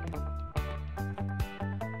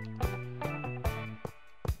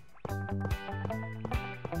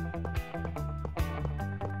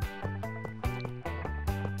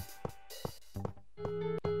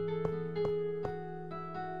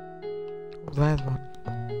 There's one.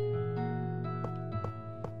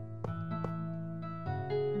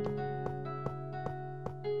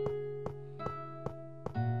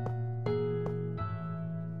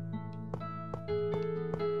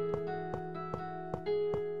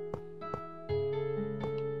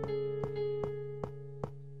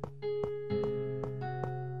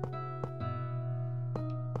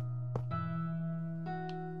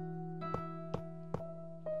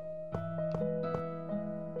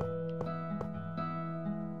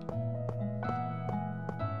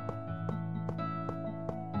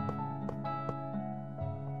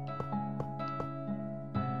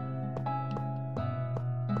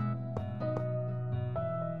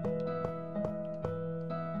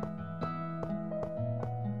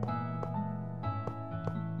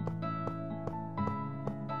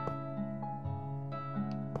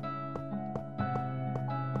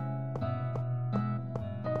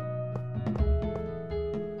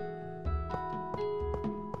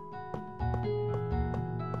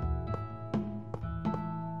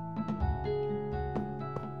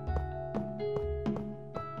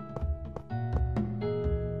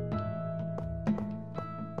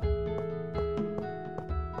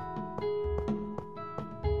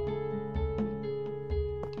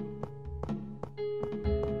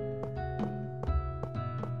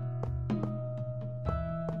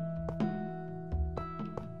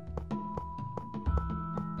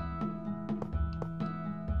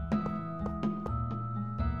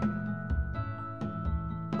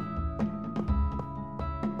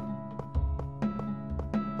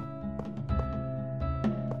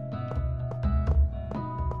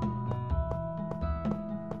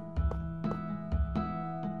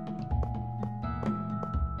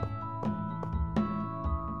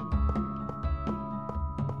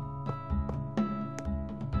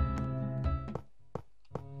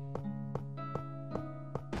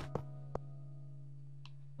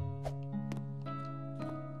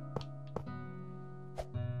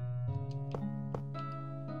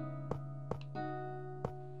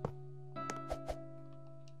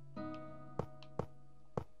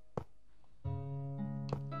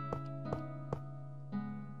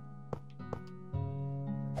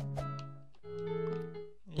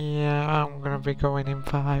 Yeah, I'm gonna be going in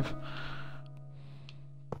 5.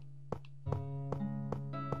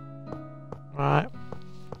 Right.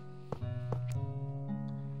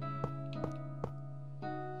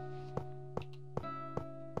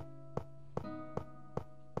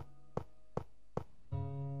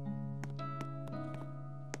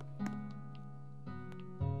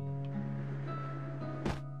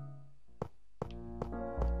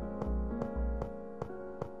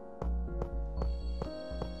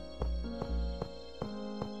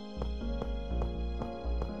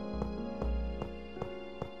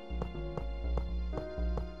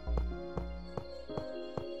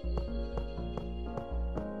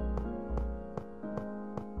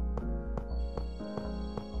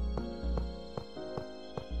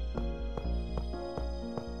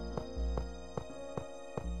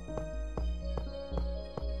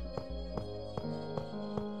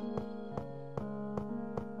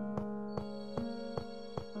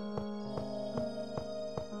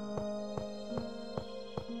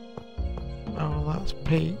 Oh, that's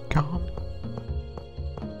Pete gone.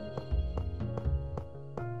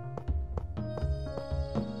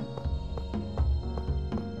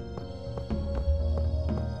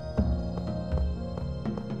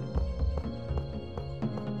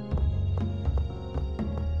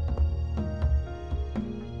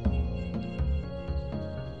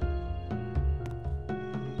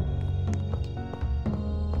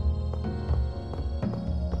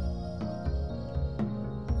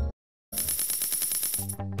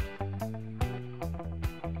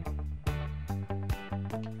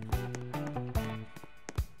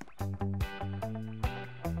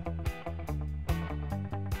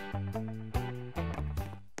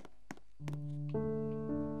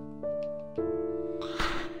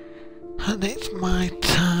 And it's my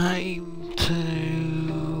time to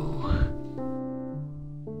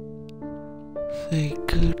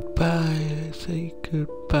say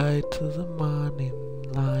goodbye to the morning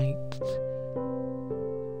light.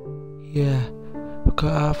 Yeah, I've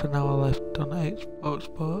got half an hour left on Xbox,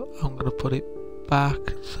 but I'm gonna put it back,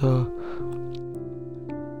 so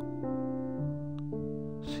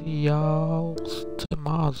see y'all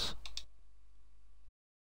tomorrow.